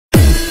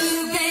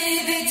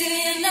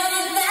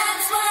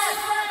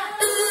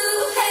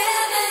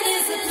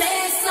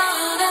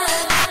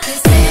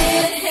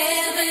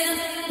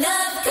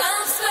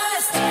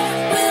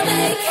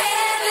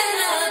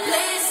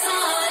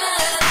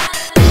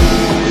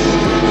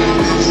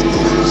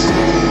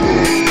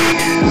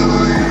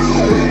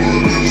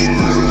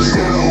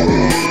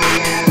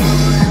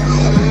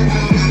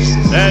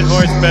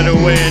better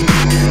win.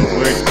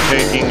 We're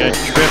taking a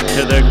trip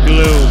to the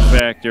glue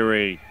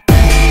factory.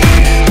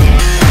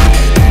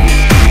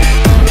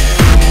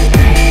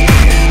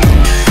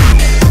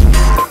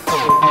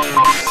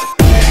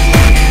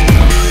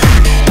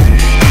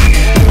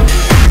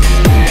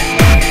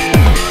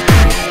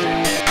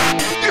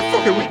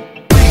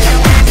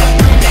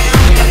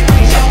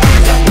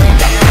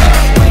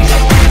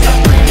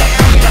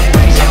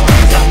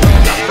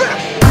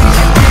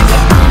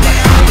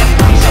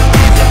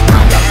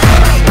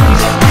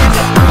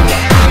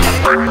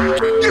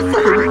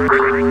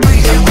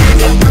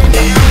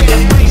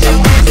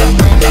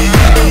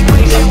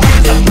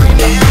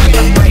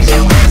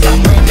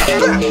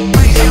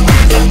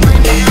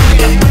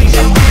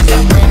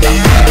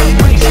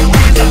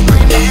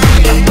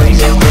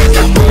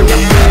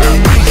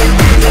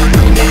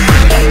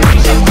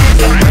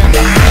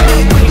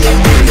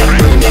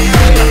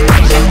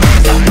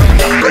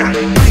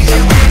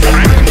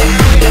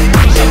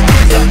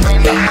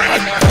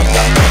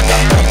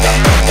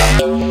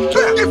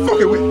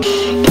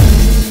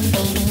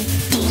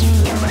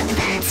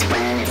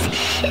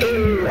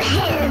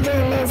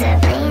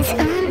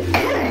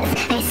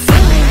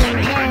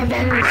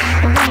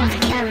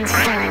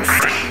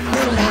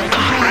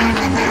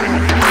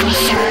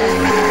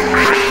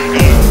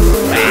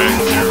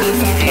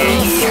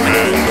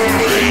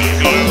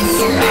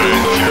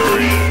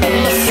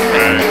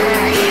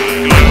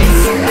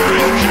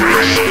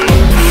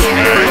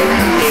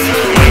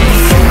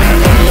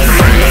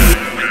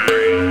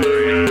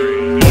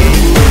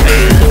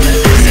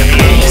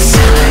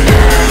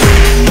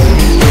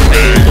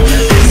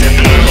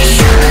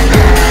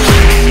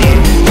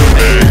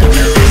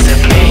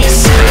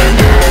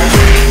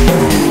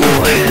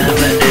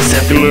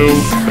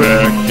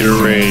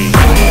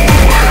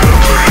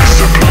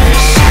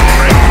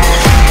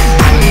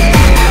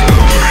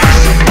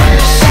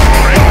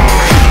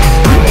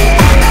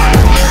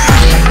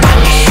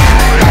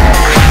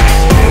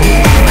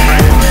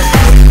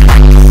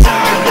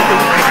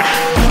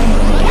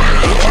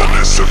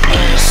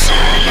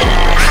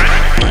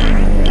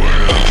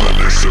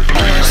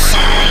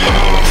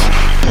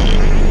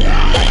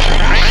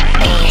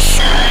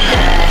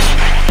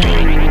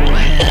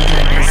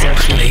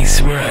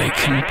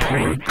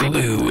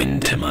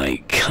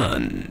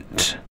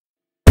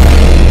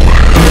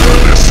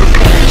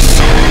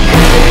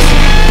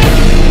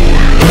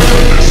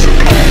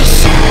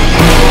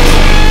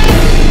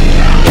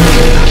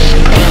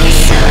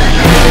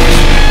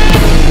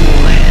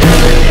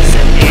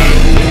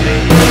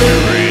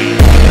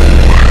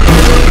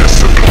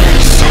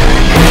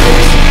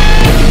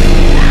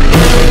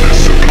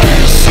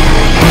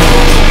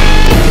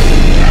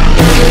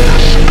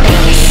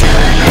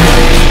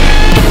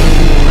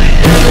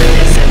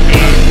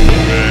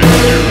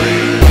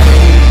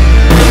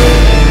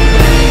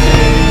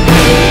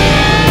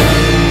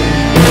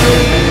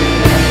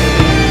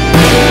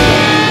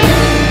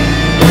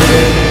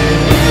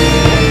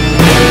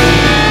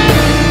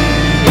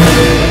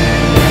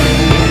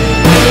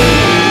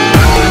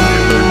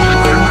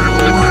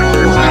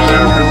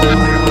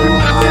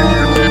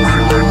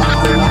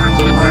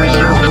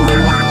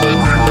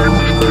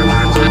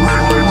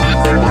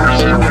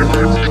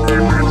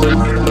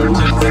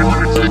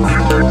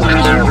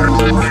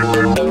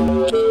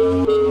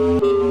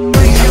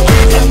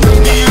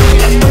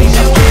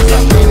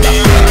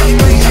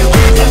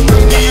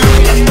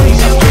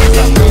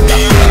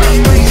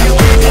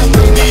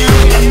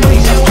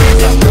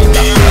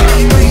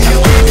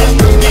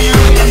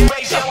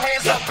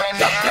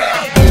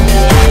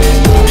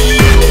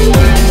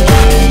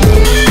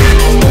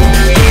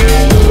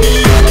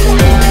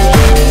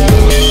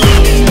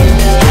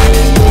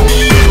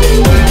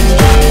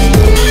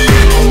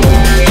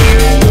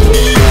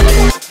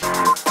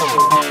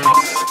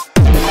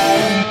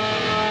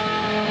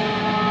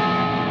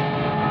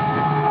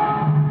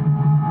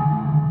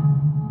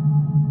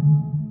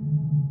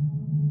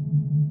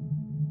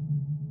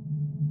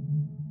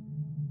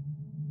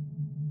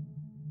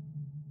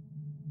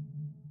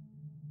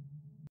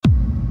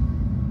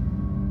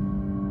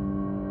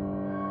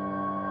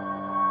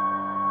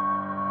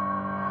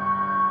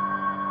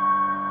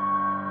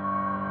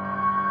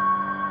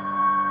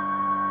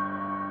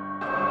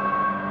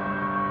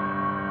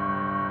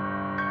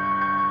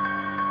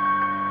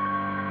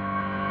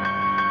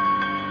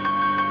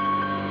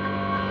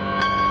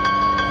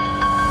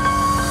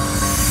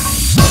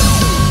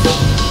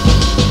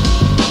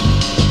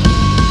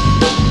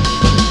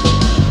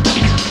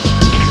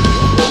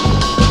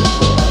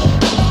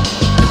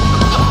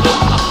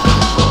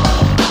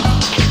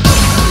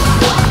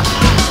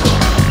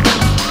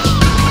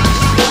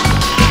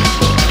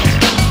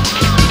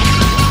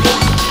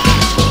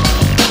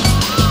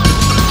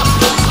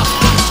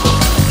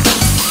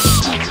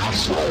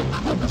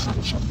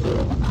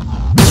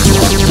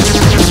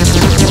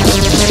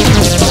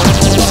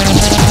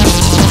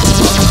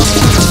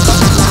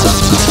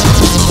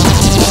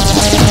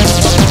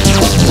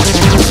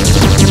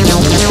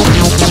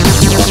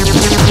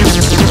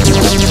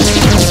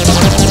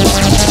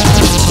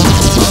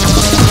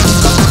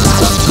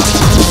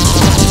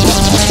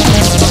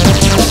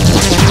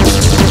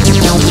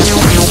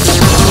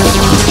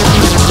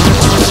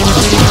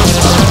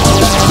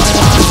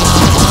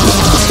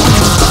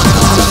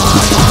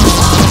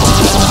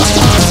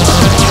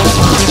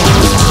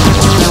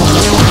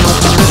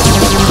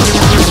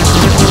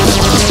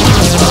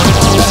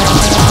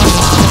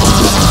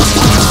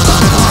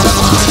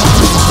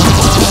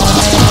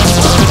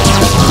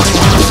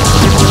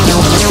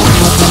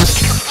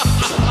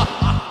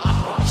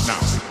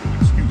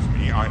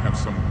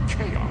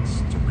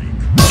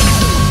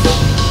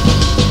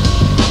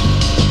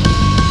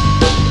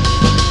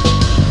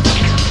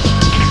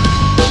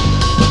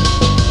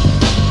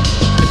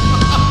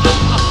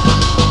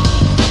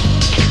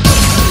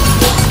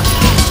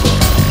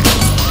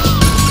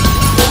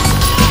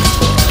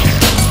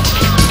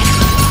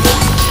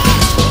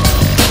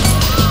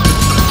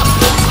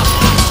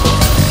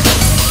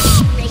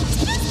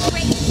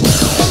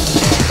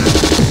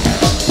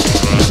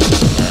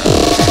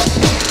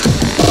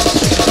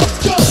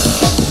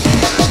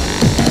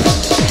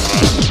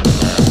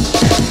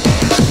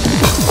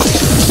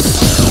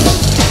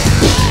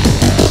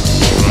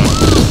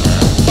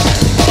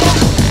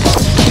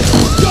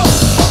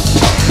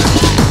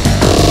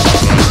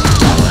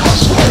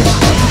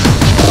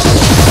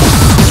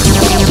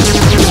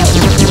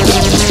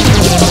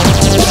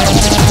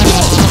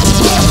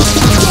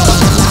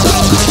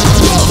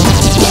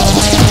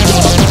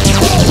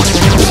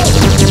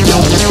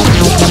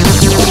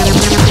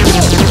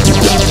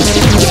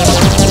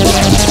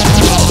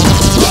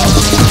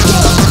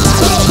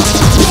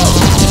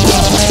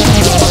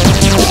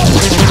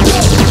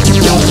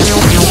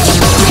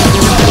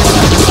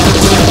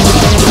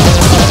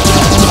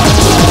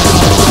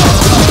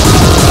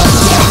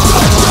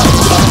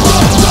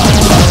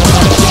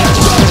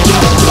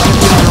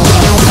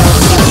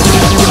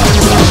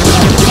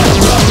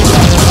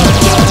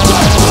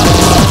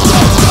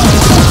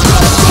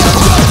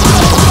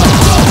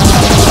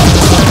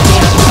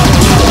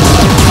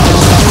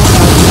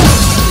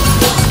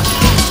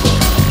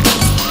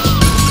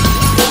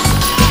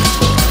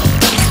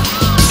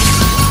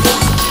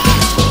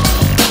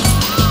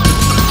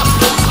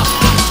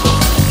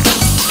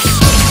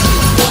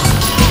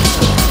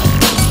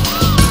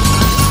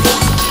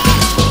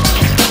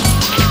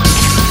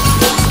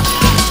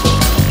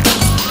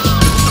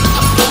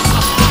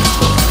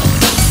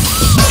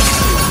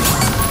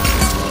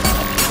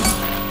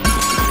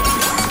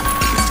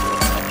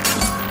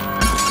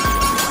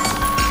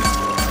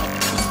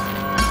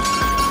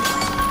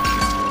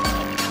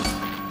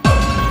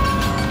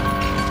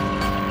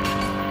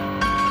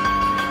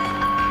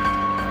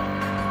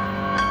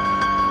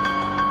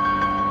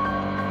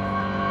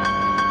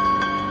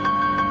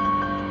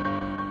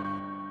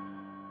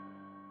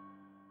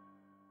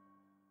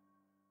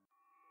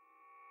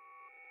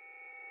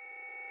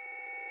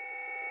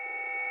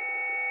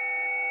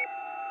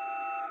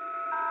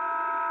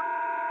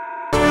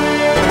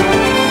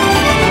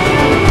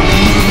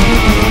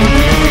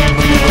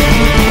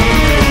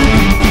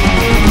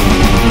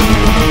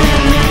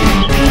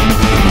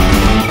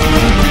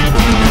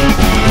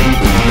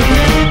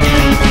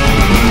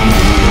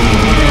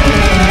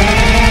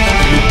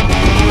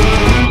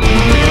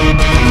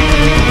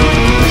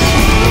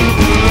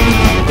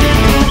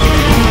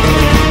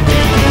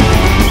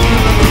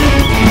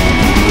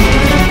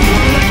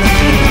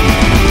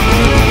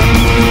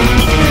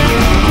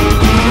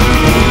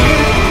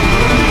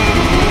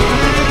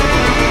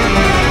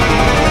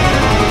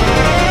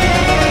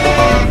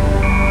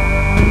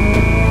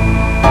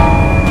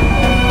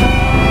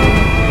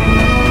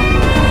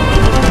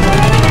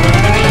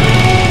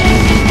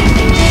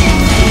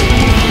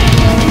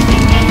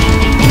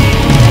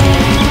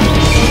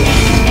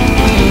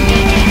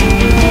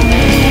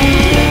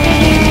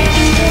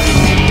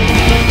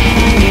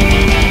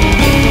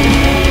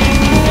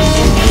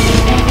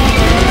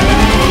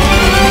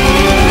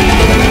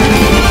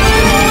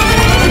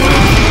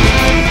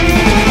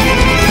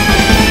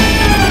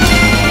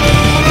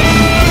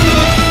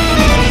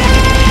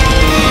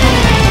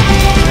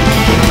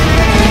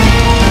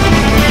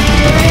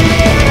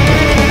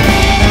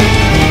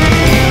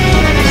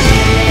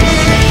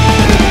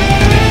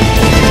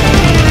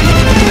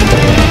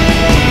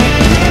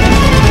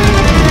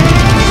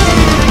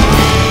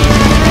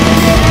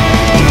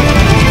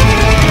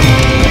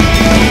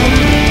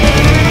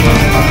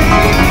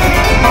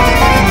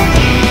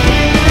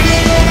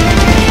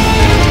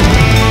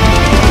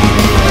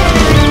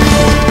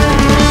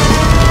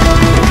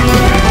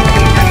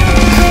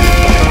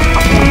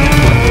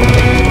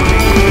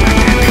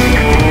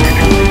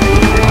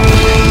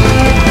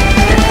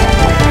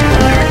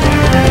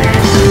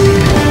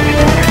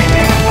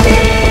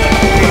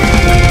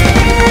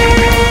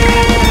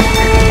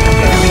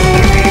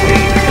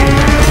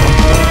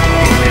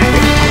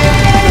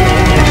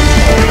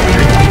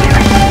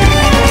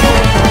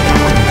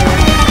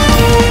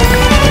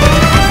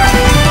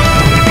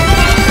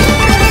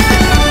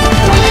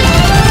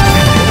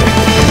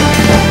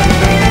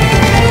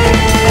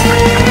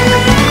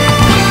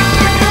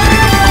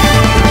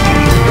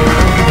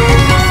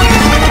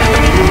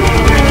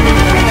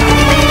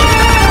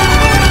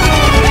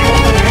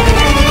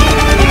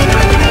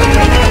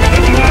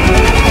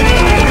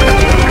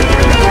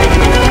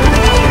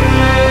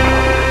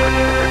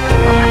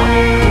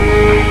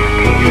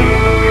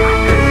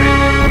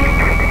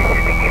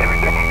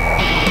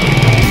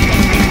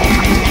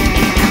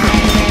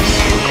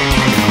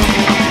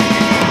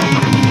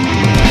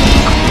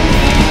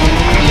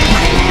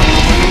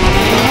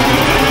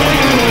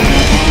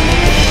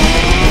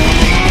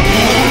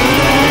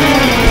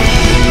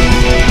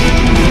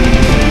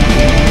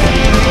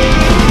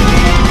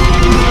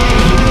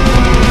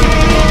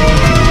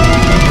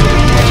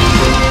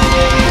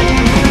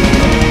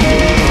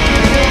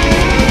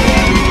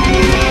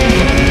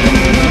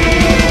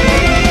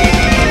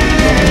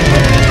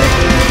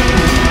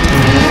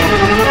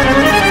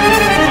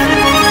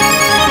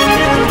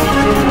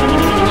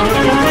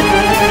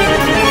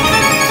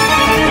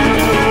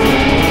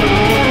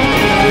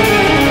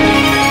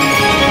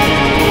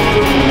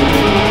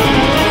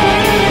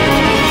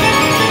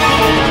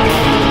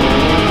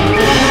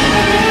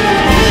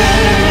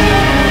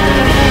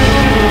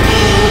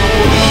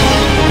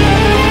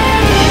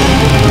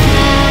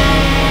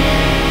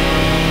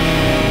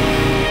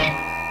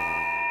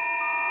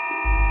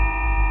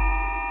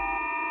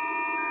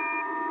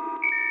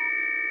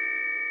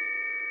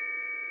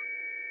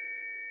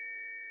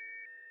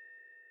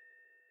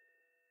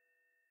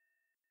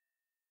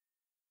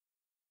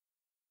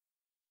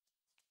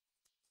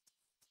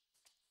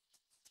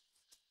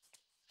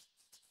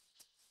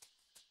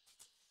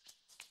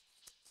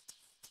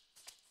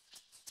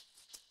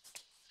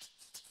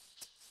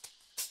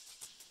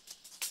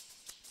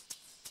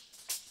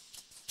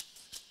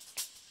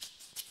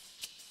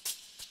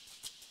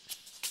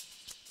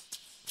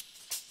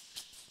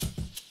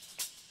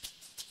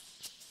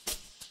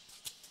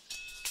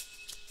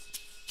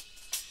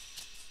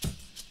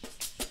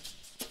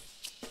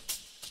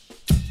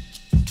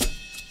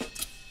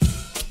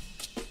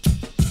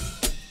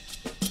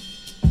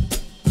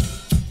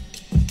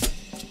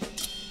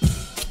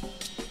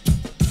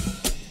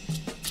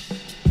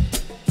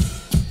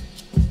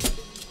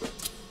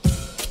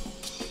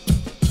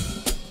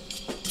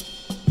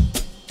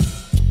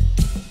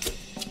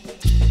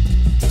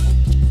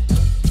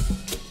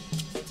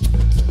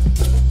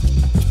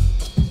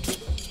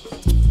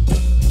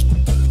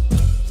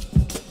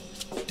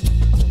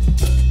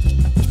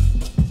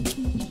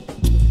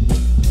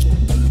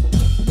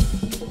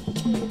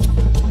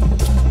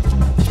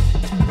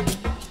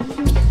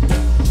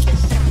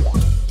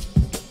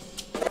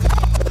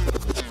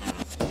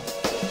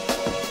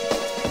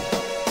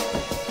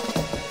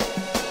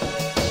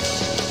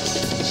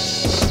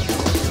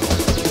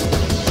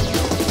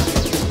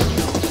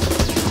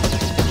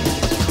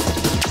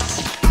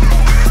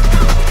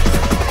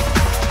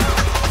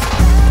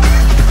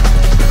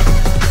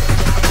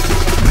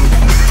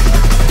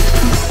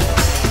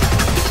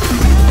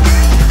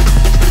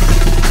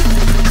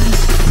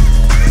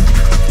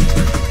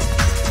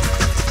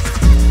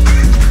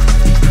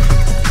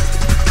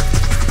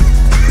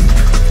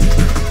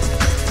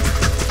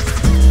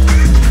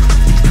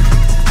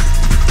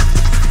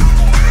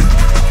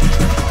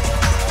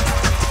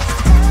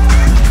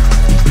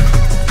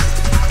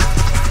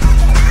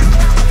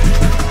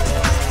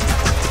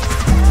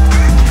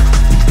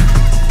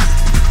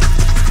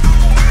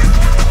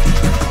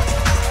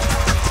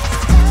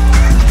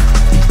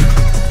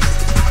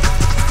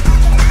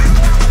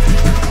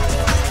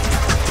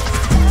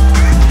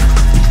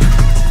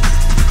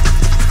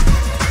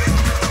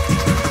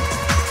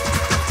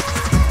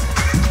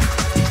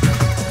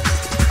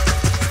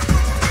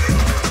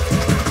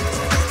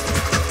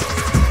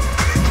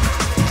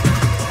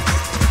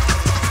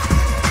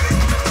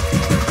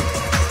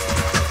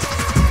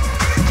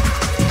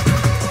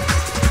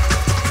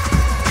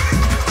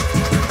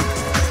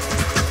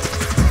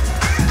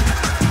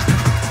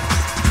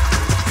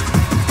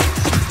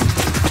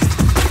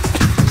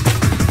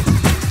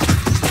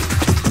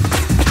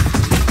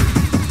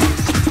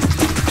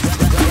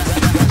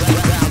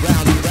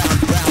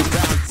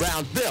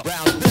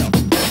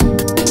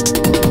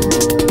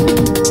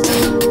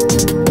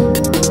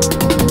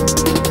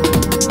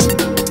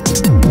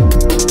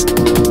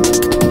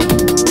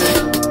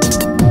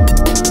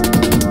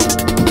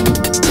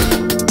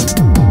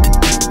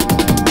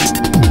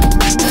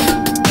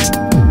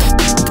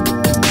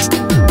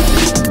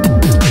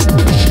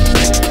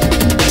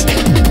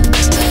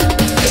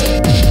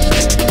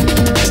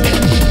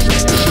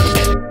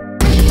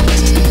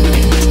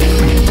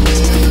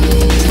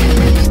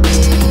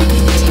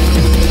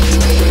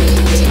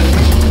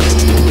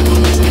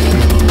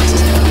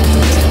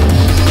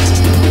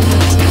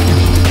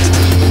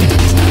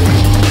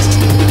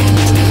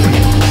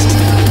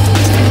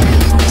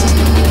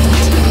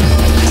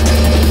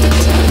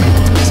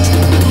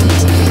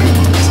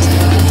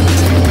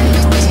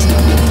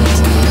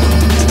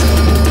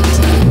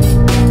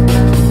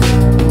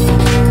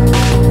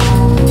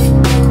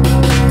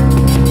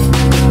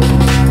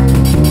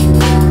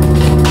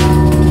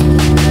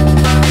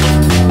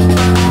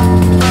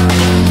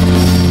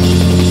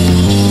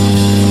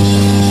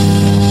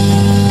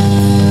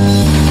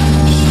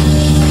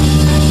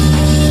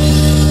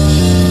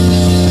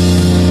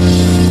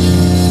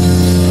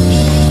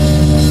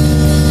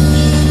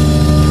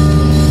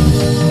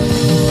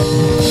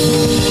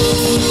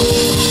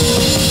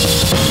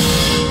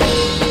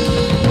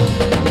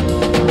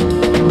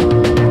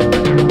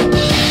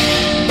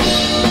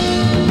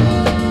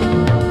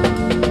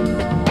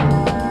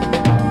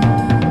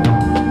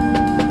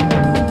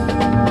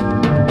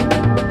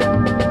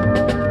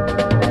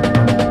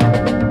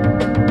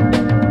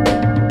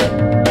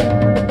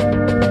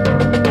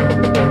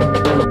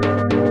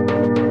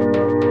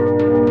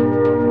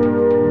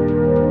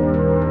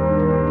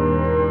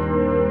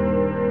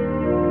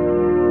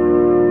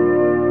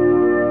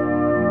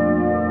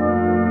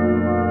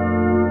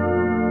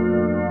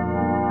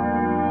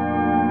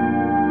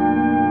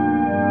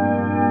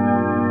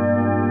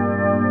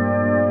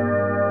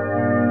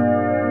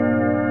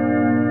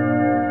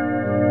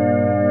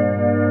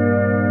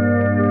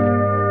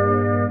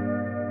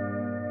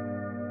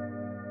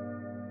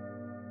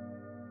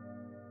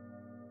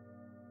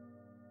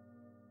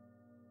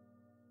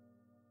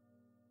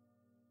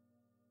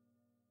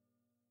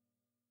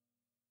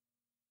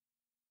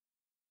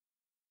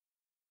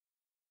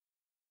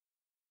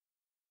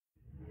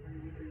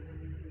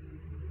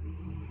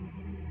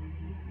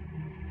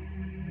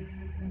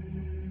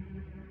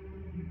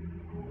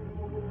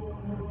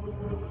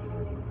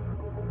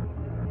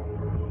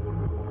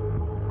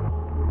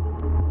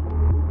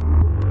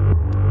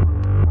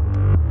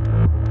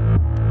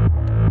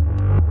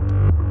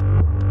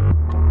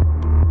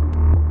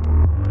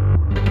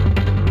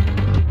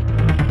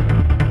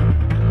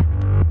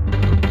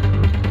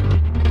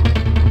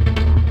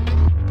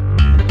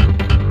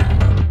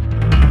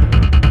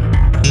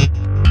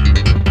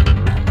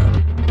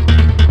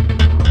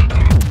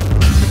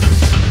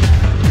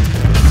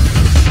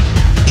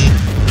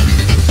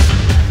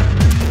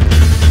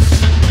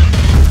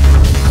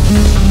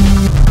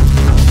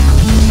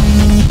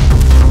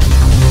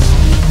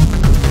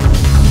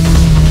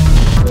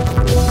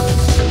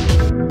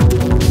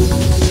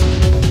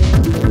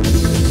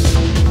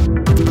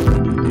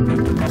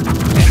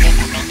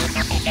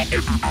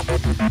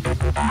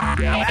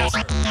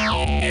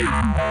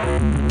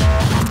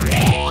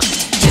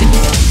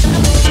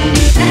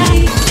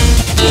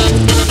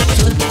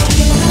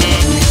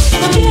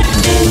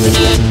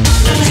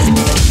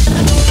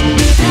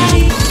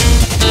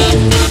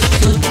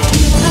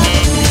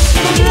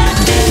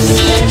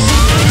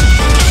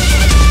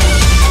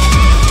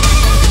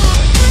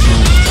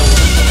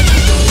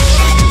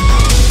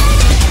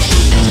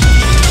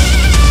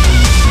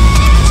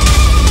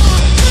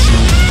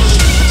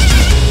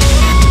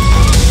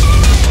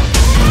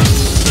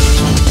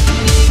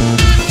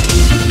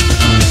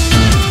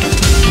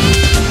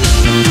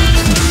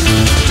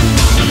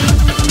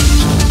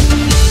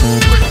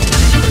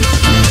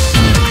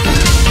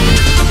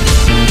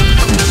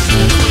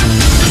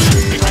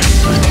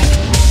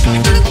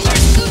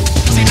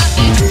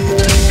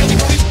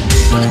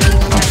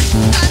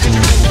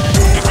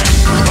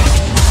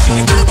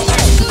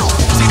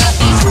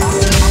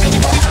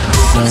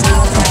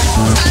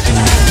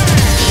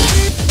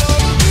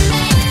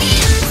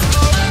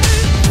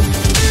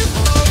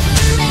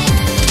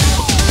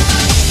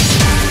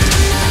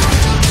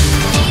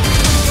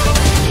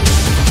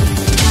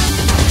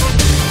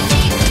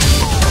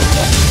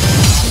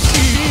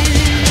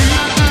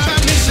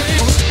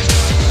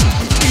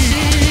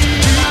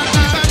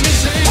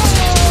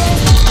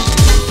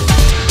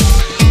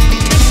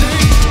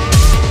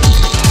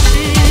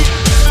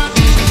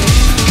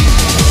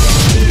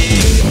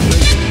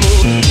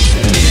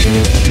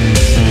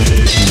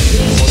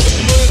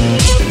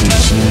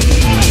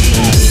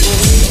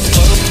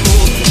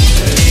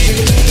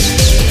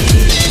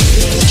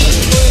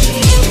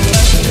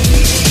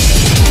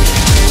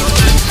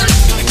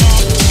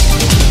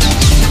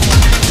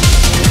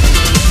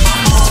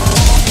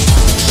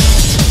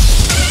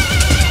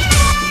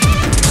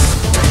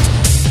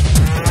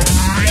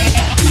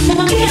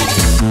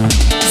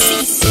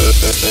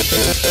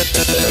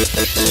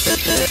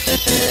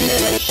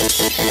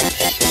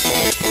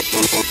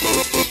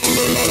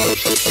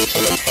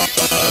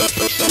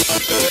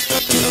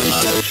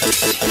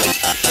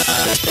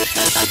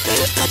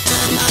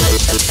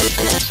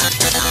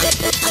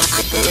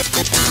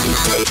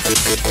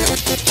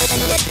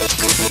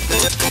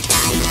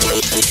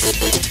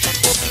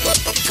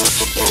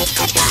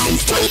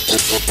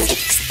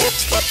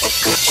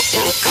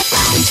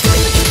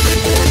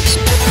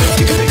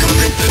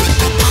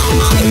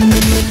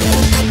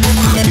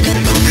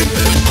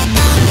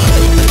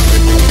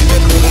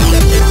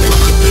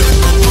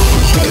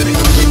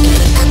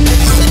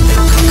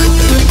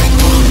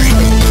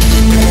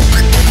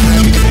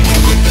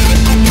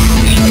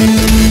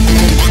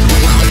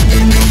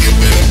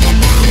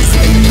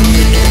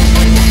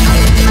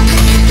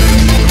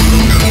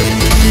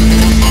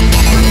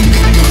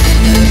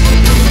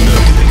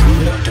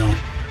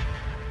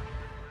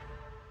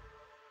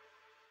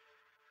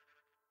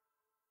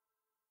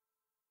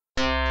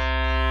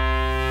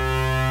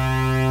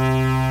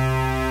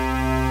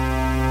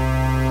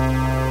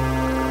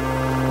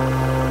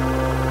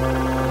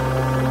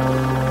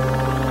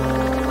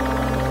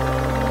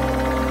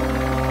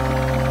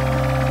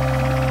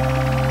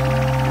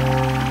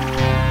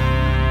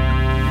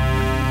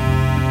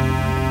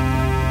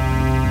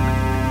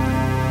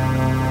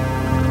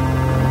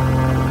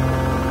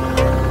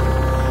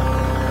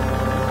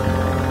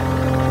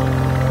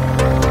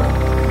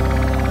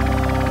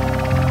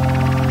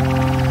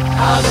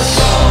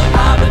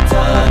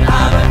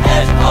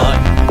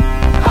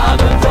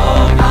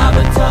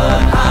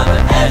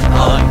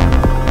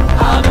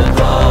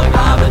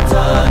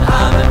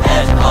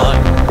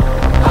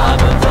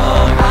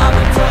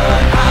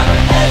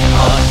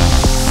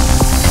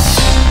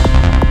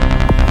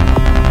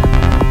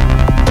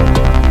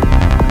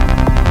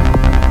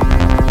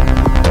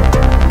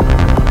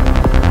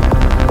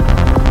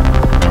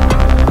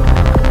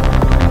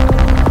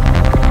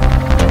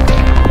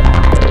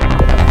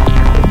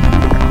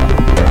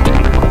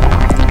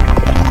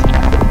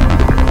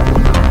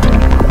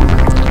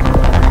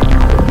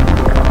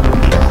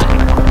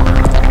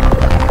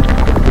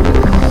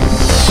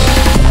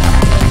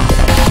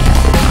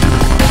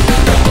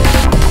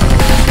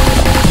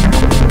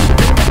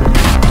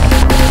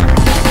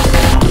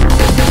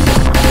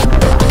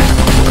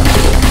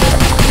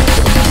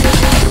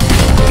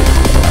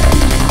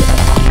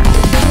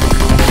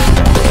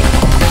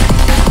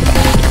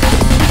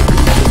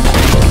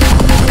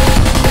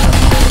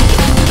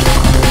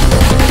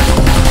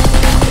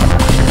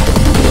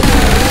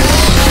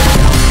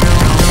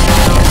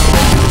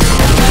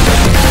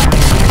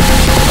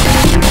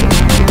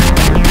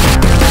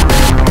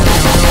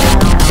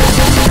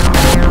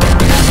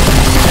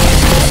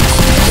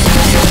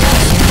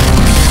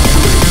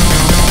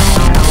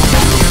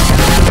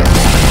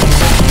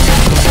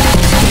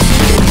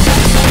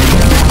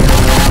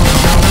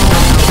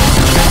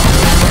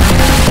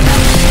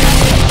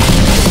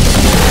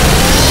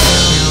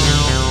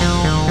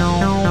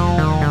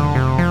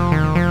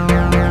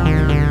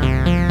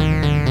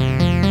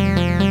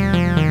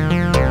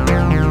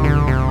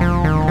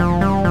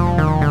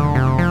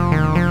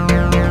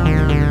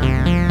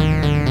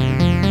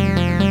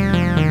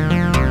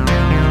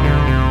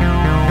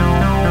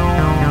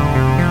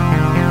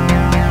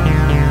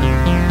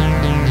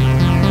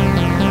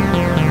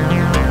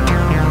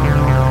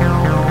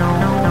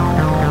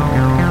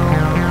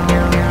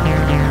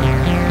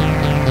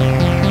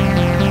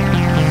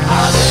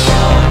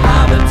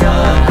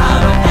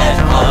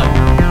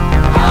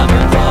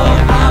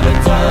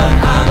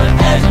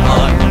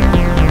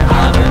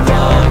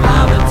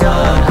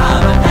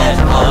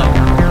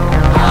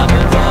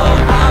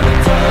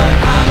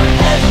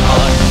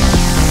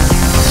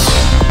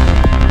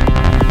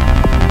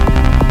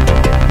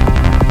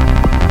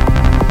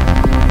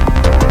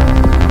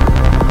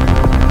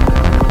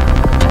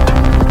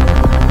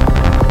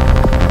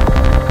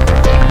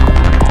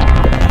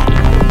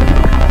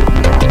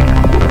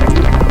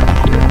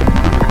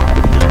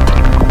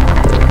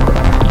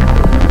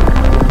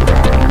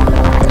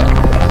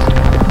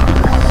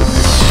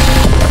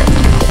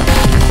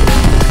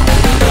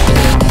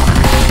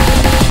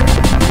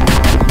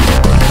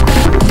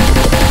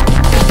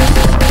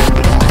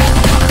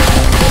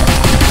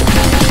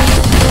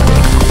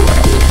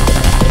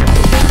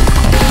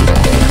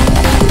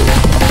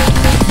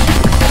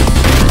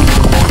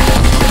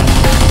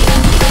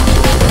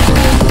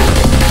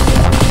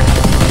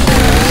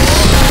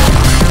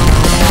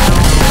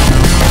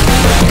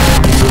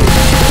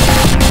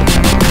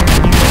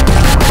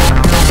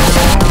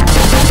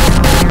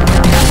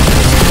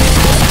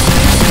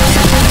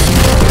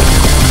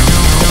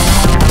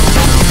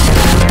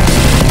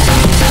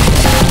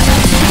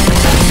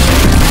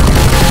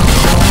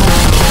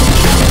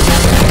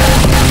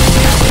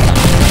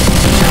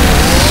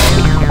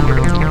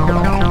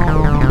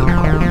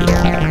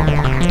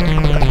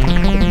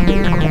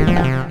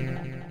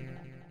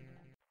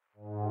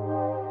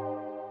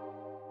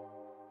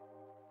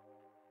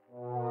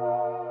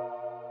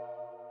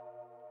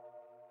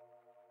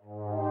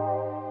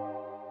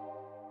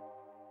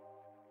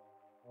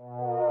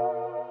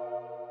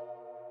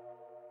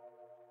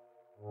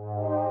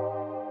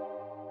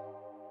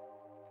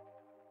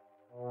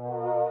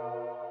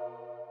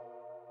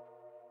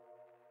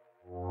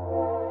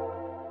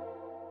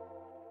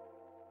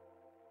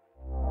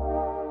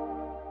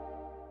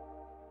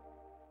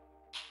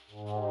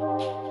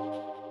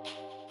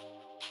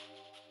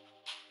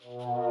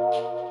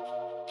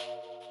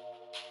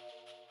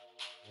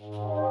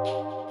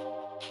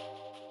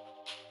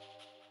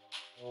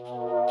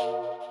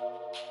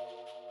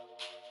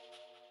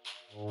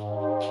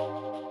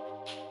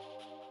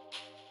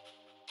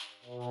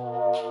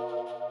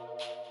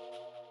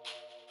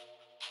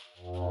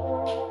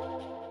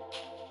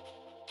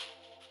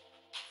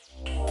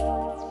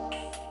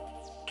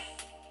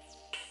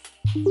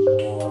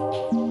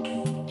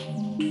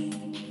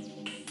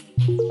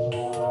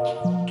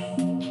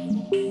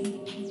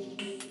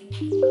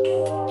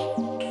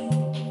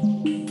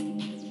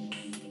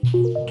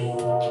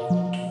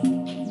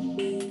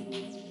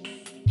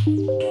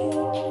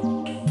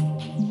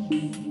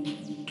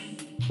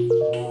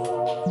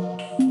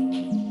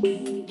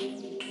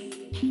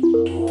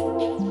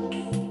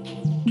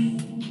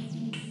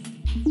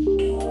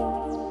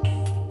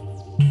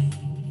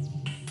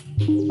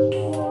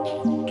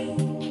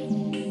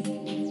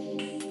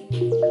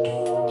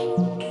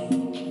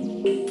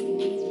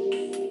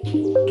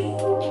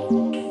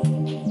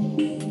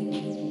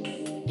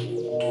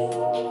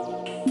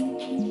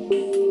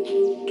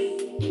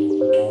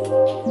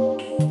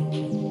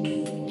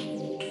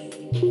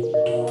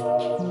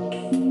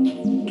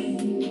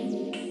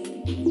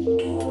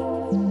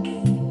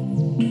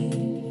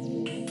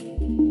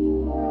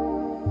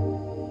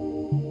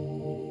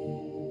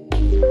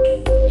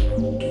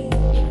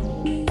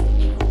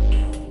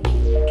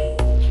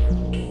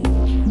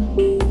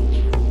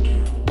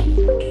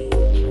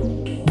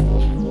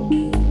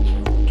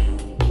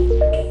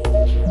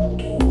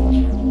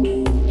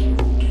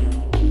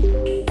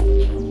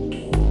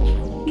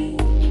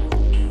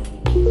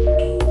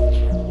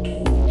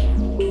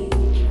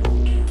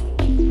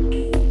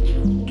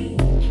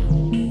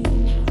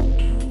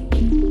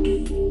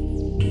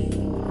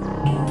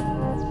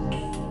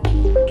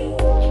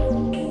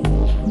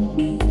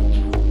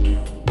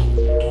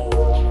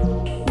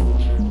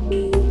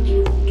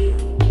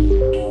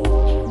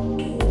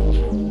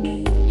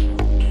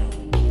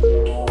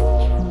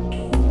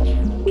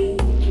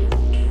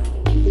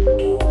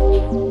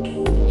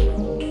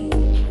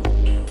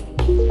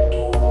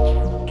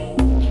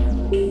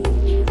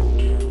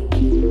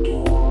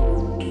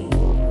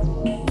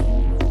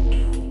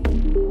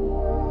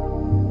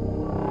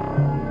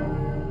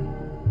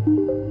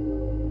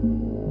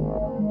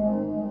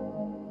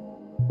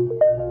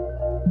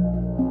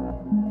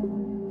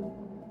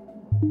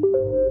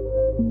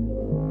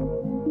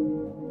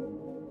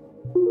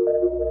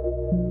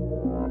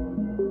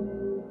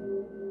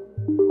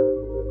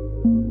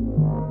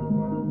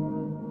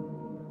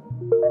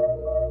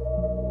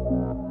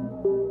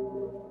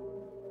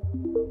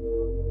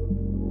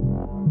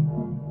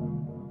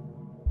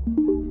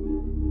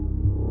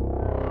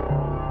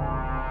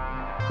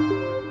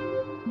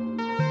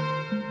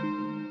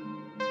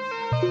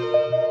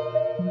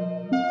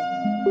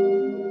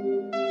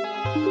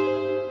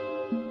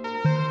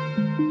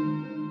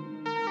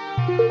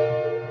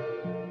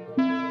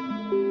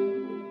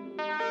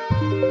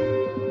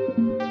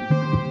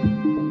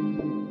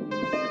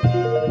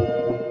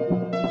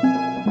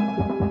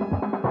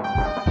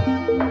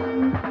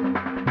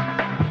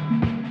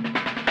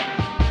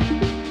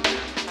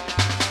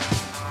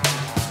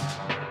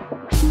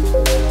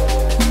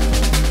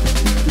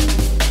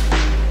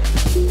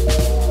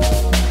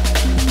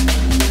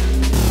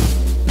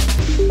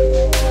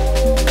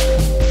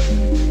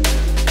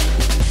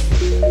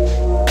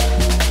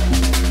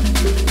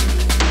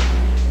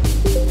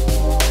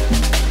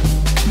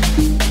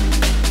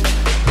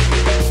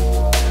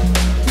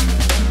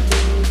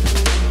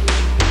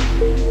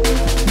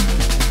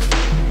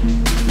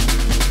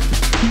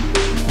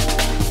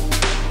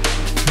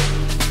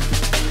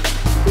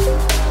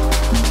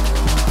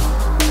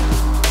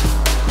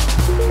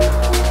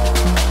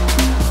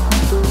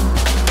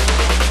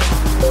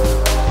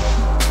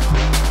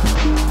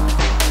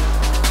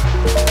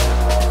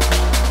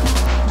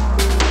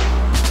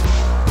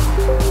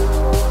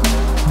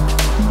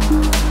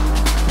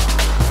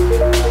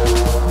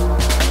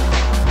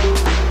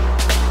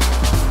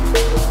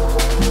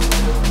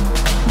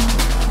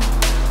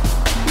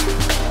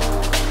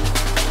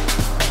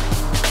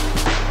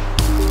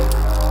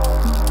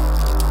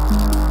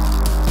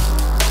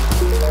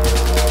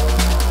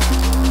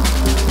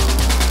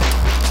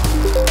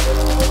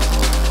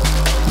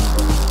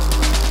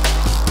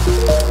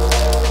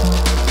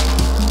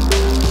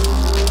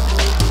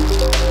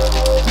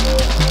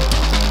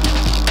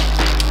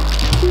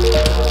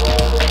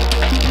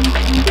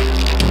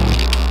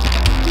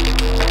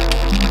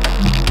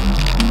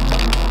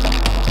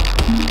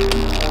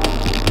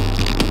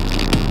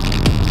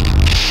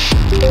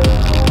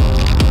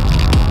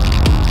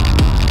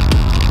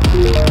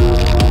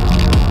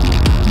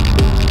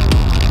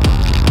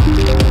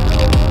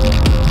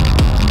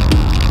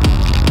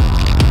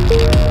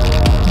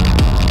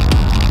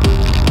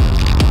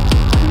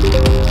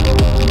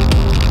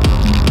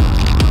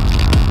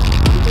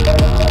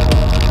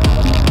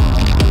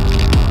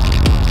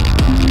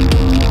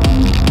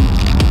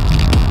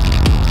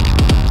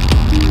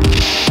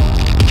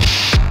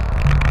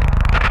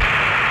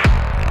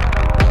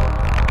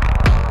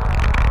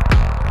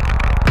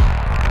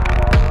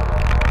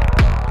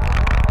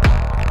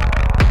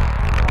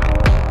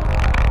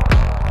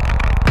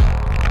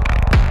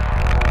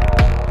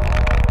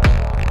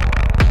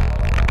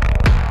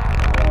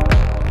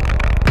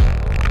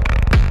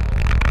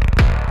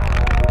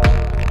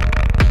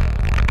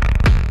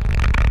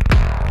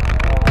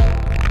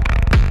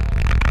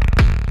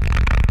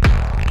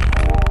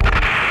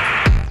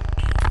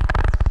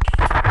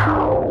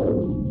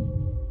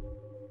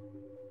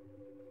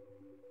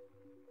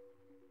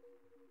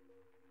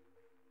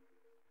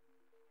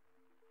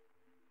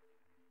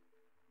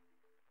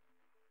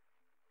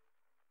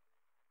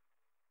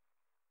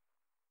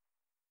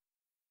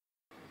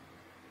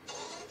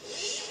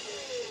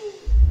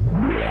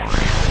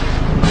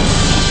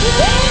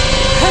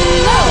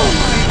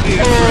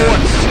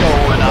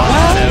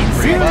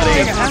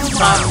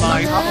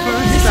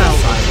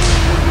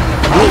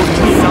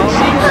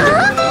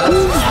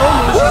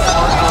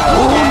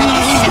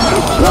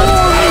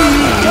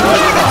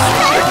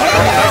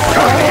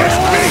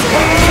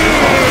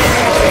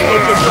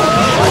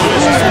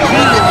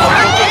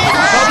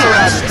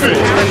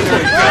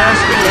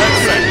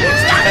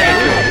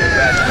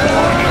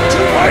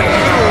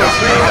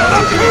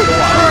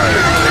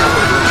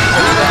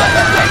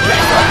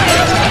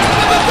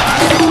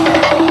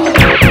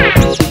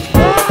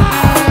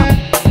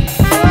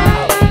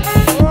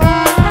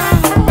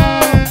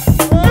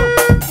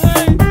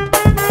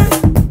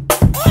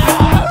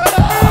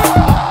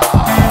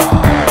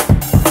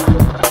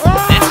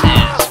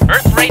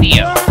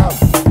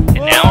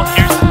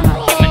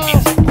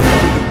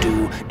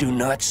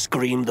 not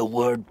scream the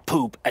word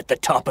poop at the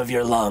top of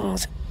your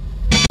lungs.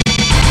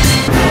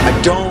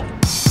 I don't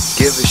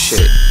give a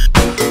shit.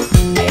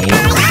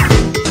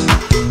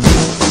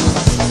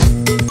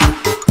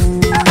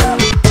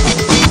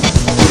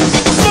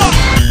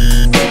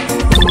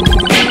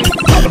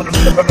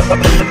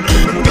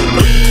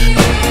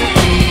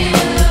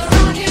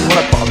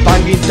 Wanna put a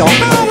banging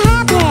dog?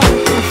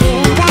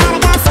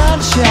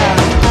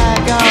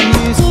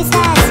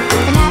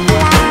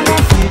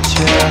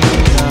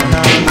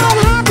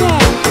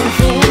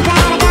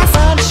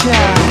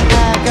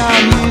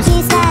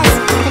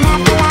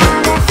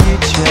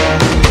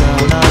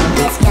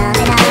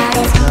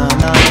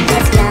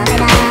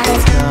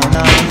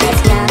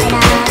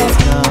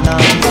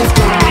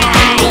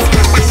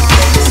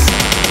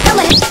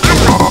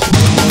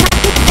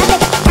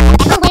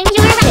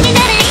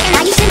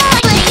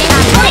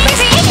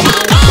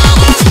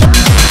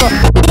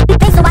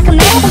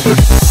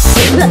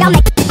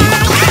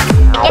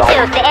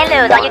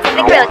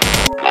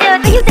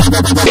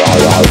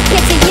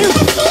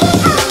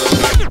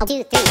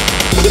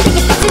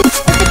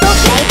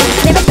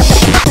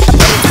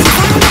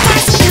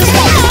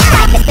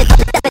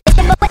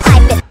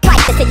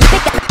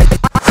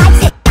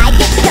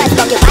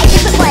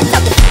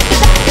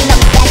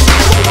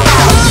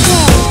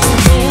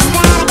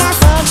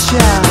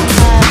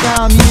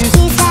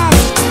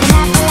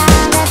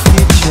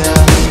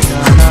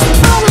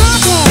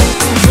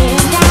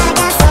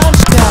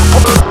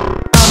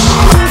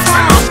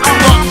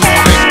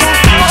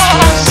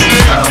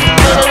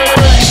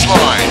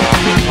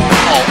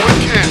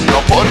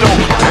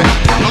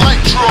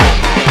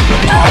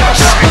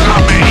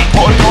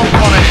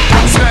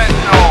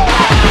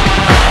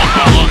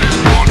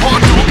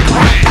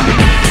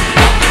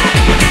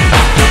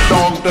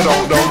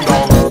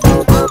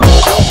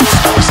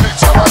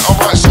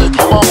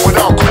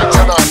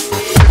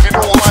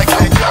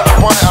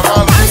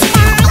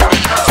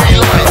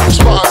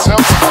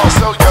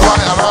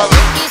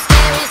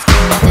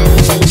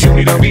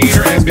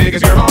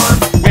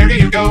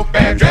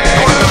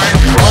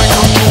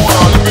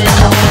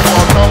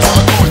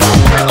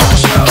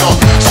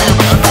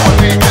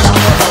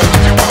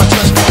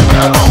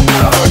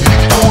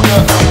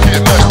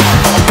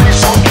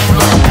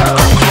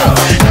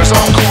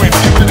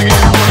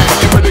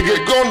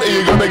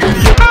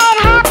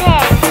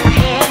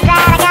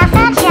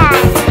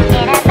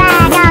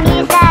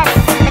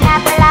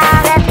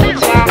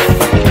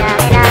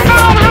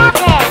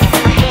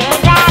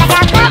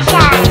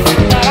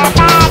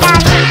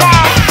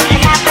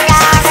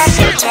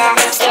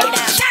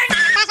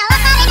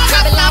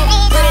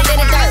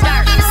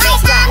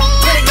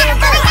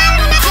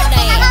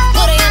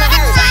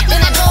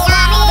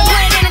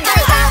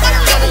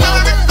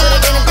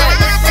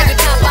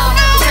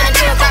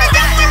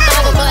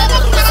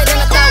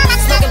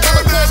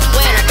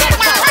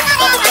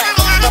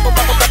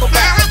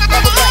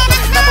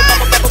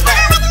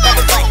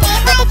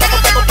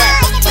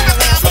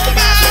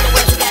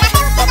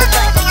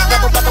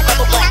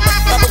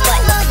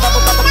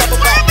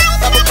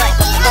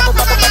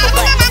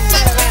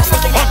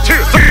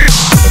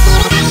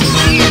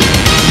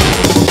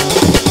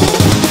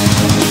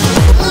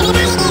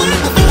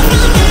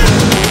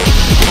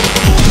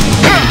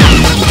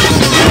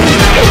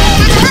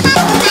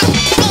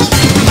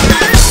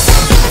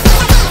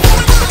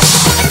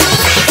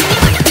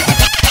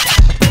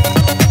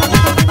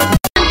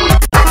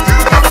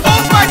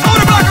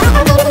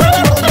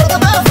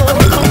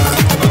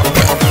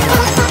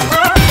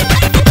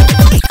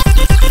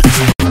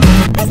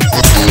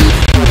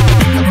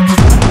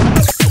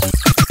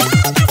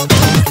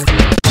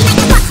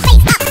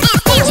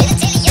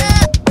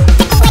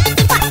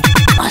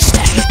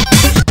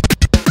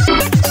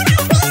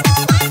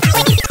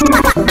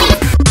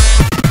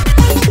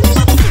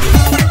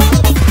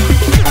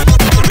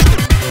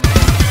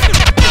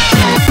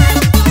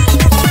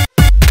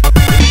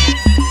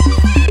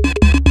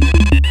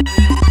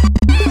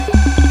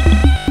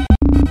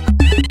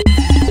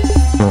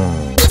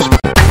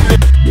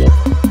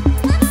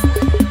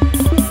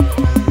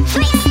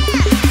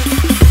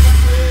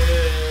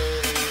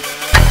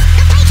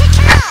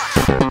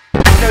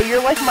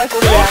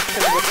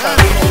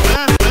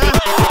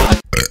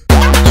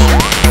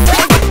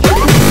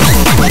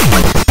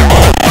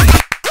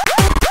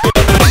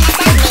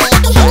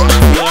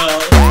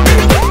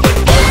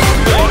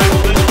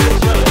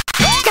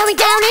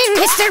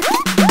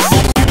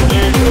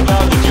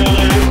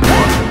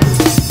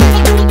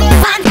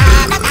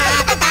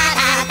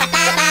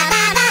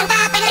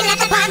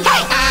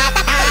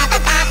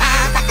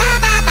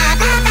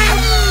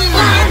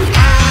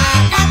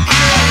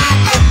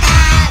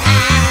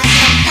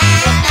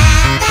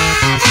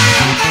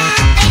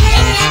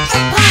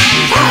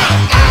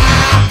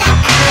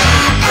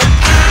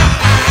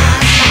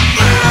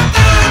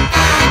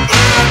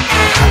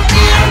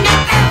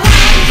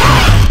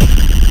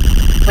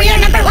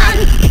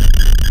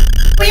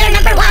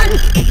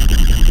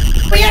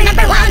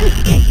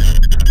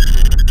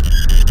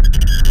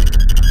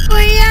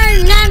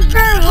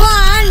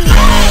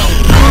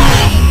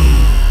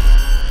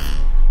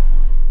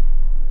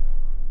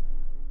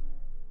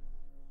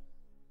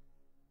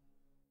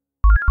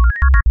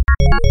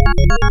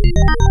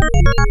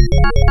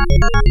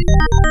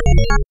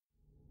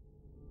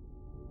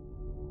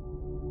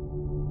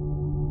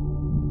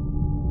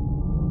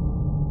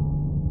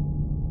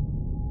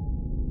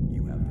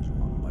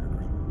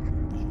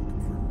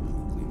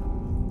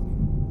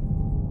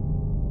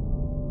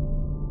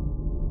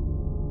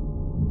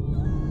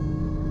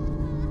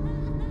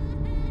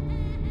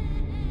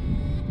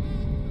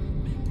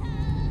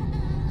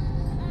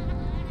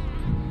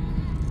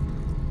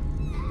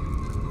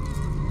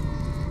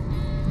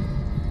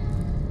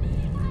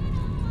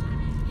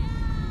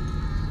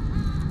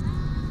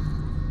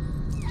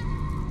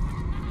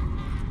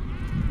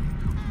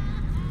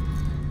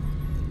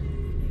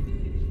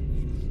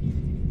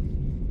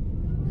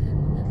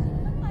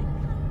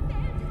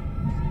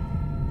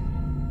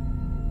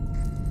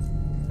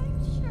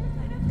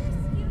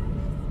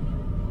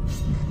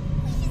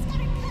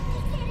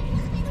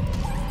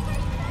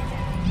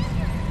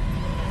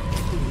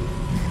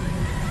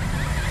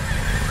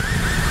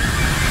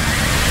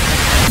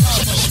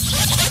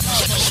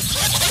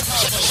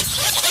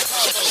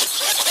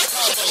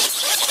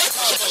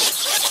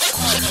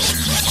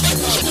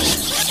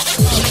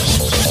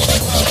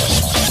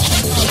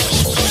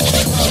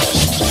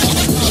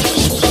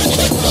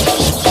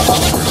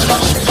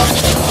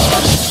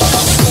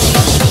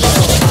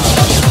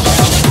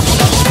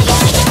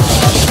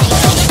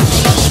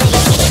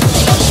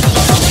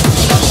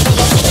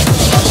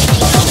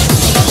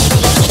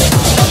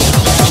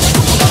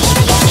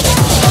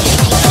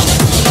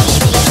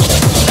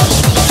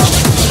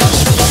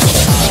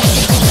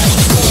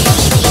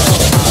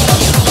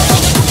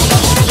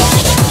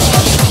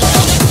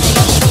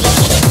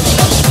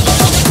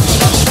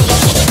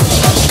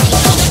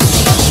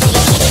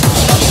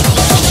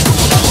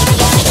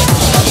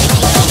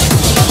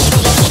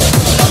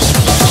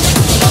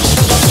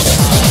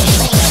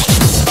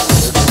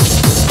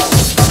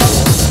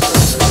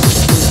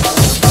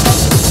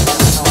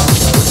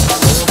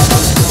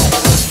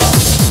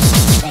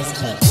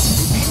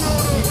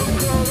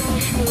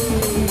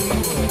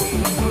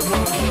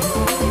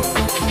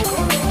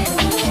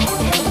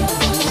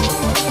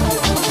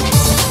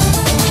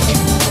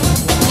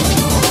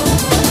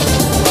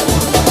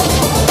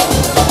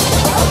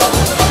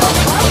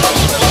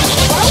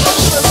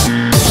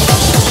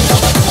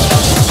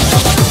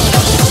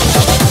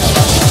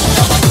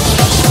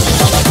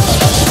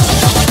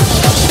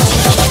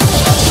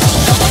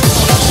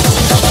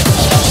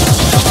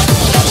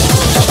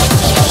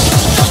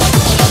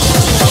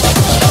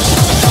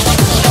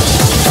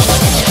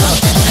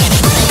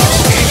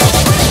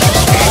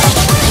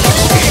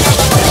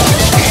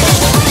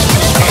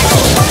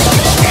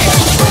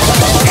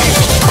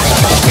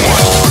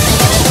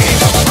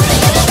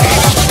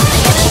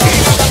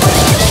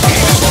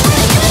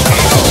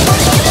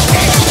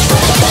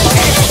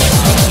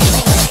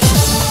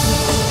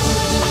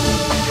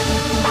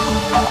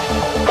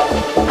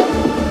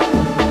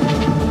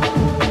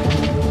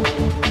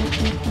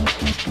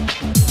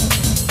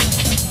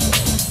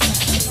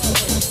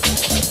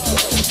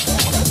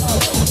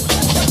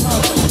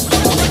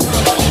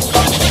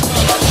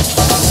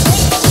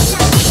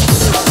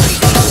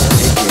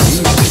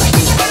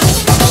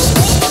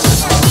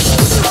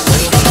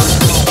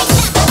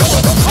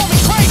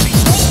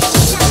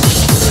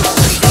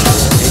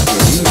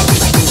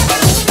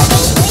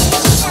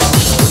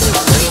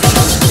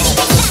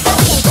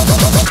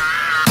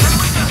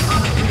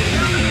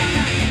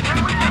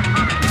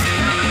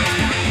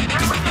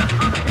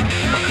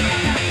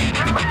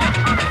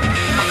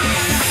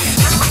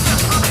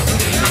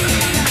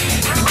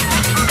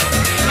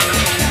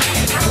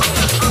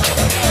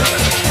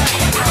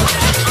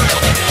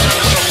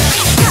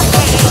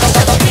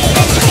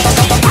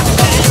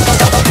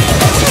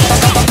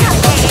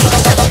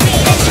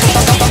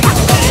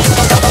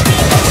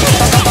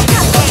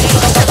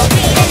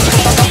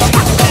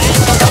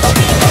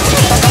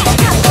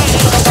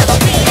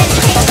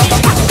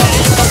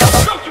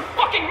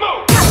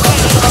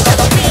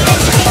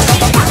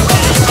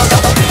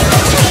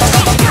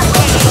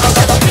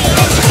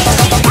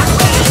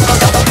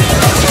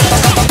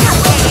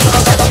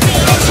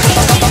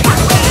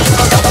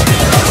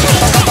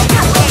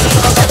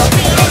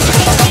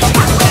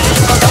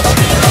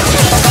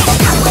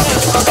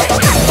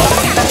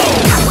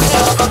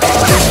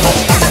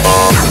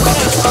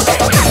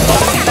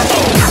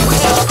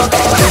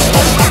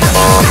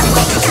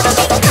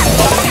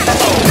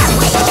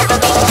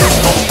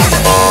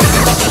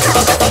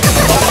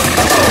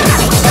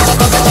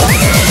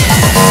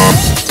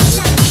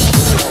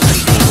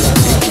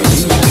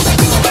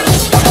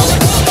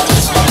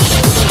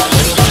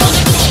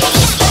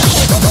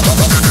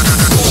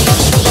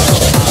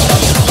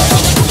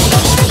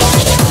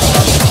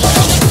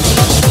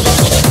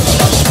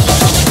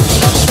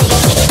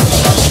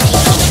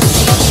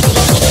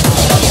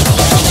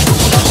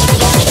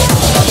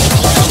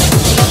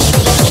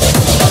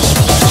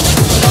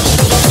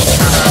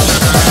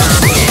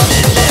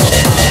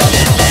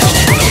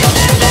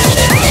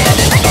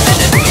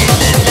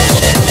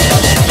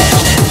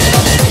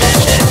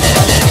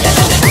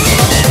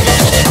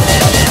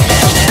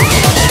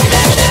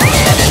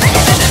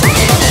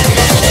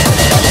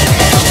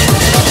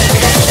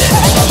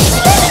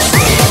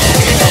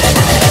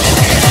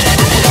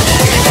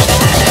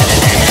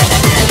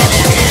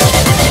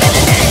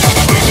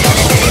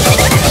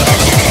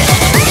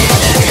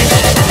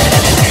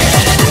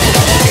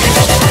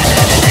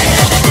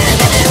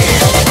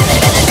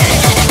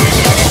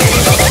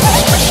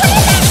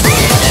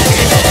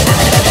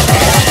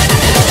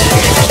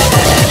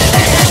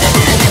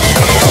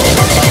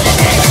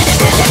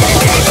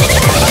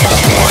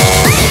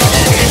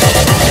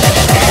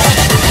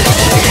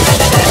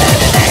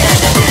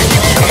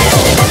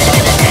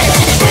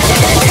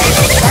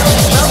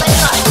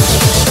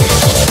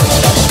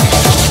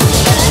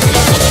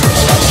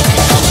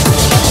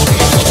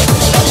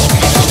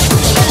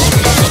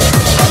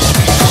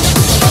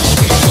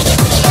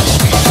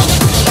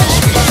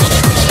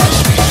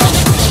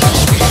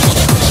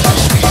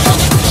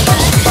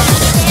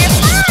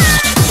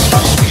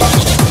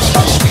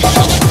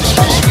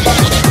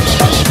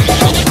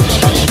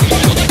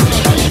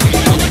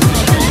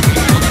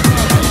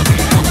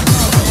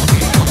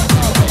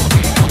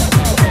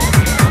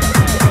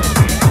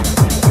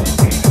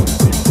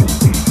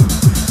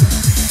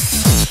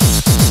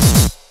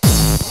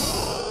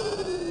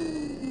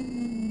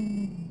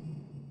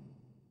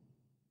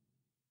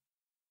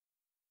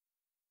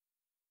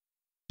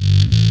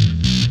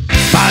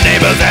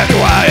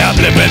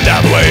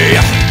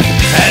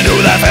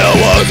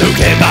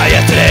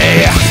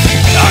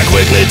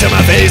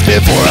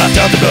 before I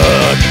felt the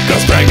blood,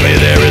 cause frankly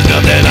there is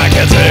nothing I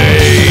can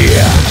say.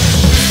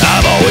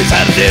 I've always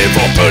had a thing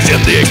for pushing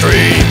the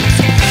extremes,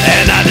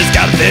 and I just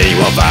got a thing you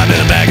won't find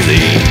in a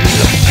magazine.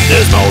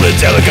 This molded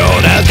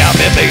silicone has got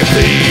me thinking,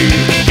 please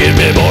give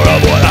me more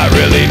of what I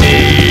really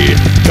need.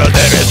 Cause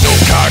there is no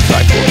cock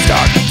like horse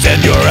cock.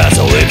 Send your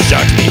asshole in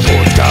shock, me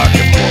horse cock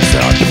and horse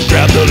cock.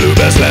 Grab the lube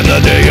and spend the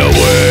day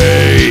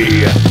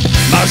away.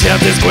 My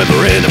shaft is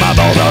quivering and my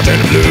balls are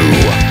turning blue,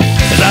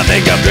 as I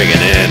think I'm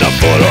drinking in a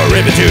foot or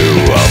even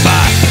two of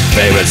my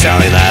favorite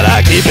shouting that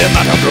I keep in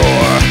my top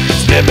drawer.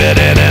 Snip it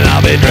in and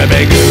I'll be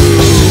dripping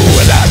goo.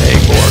 And I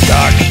think more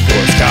cock,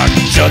 horse cock.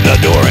 Shut the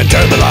door and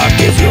turn the lock.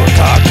 If you're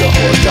cock or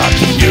horse cock,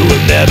 you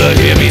will never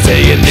hear me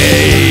saying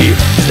nay.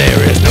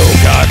 There is no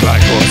cock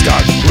like horse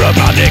cock. Rub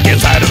my dick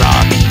inside a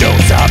rock. Don't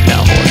stop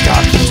now, horse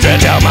cock.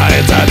 Stretch out my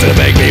insides to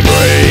make me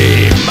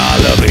brave. My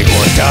lovely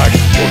horse cock,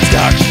 horse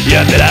cock.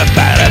 Yeah, that I'm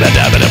bad at a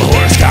dab and I'm a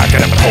horse cock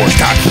and I'm a horse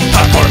cock.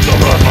 Horse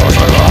cock.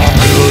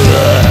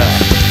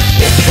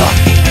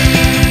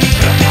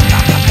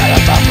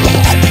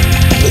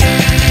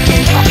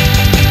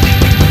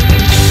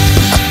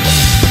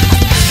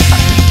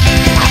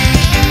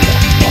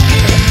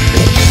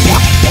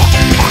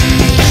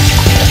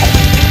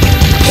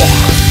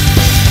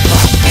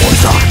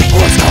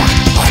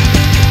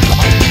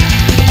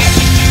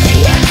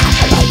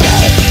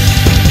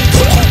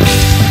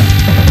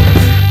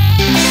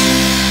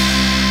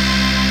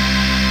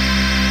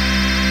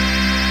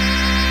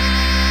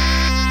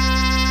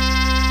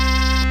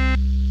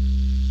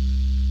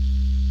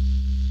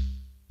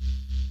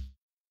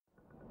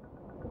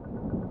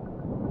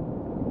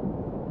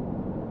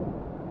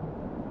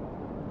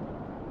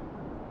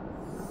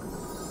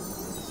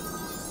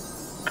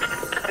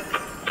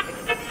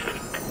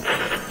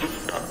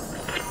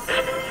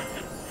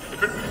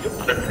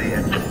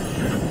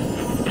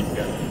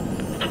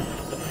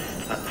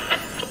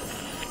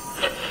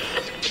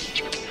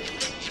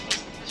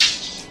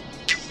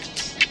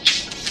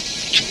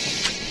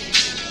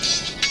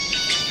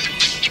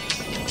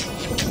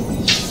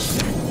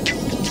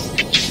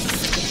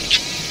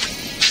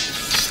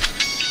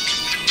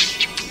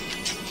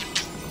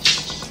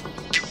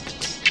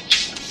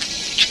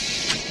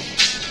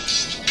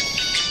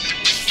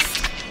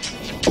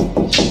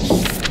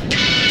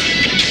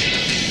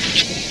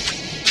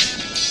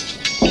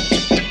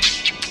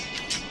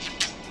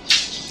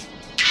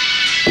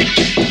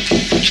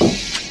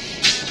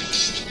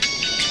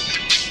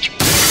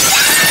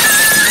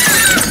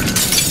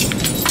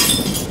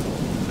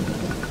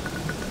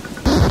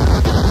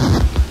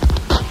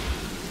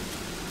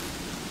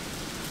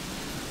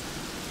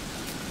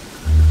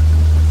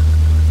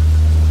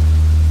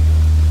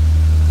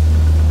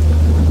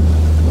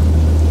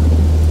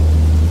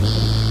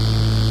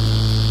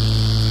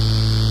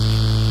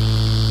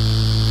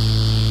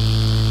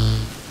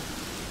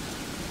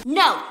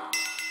 No!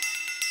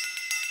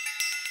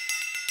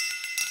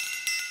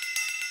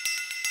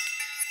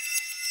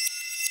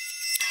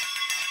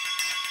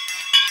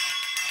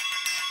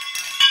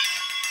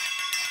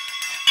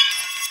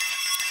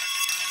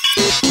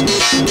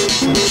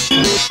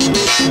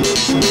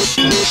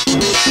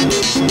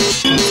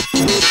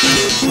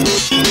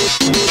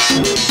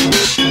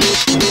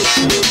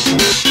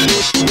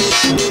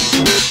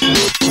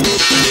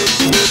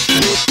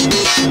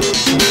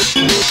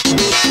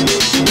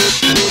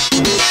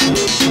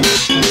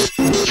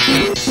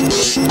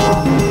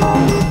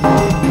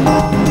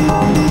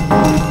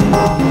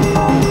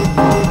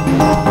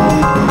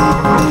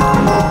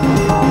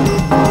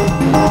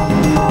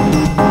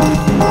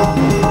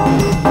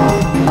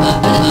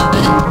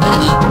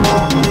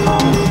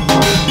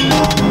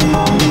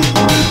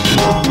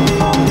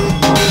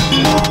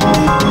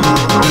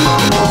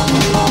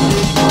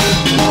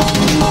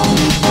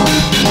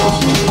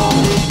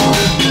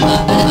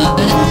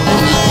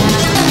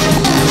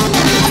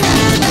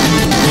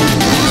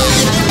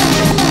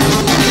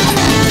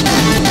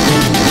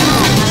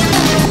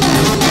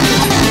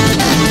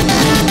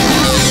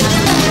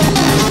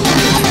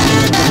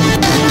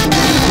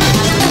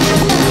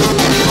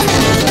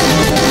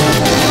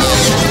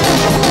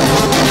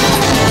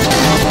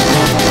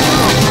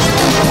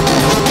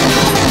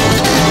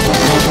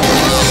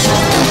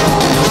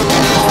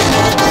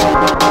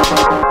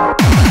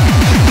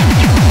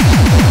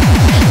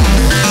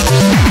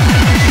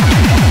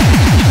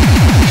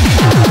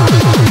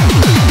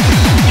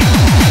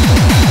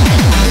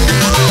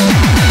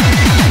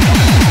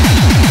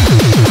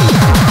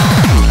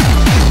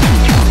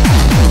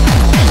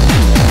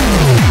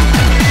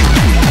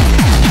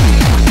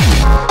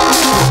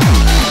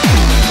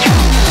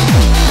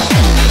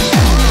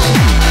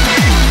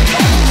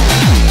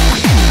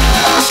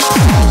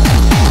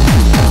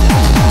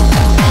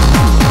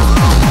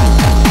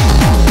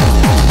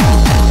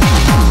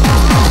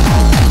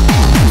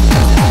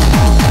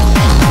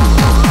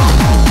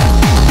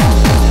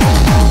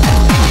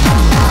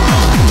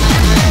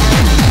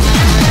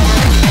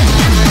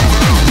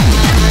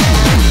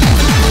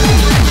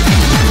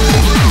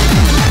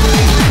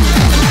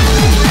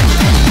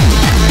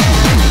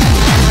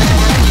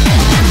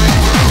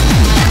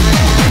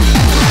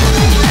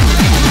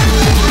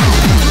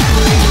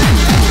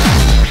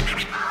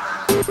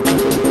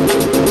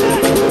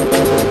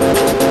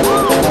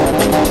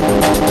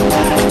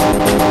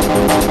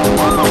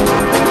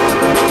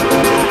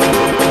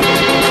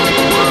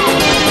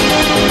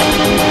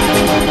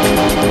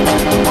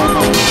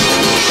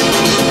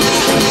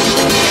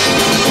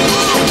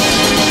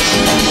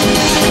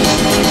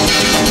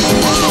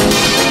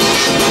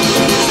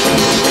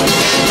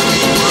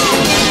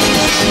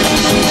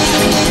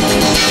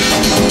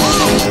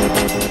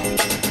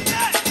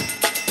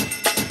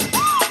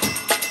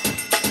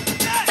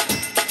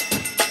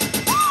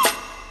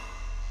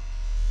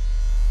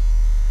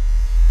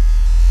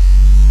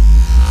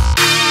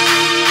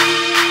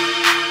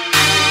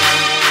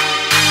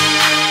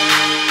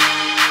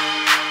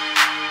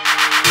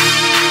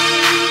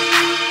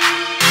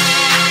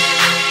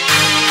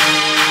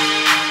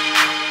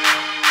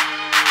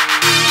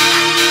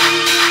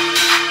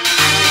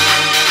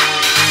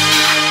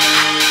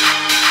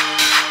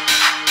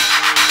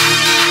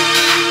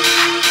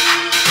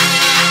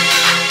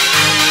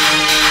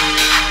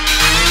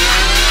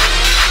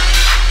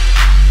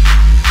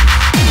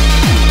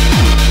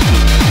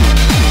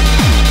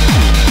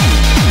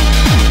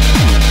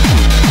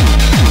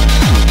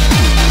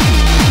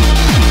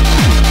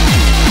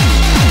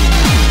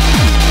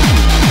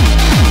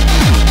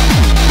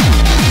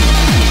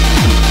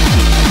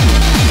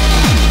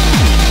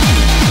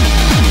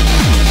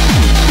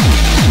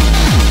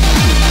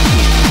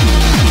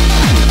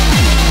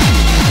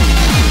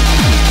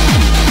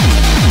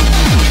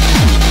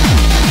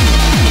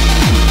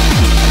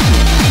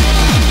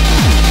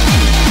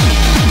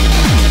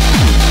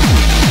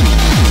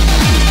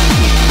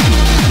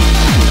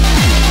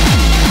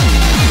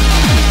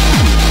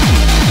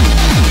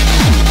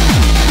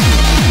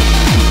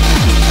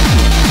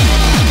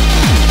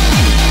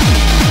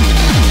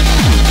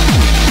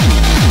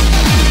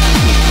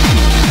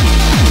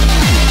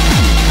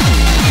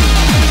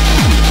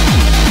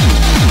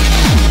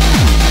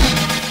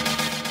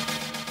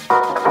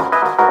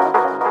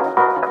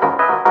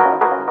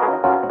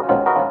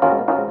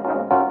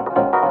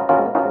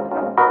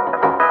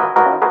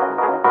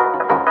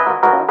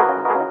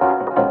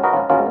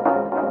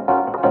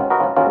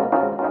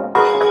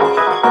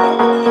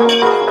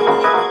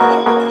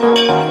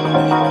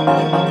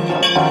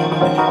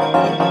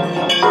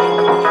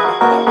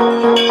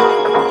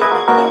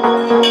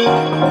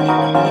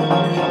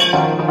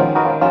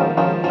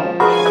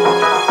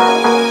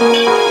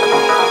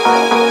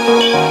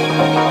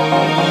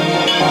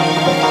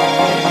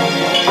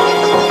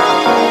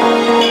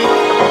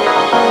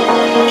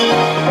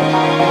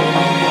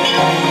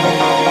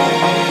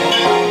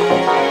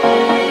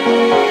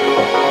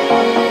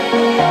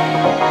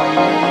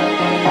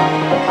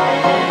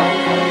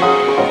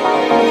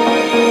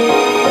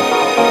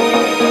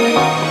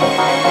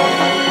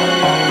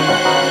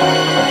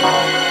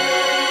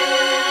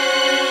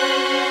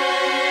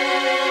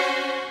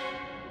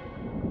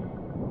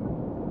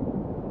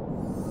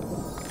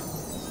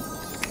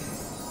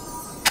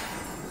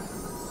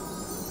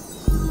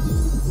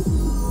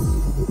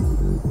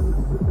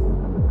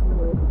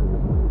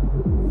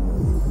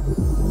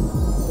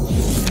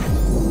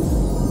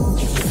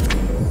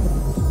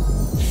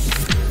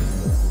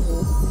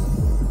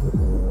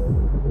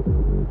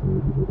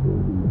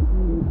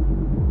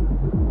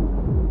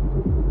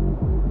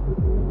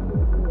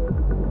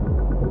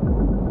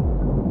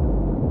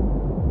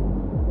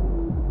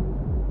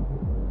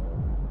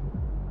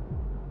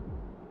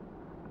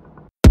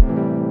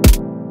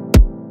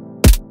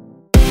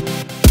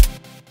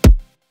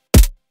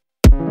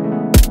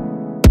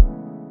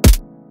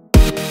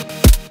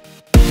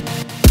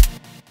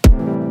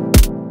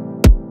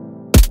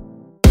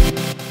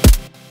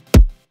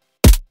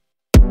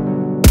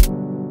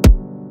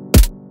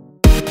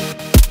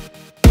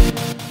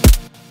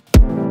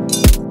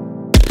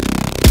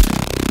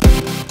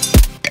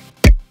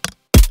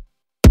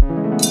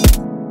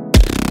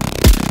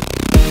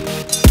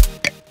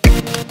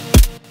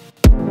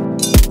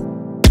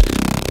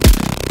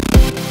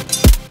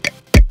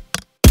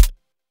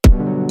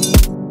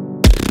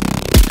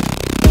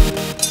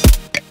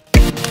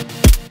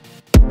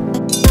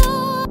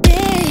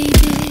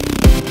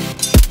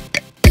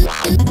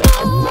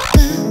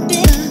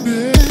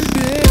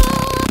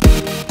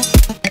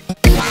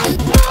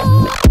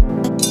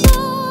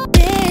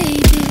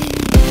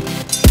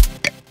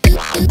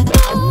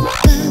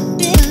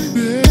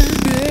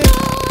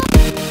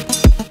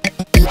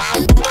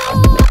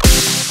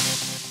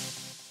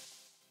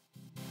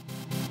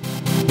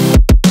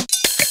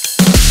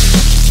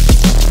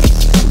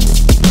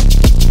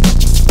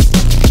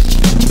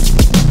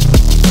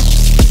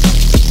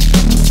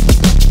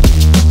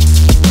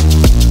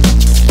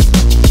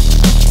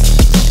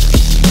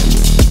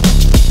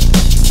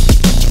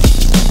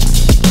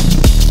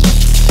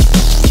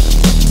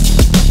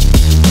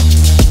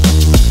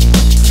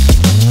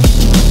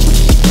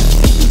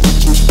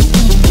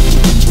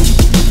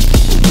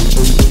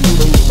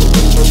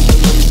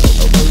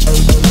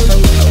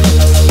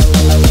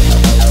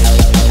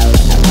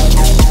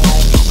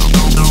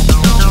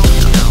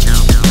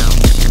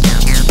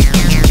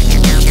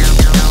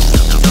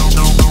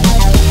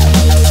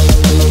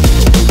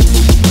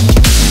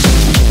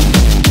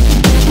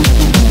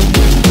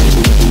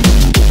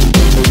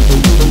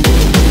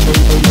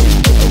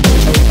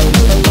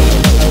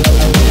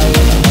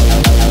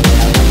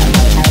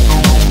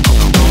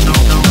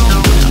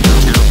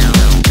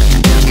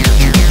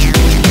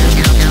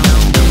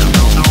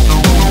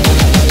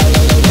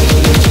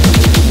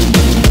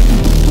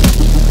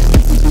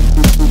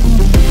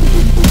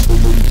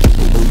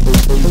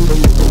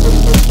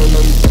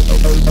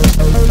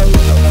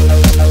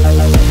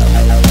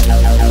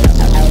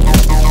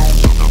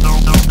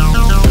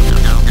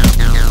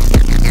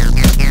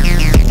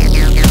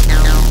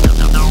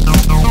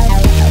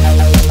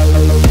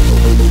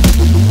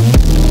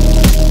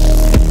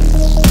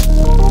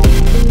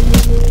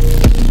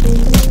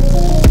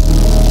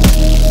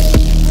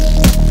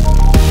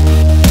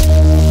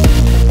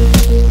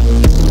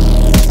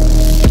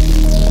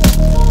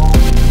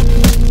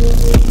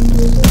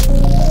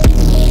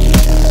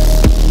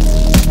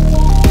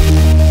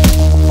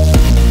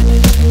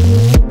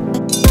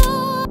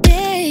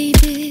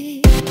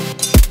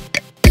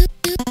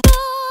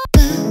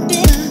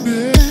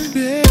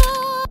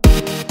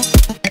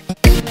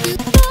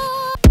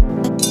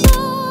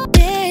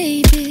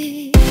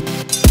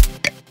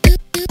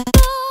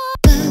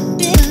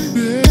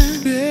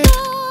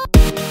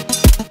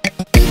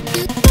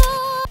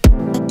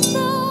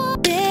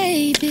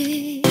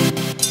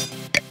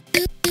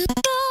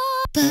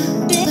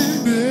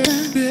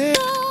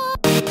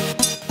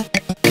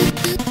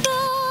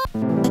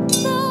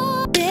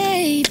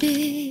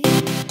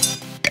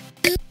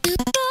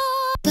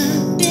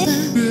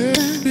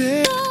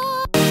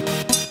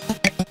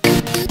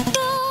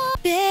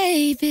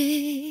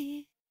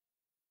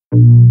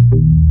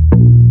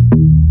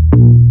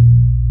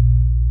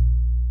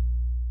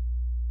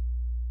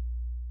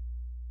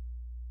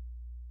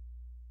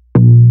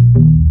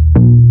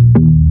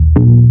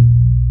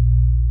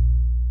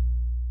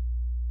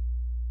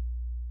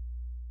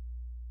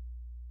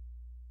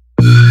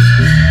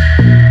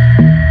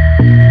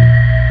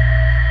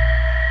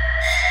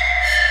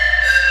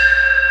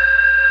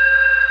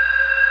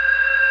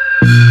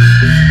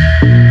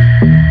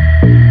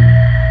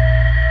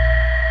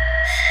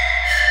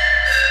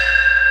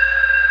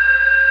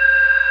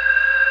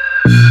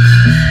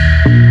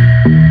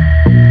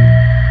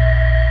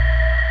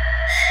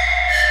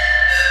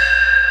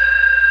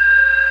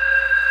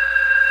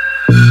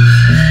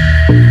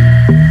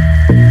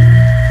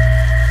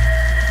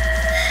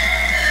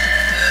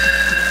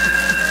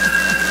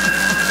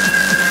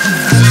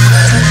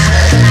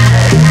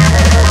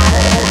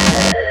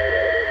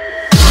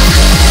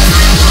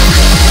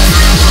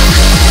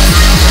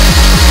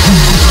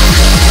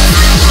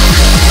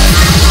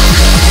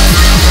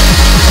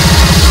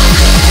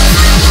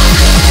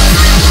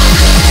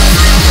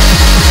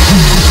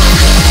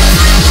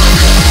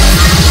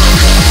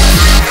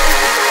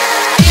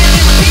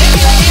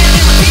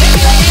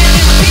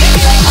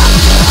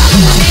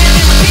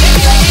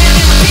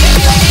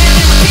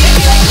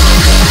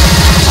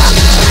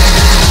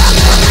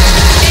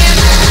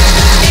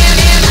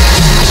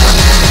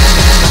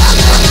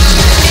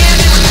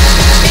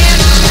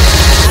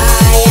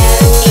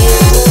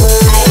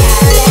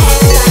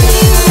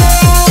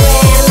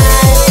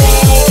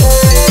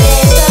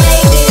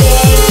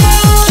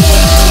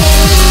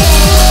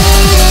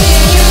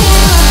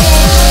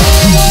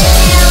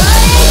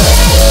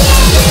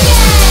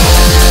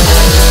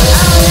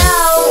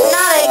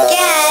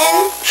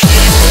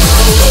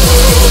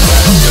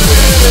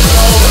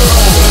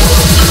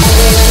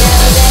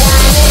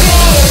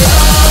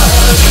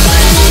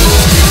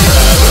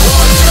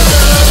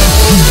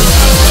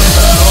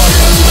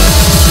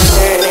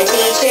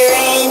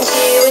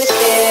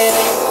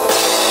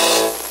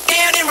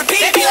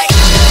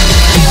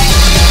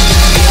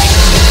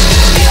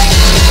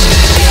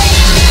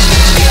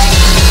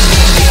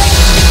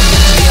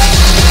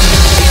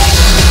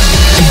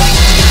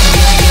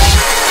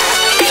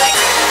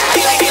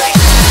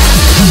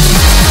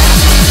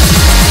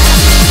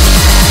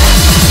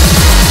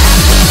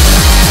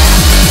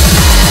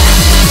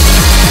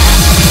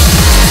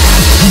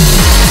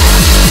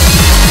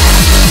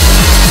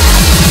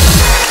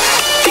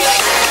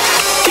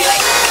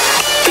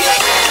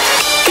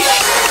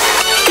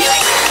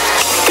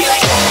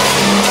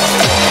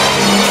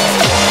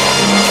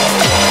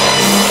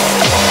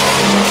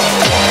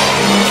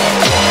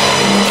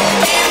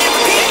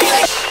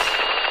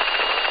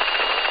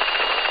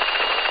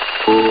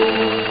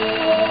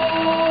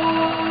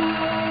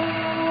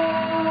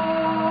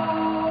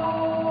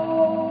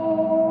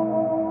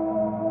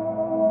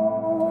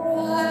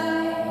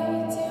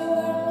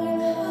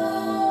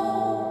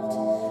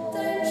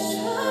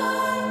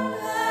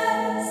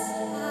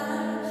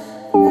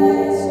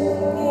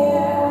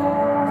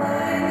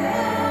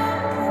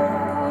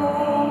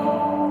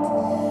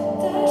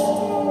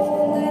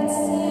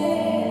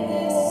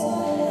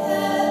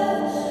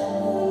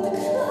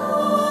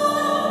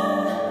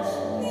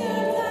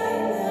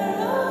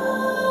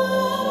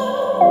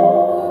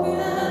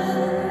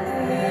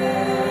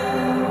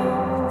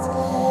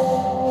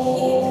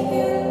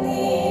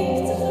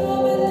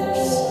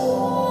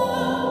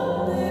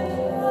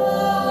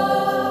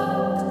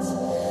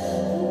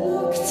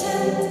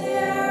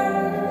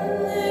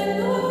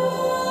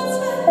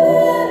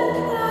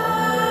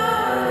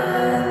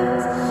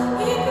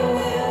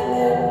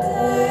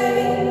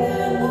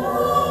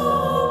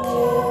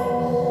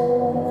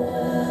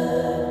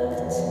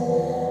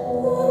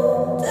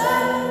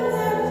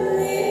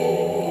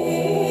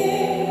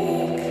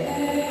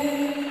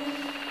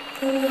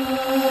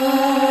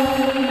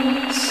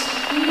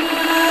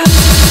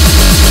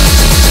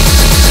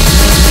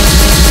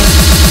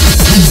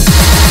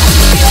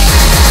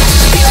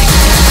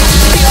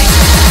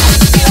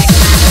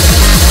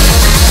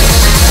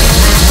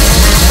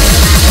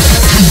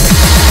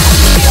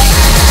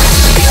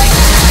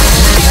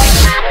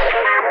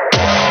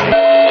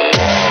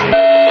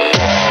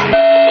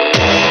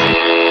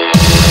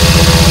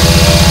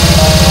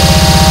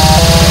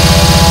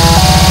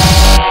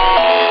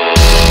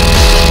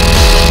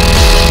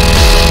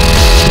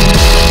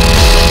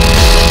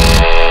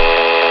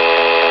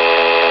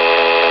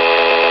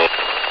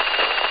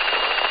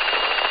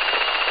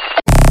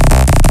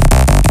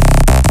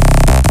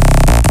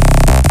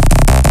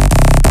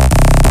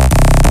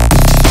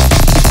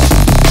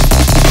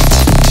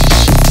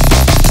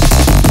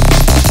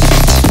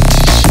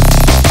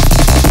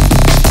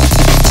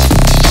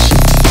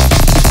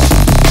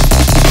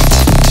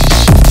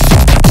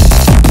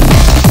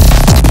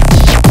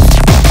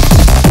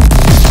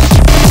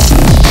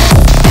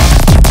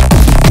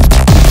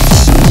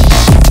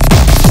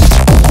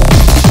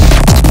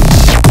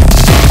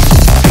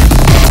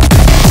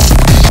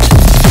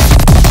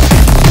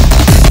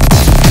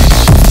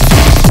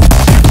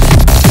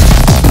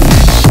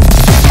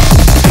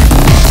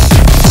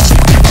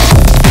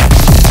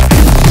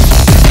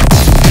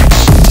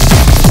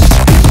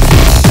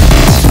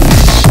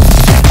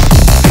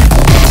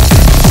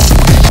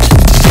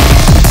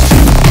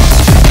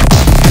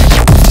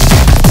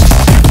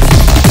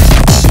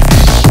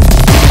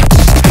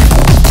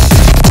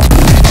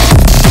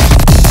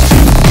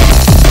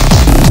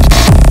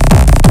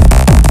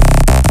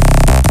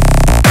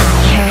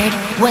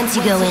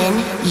 you go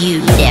in, you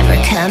never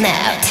come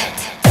out.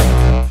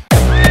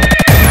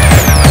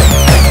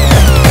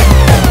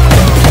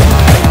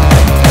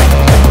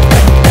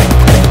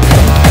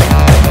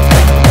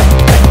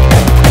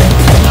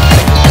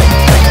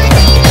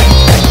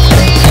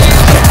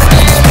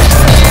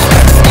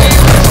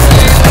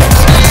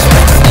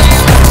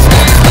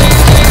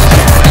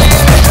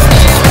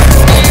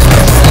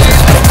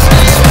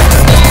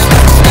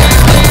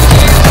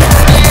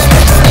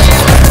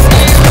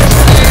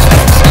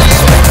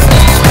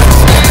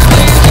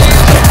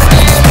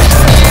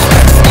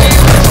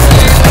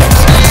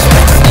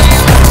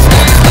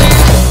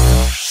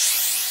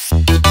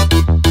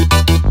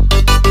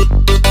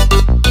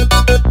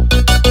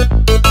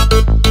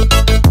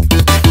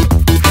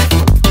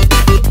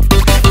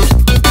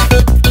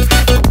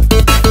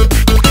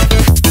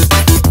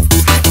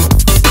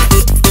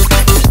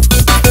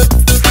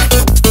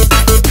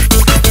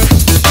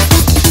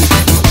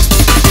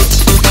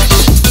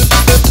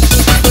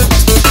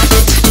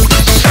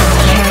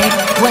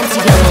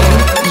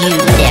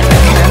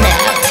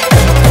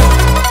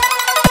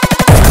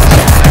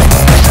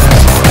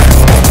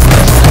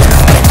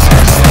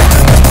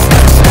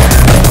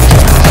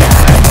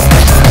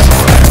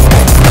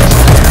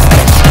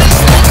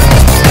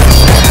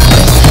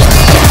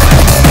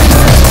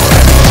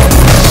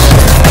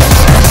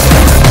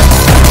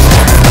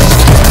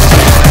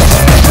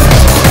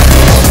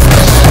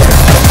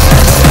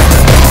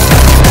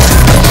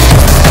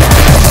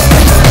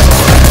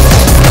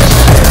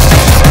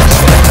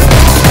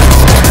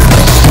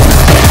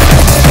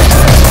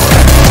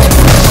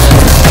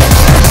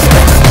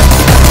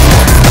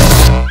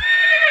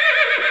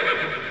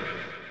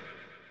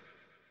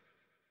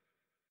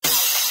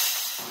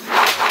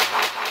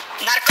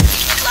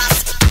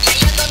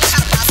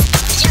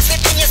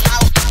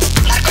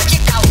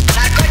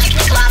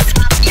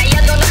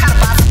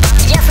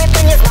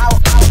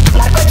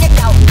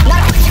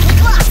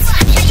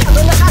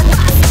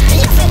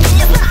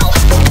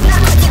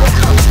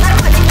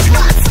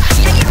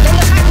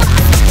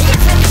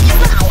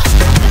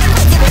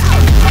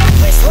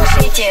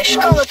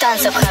 Школу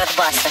танцев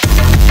Хардбаса.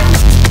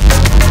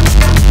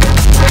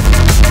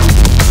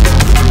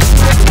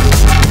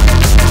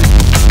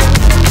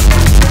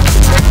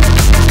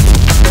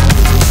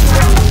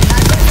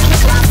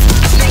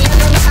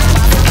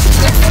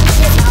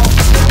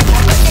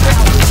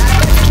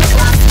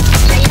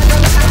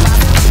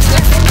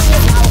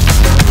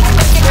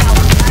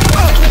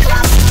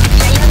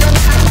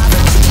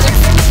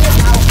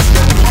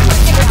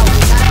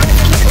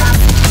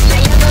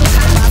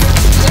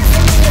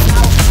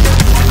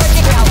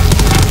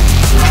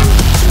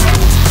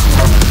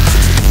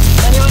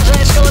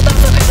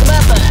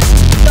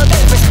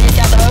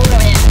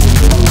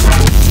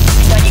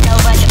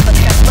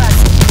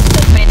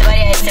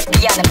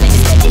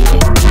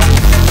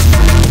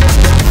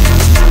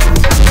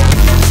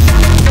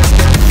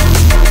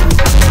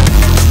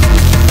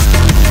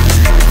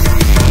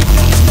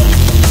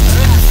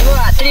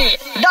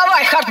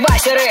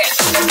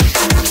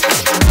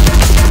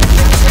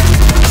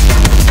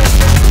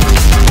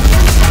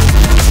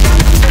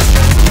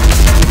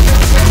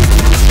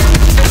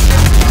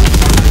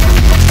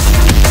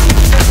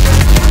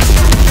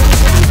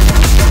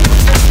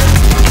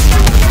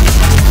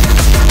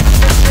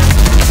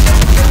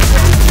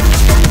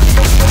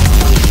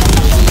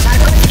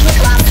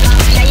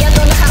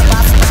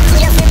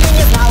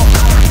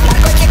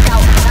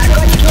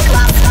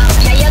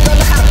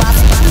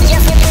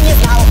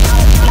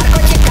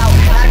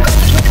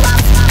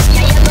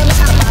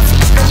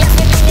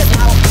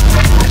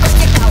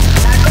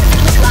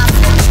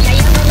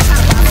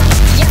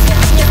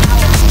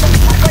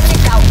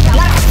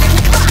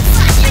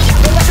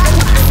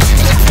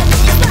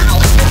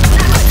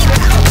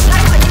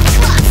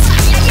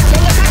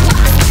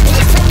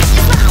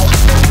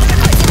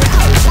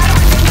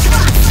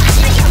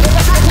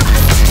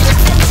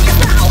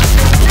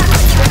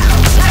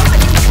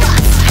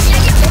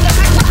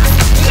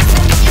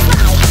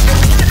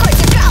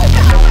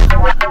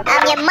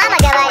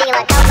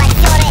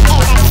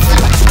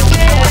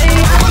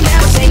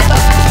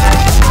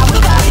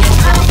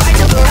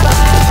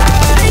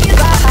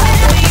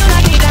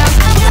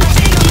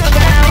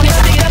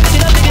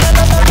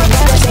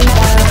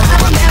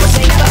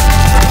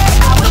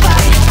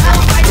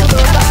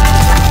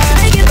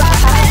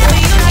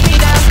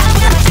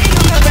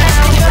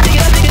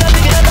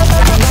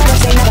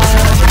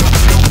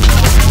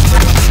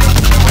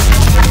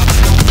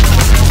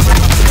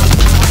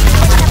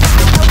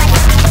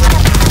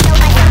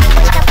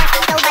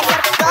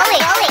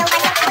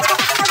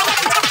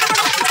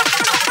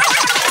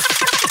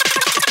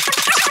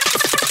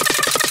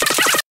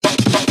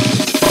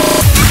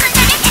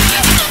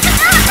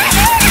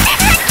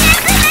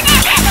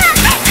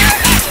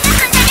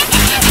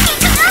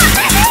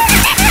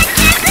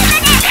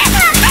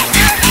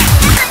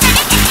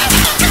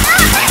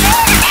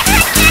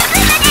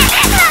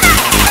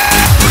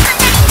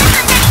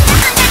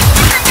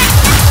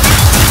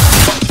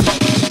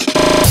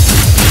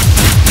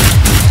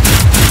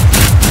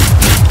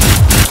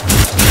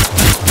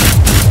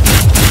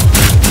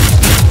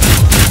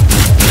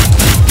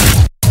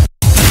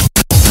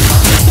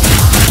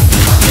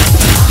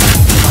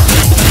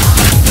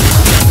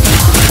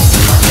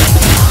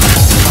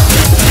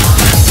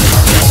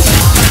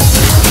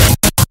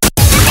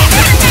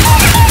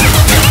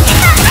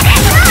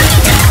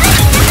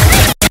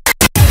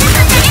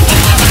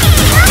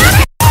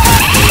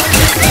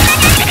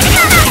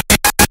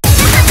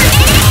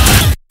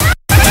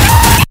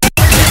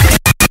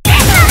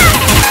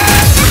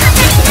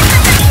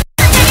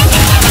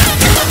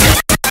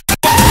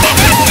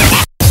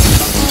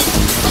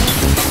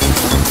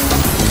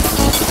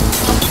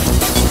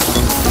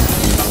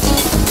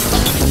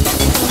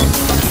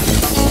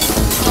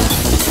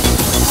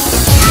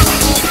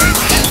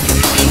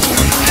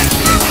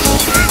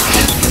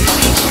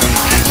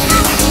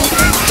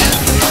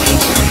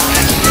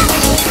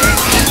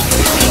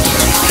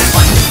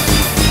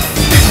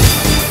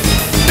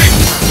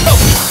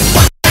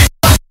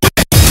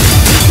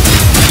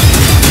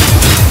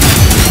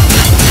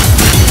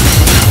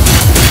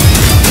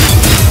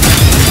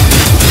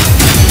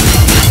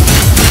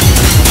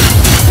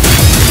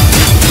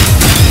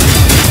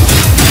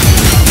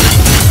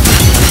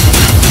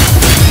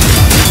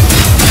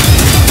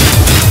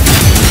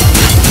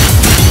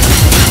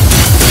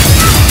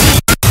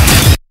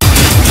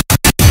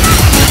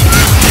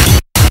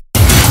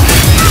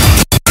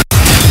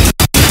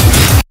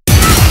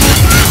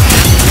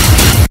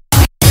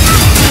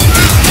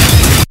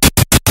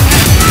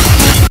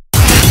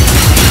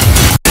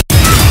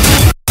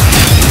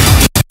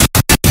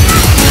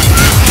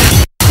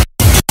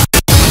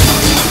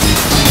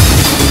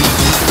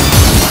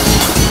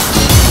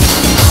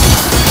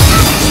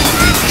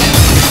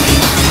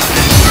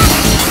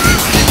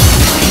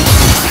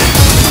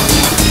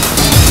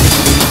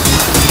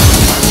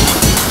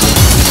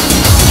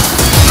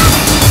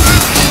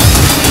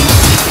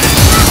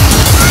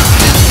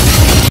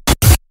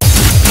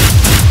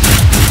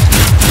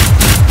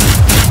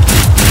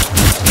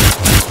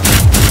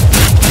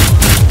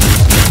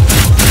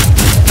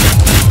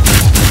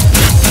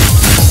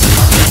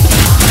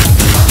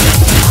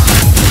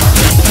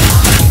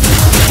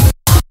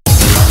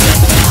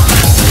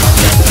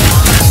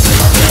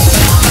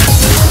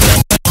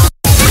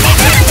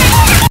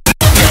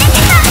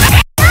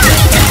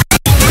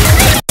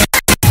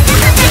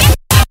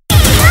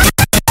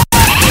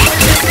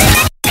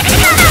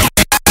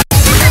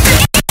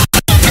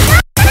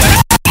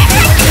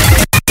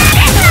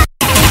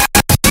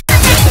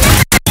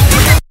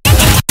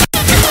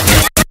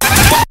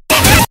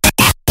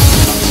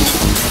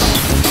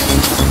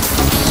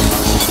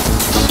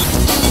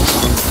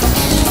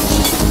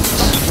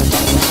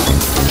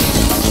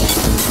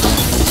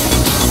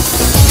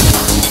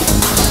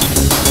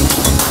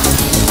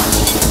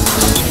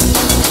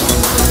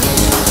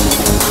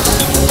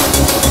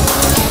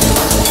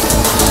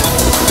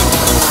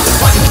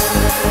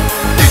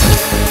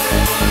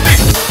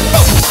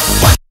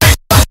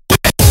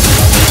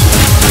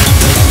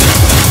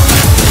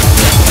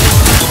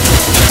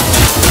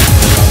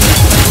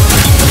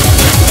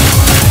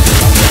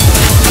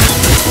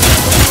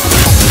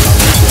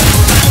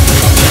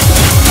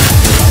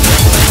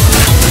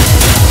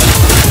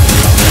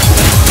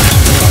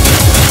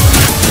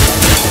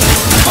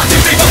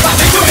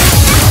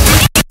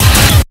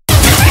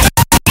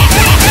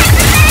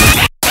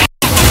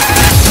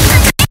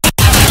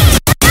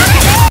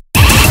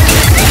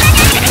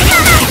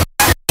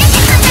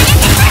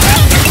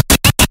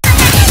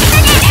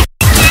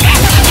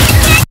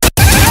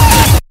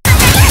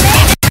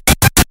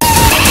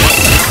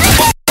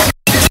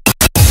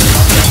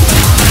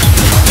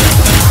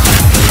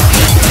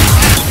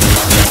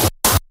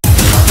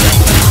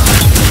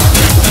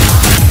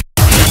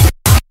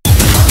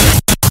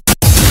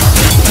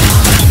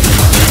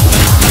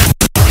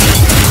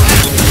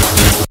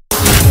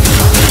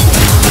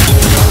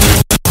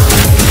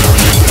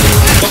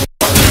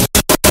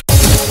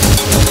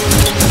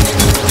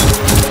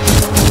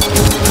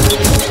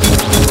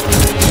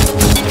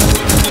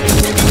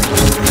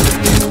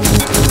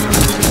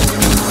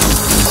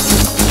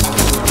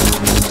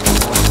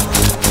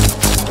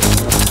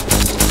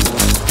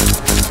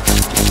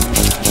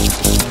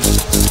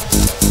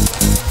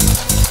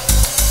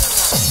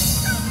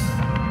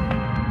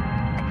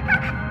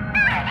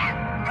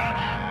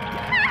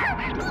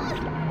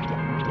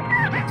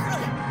 Well,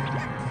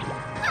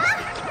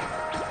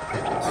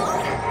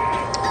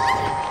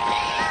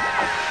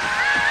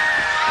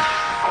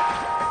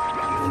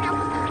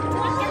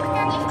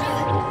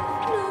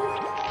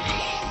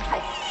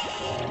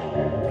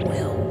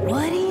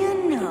 what do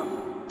you know?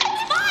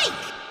 Mike!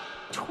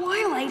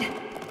 Twilight,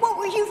 what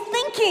were you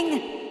thinking?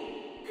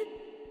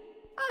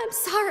 I'm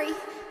sorry.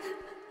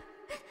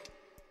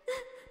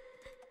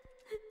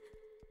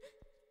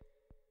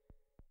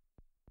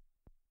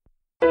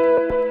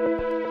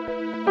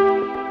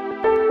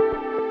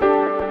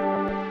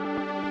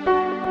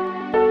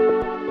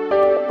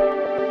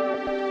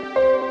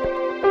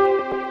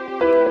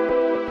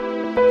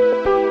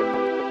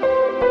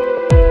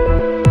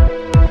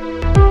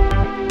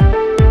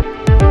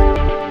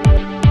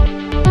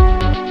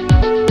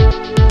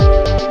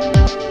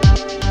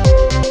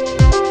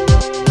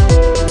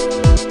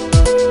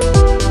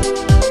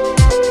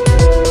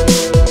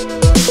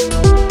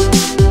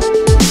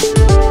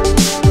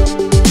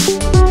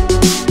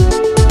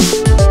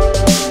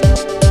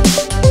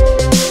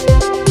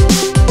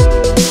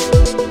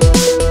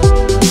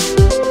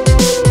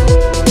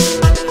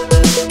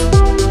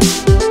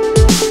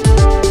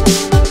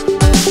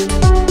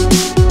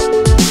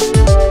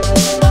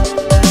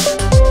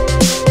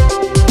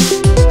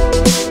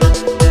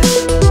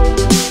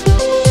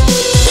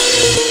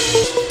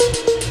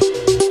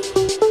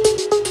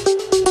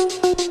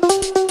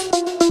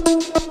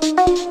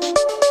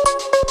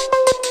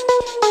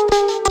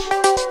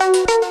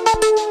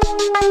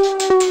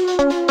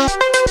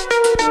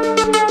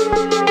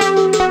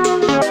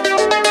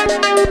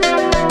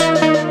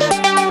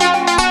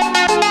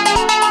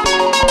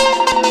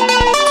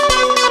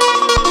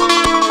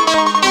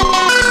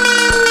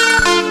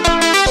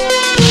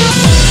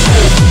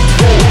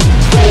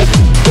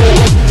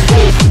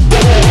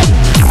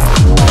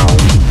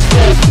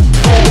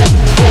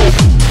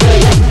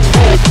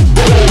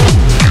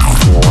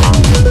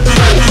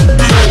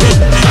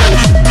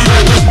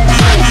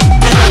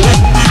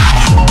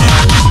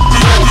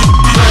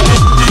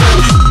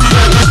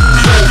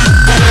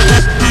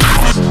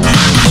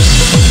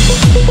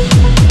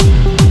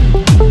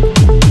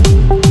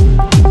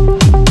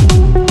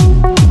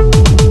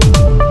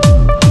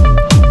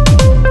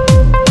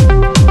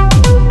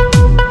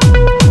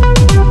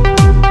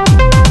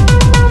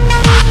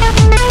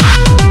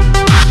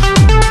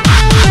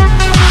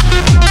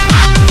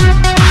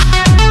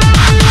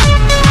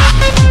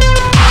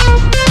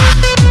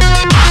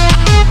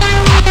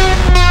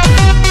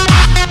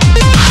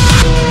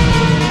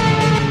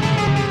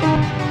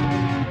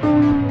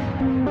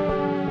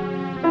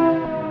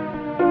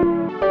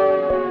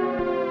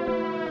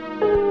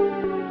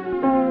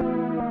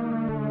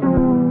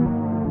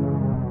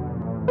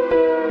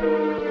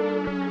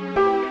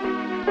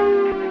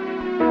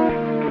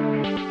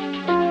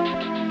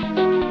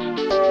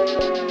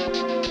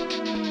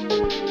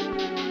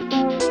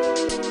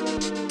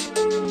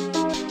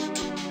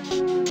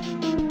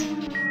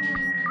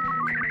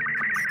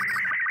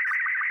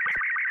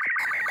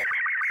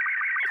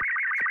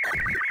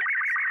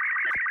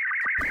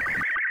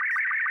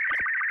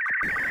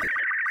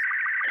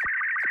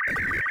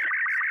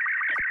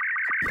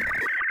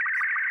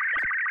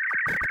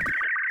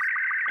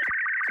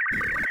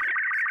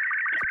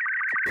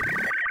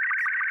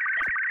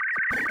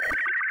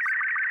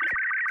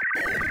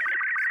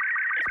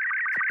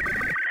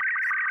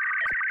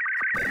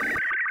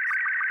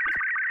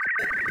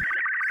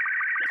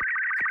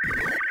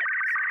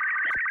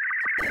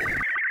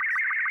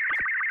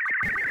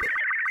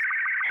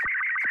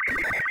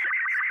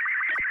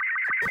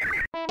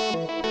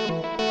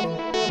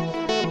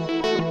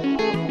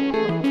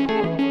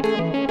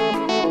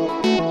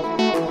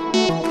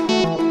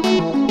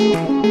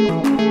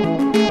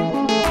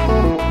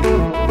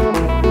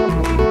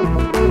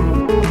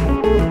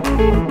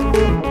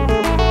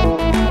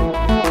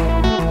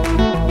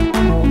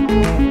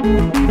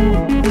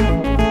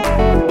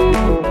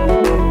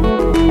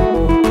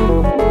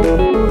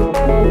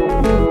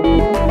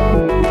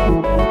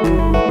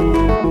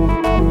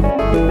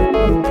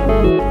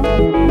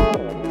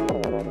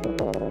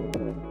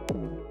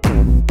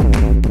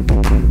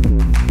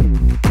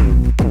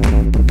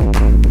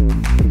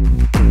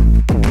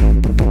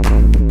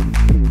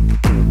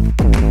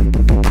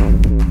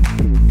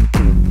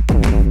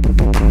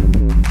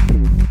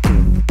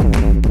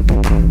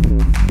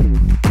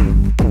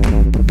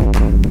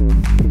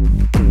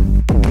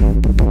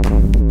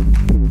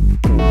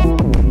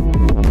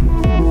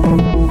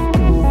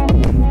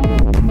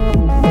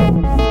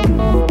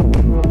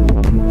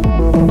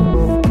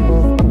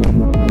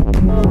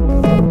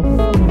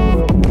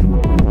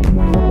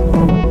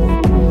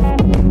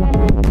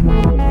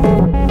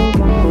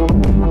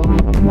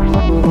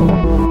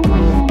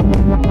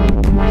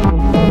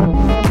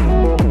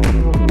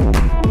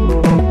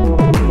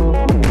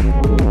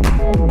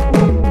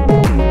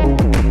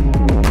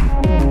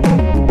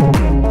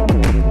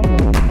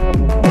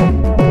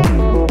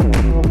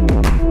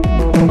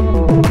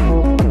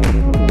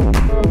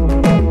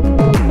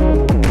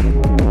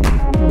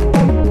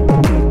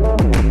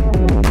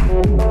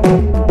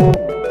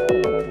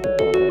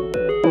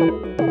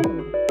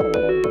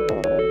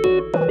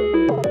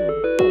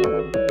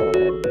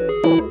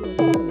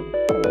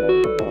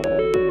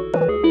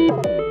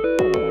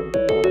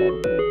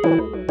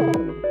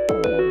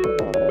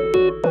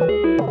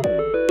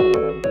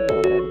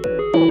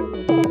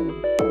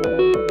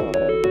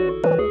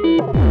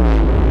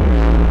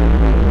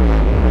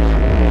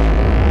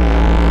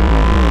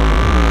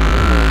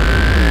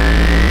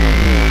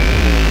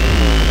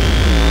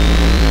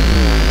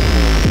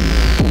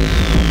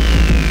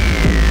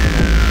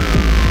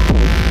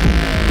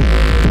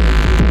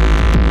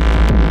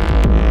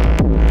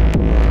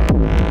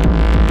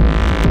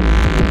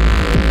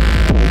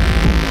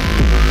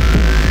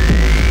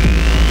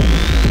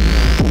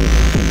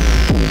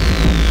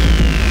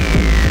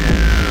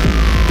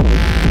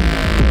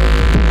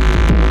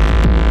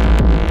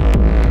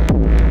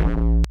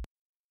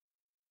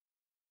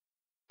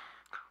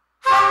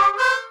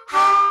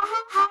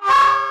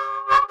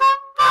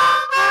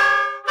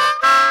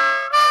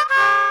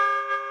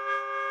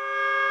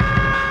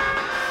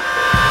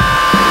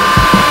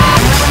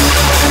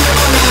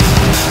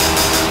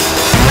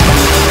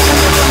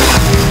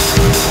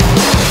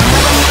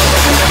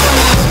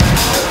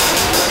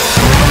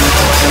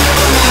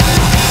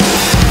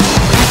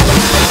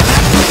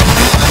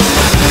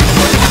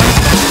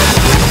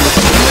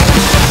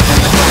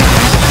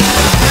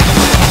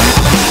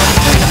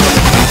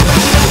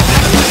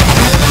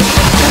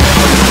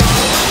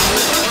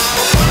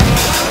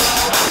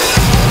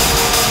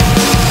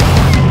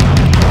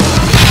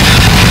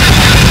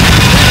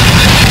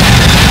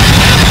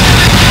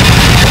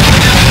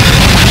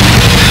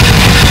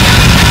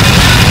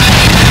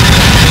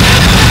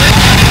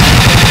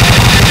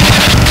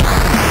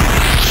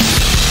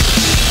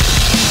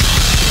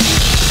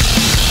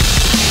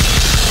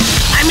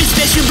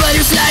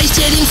 butterflies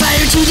setting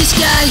fire to the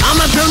sky. All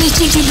my bronies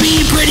seem to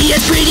be pretty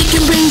as pretty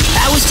can be.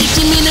 I will stick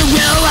them in a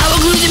row, I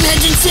will glue them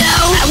heads and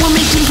tail. I will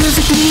make them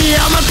perfectly,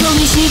 all my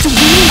bronies need to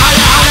be.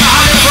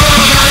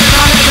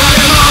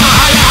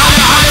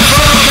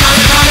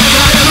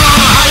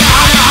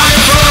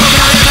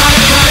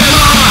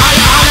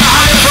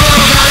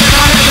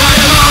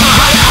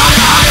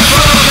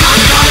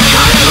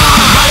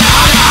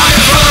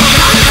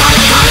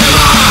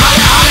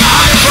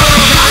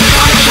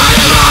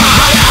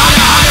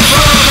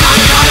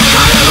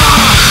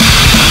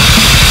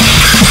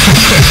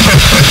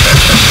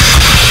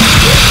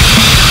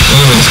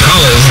 Anyways,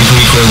 color is the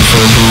Greek word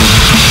for blue,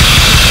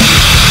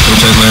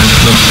 which I learned,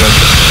 looked up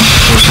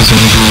horses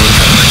in blue and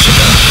found that shit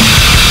out.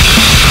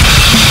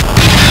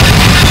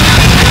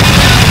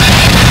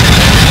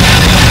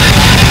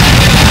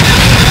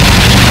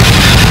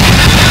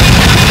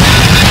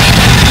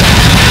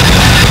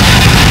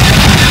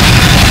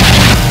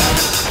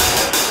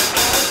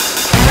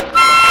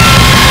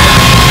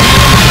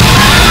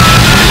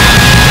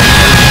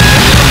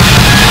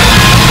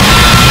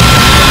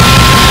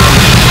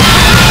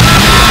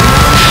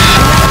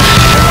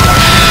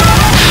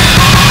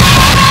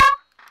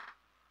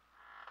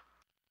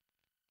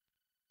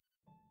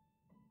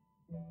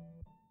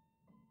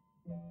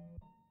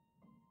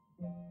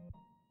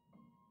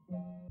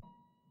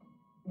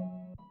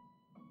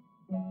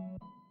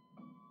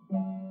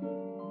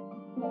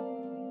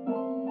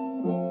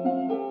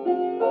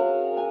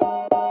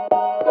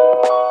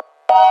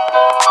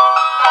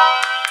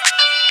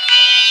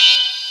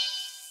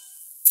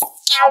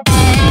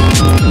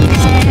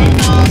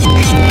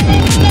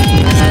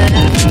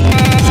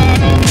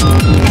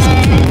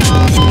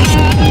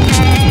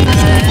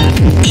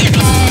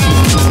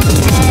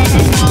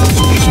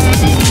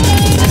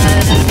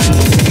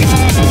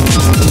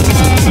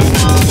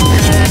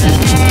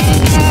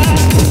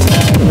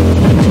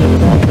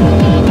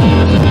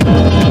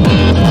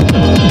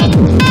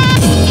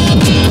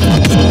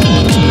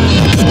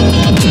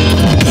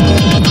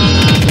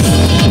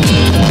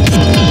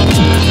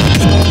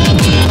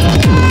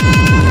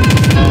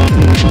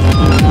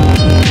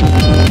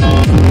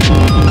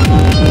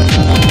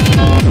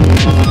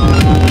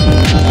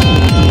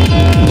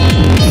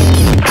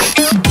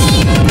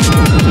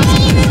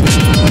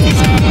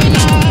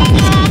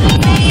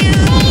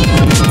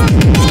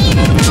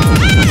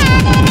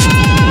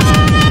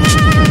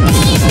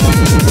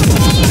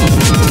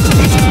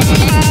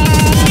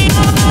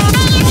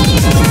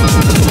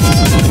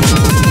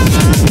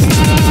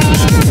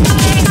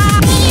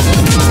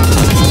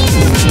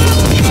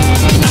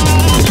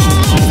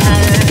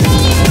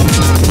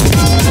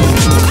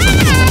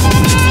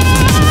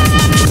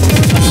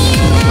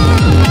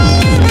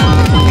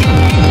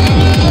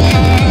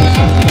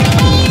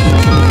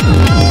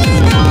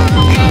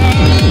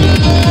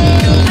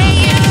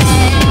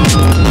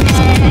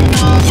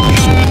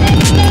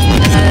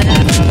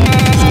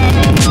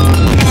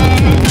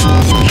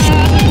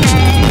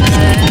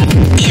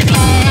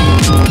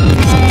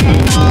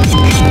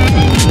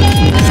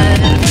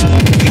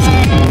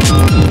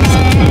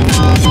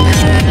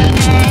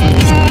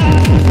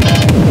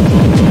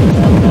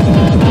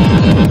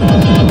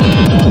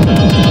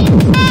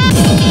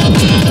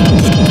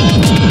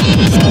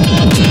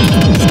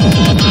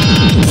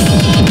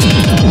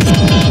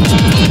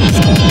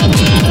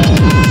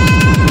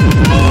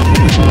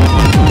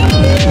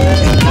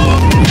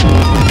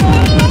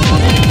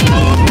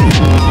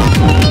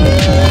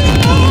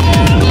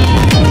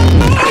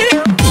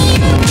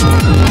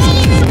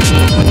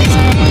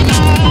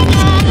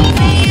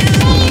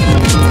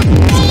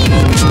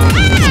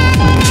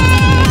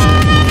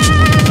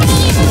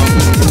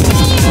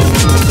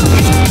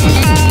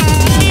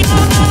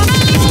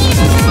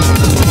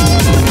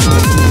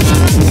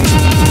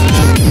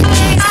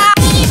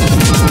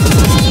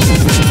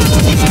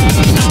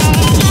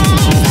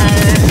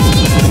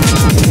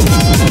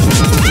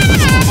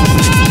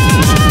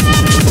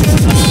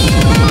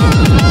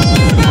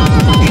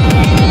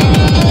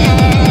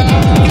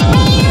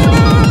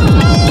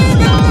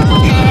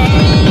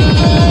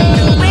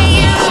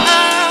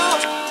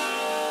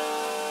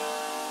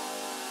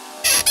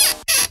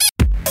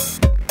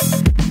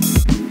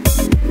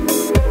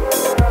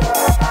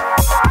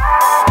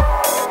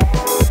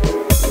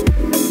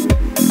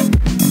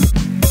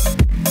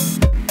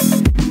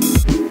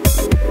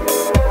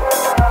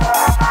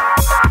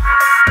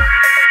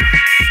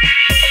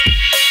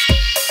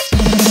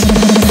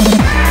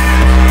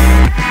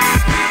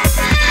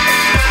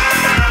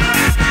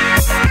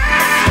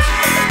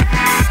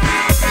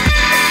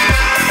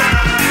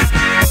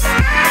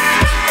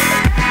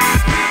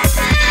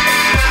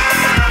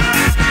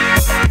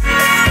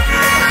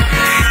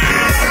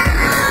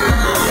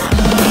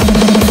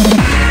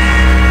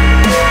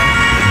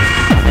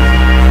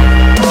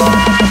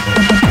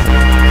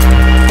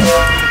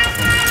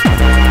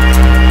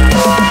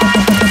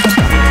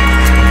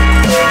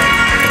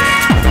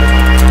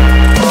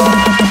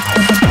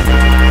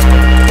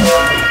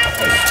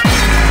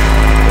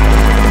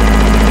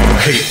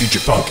 hate future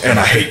funk, and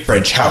I hate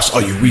French house.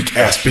 All you weak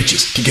ass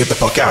bitches can get the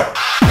fuck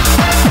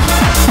out.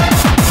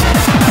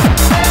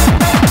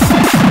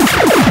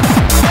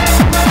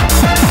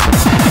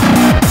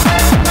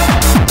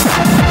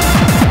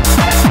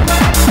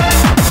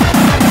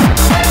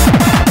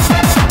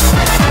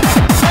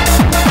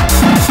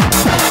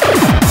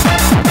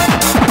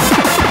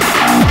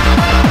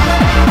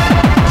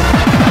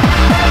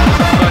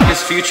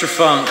 Ultra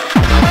funk.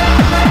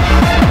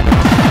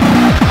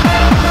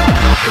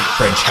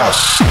 French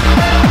house.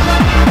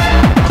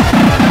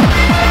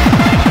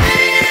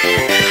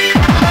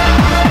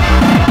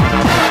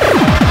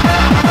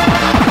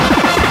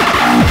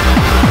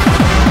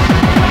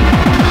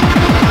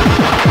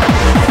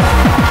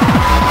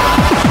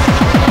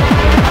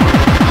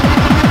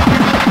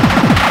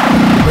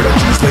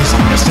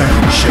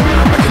 Shit. I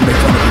can make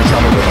fun of your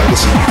drama when I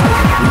listen.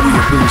 When we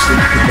abuse, then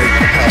you can make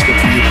the passport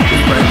for you. We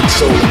brand new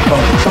soul and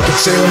funk. Fucking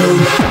Sailor Moon.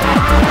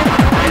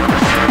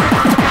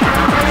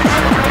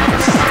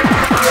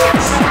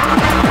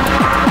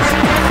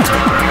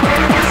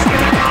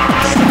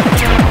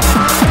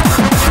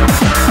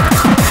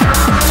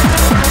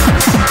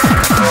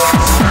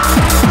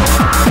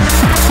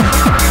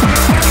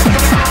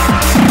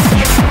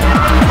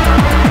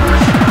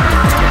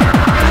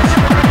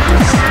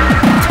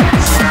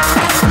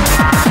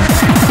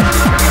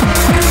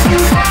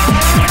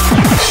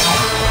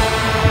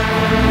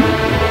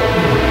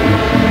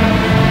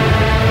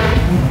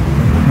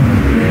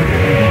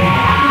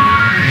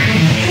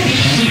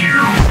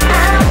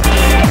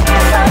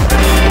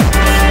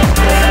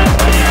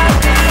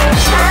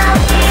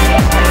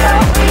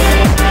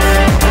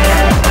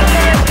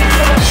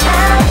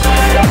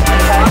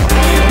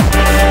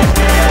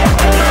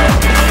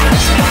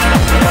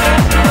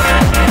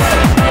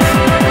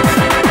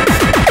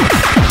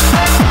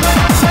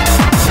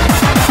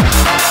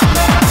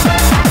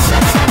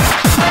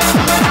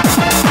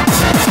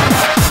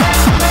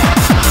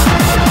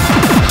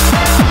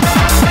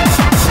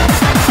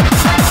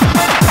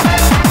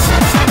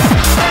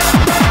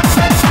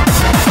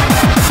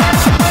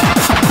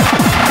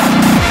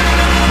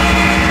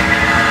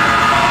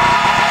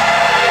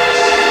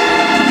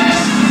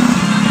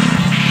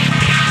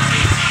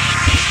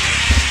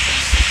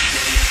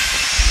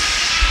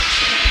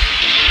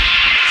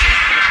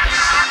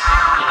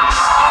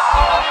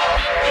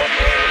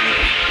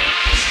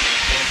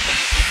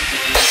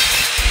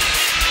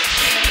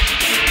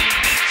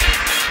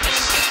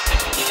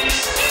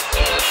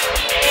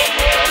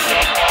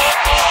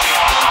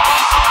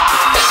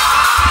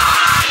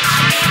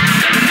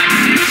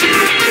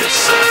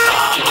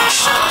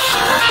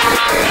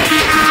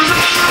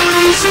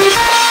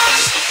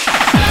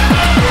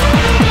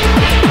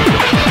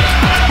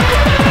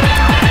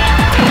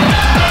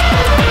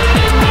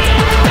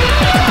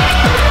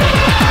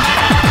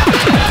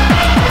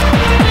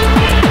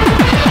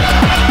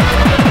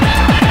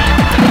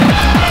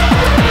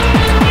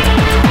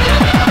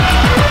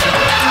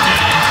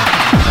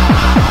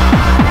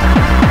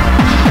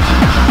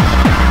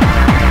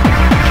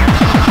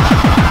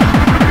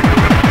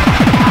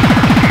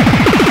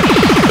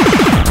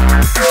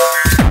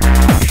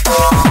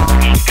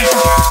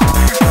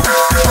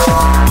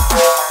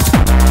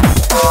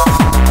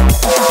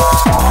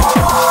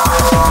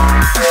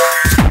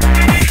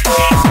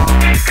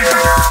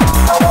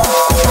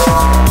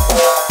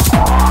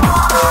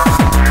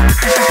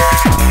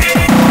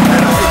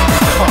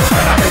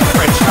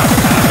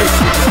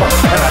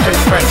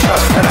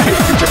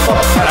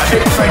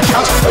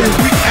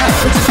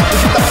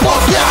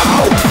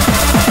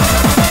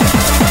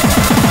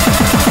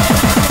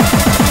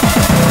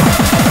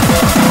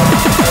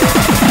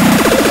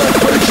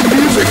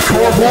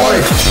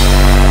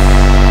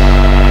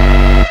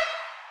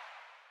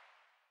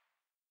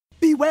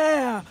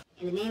 Beware!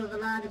 In the name of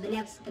Allah, the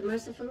Beneficent, the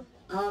Merciful,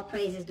 all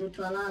praise is due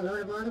to Allah,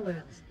 Lord of all the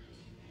worlds.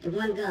 The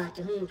one God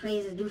to whom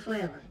praise is due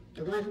forever.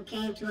 The one who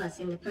came to us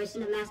in the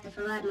person of Master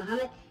Farad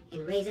Muhammad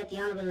and raised up the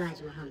Honorable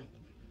Elijah Muhammad.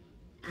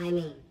 I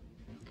mean.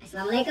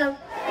 Assalamu alaikum.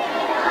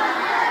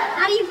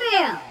 How do you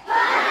feel?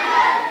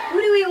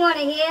 Who do we want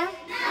to hear?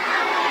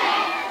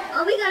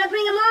 Are we going to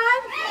bring them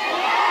on?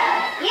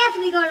 Yes,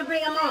 we're going to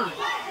bring them on.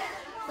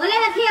 Well,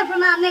 let us hear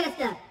from our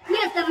minister,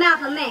 Minister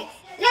Malcolm X.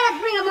 Let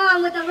us bring them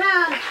on with a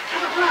round of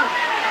applause.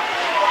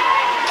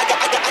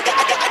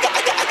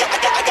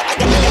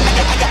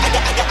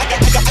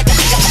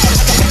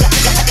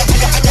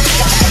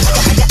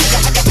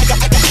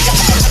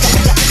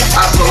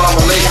 Assalamu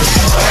alaikum.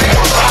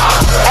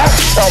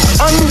 Acts of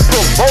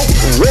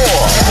unprovoked war.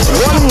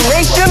 One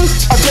nation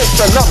against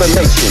another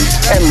nation.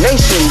 And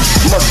nations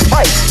must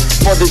fight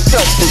for the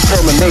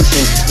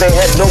self-determination. They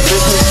had no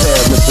business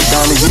there, Mr.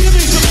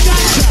 Donahue.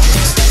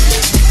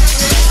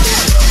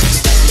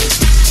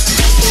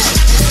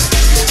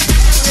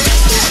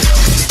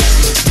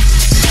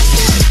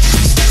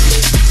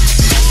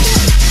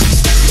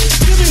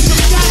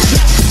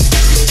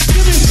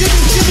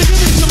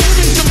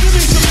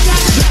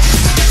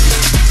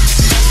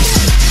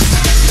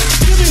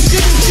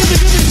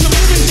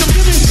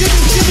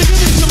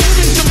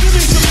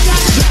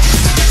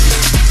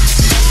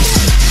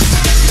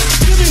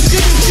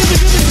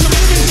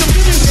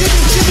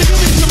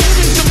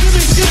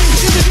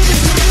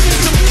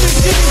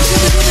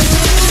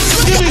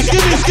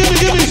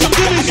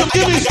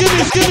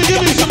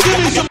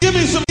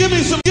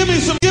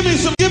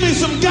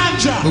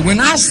 But when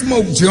I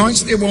smoked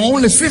joints, they were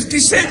only 50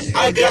 cents. Give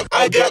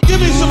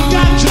me some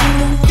ganja.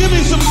 Give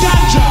me some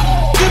ganja.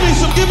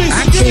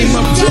 I came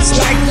up just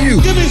like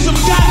you. Give me some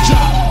ganja.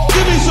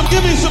 Give me some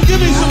ganja.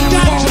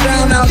 Fall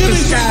down out the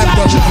sky,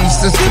 brothers and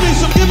sisters.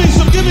 Give me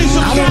some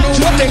I don't know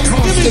what they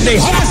cost today.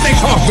 How much they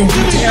cost? Don't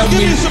you tell me.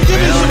 Give me some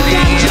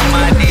ganja.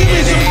 Give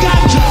me some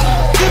ganja.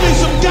 Give me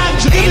some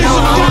ganja. Ain't no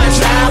hole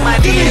inside my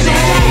DNA.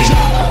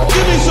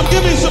 Give me some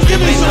ganja.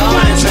 Give me some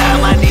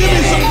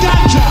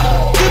ganja.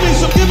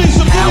 Give me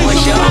some I was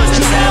yours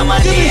inside my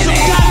Give me some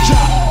DNA. ganja.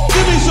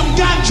 Give me some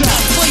ganja.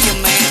 For you,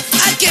 man.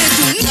 I can't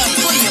do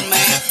nothing for you,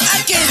 man.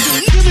 I can't do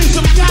nothing. Give me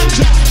some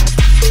ganja.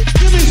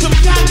 Give me some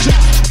ganja.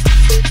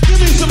 Give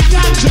me some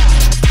ganja.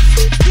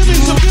 Give me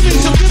some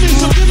ganja. Give me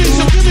some ganja. Give me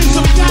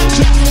some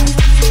ganja.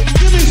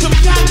 Give me some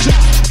ganja.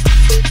 Give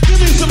me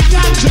some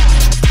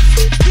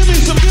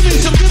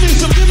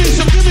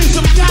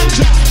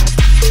ganja.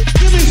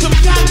 Give me some ganja. Give me some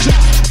ganja.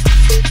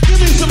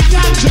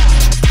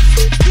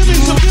 Give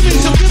me some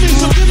ganja. Give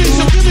me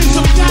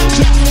some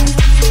ganja.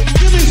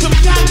 Give me some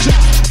ganja.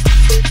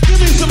 Give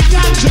me some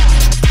ganja.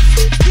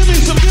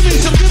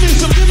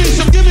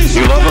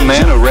 You love a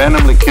man who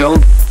randomly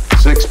killed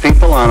 6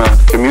 people on a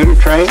commuter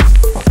train?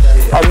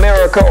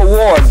 America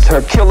awards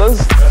her killers,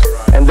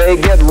 and they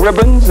get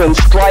ribbons and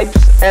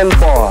stripes and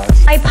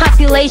bars. My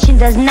population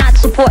does not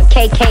support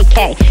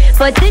KKK,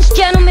 but this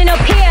gentleman up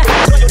here.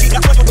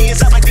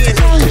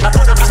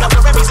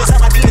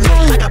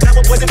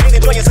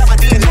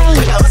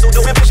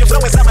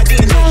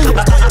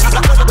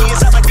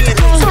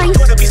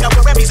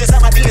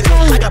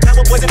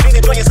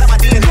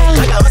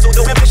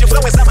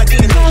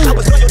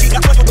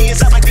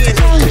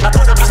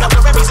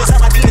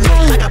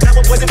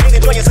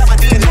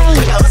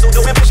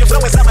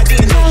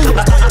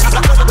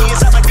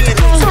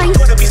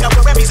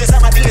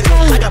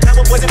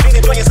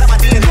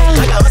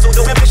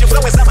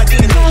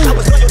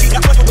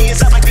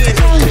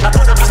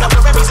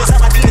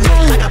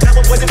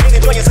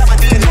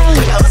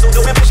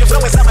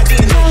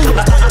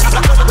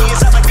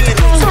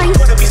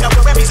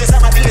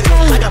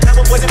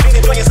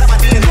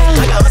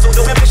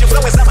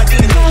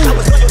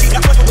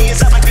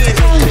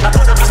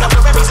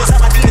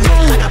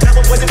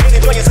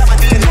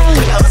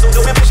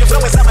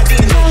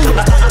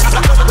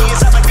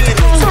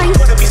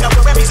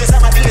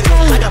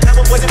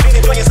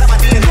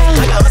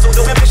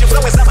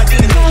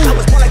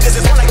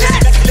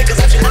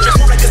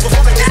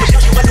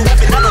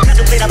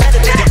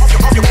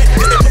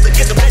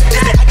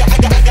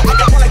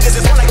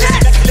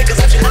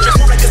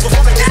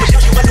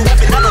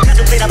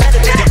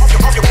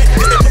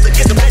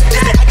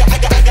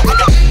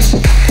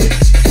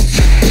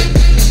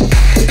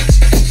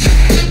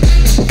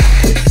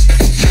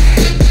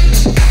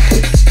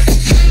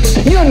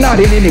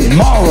 In any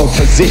moral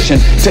position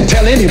to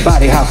tell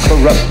anybody how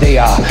corrupt they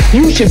are.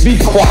 You should be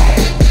quiet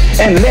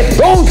and let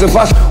those of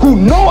us who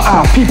know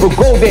our people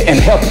go there and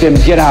help them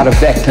get out of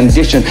that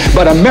condition.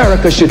 But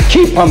America should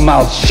keep her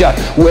mouth shut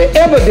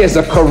wherever there's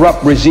a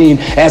corrupt regime.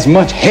 As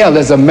much hell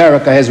as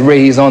America has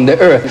raised on the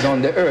earth. Is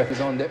on the earth. Is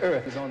on the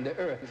earth. Is on the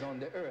earth. Is on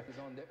the earth.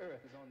 Is on the earth.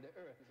 Is on the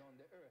earth. Is on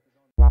the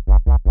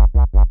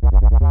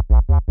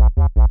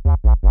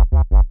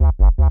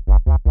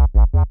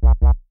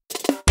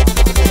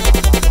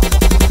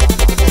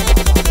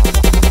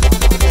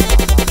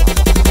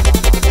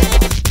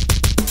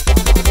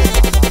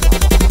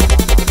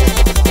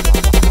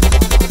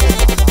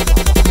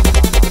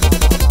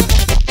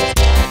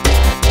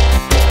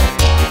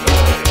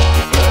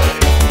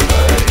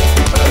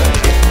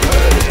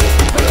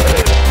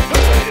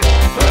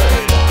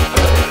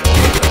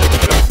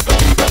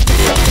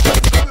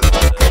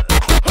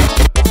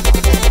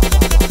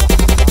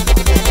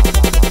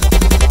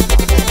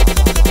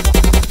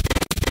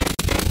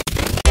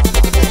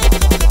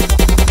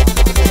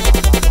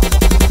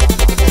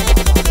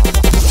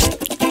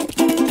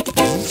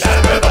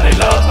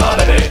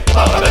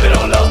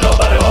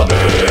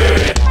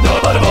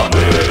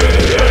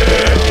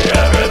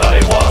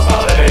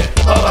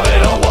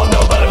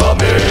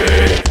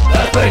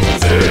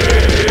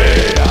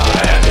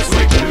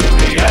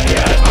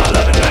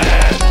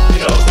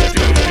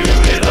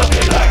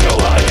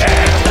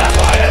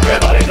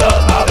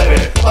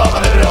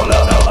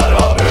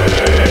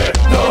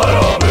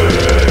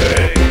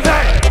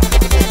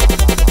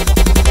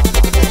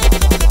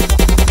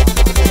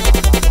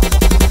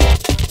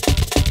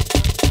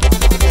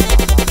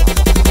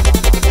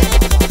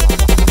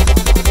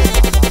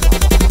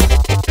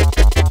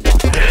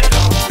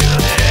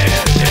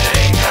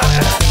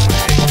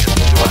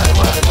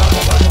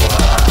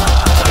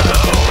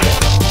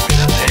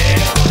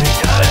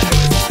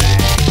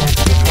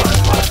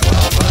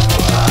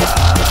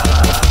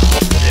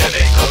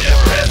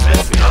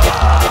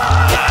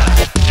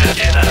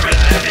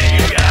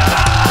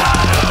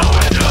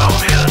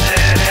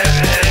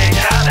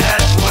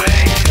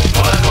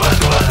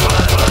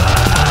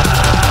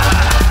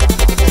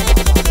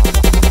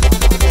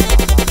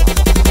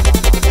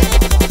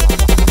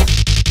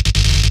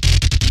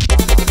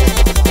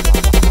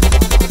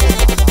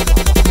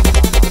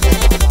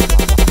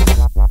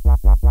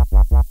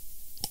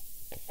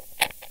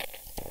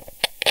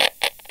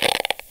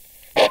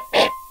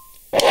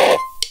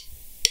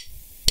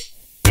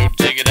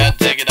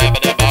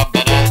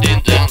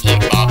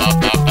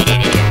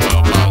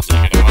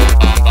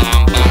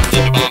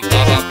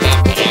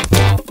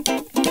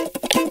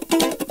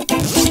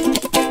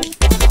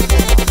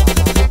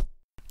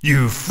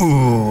You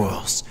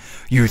fools!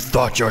 You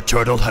thought your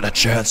turtle had a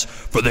chance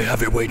for the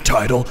heavyweight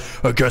title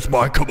against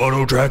my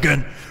Komodo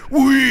dragon?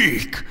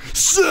 Weak!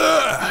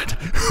 Sad!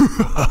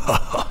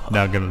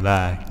 Not gonna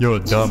lie, you're a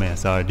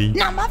dumbass, RD.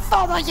 Not my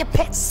fault all your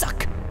pets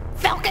suck.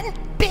 Falcon,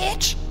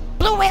 bitch.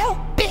 Blue whale,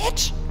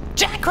 bitch.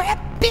 Giant crab,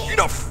 bitch.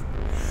 Enough!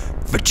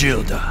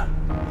 Vagilda,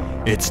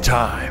 it's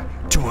time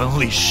to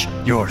unleash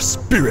your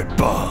spirit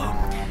bomb.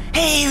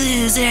 Hey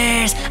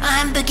losers,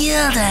 I'm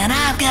Bagilda and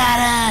I've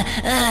got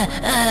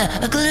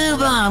a glue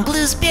bomb,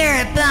 glue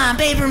spirit bomb,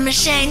 paper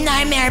mache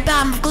nightmare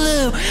bomb of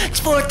glue.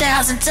 It's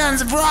 4,000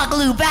 tons of raw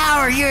glue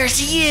power, yours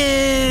to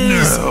use.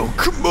 Now,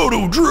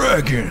 Komodo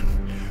dragon,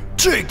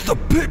 take the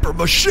paper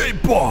mache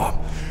bomb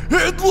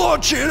and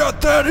launch it at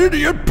that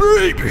idiot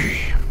baby.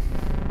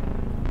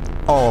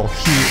 Oh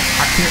shit,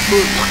 I can't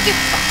move. You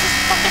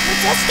fucking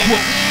resisting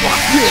it.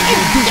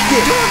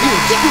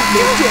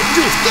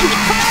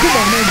 Come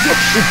on, man, get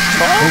shit.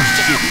 Oh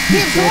shit,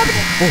 he's over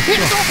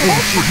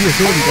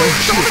there.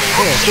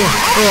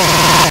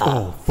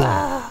 Oh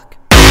fuck.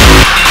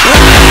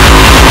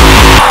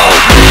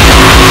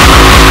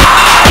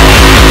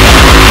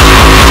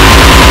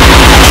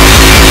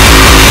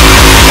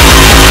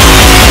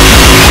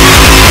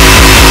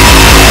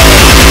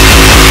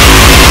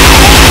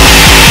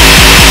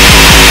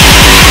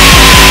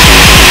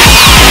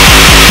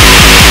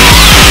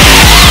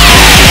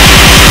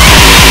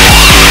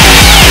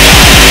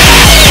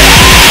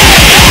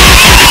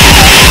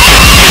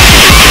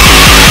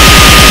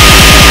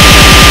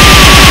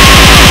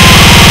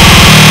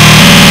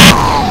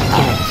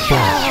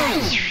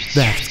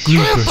 That's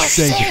Glooper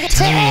Sega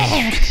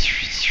Tank.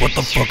 What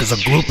the fuck is a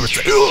Glooper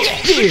Sega? Yeah,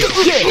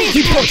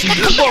 he punches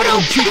the Komodo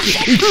chicken.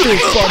 He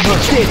fist bomb her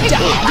dead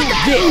down.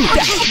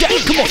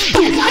 Come on,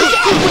 do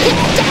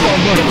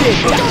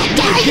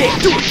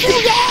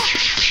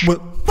it.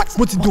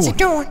 What's he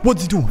doing?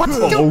 What's he doing?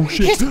 Oh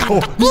shit. He's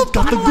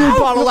got the glue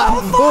bottle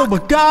out. Oh my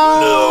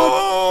god.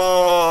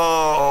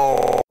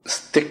 No.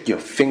 Stick your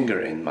finger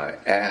in my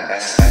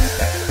ass.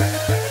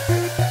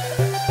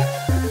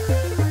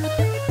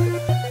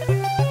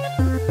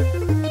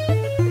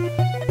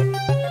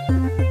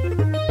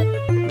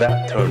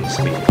 That turns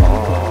me on.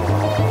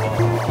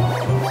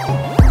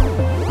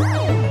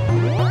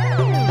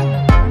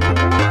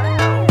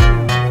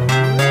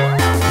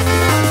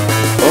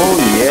 Oh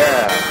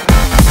yeah.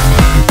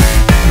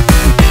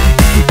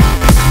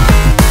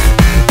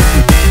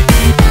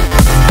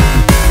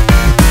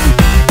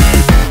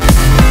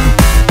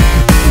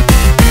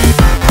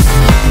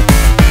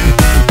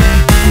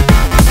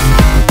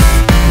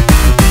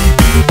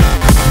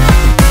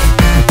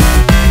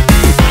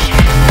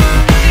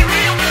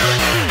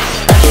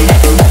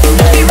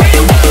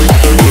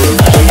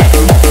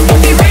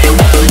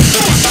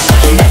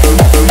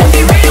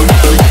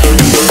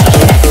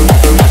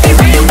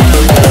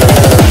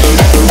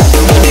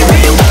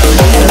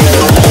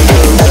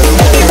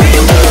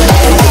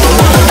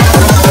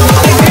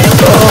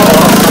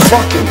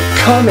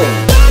 Coming.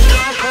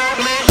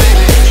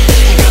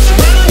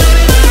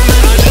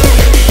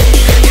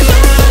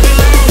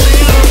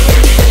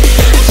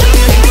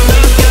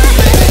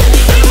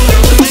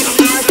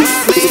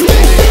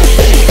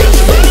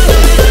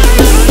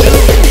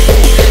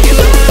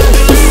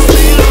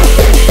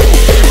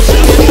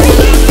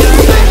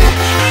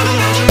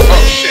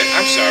 Oh shit,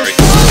 I'm sorry.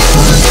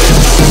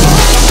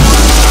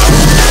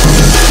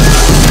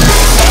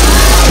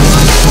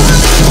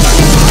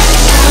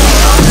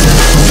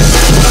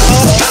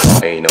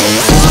 Ain't no.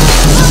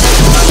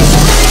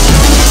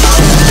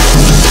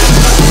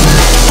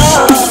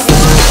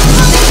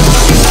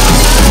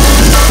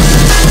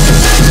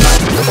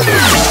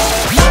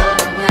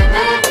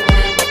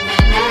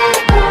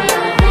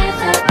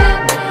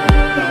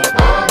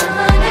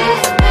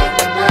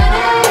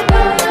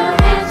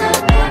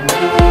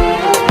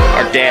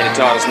 Our daddy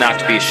taught us not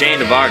to be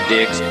ashamed of our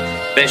dicks,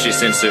 especially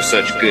since they're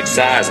such good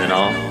size and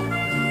all.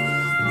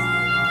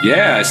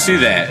 Yeah, I see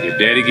that. Your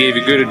daddy gave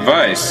you good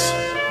advice.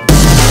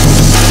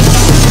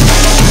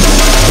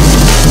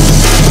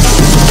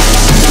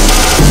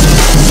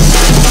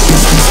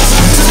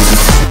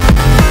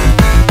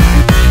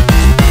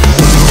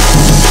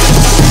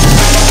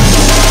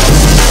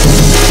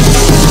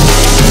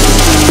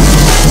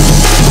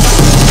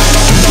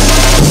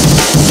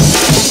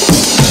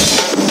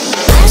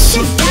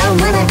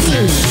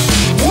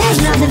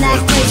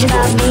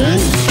 About me,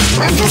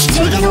 I'm just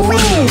taking a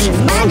whiz.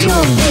 Mind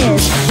your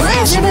biz. Why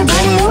is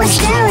everybody always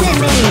staring at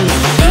me?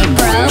 Hey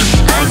bro,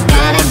 I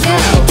gotta go.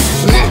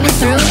 Let me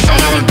through. I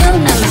gotta go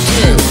number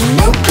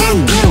 2. No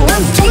can do.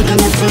 I'm taking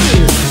a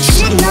fee.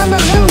 Sitting on the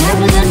moon,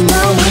 having a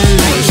no win.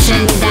 Are you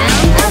sitting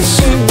down? I'm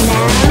sitting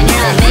down. And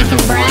you're not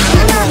making brown?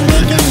 I'm not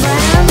making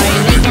brown. Are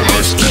you making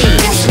iced tea?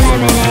 Just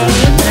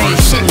lemonade. Are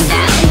you sitting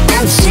down?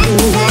 I'm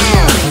sitting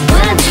down.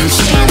 Why don't you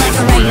stand like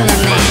a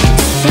regular man?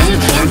 Then you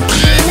can't be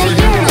in a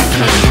urinal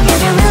can. If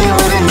you really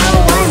wanna know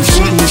why I'm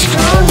sitting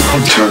strong,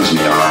 It turns me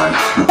on.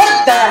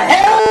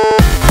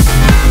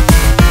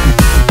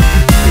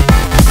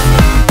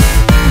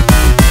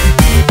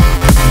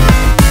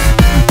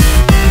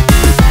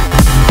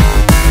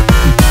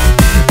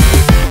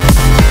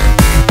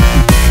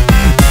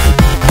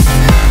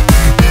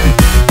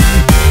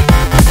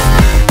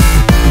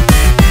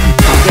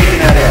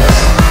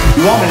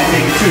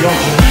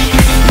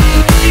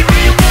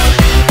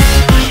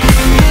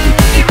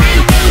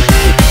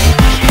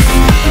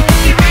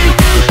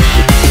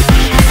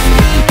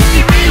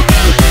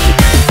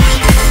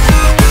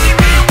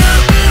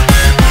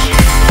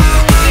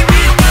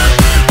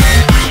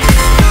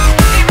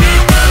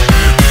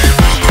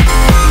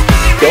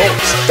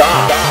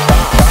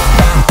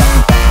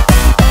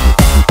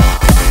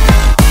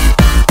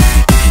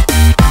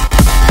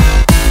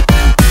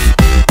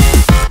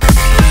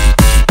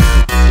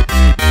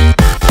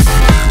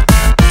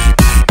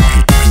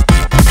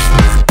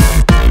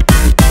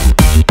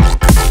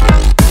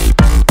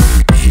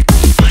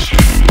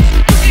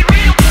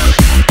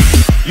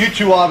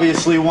 you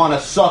obviously want to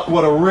suck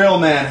what a real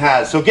man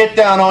has. So get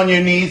down on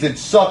your knees and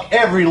suck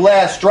every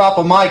last drop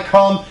of my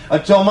cum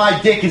until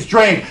my dick is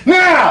drained.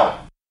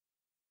 Now!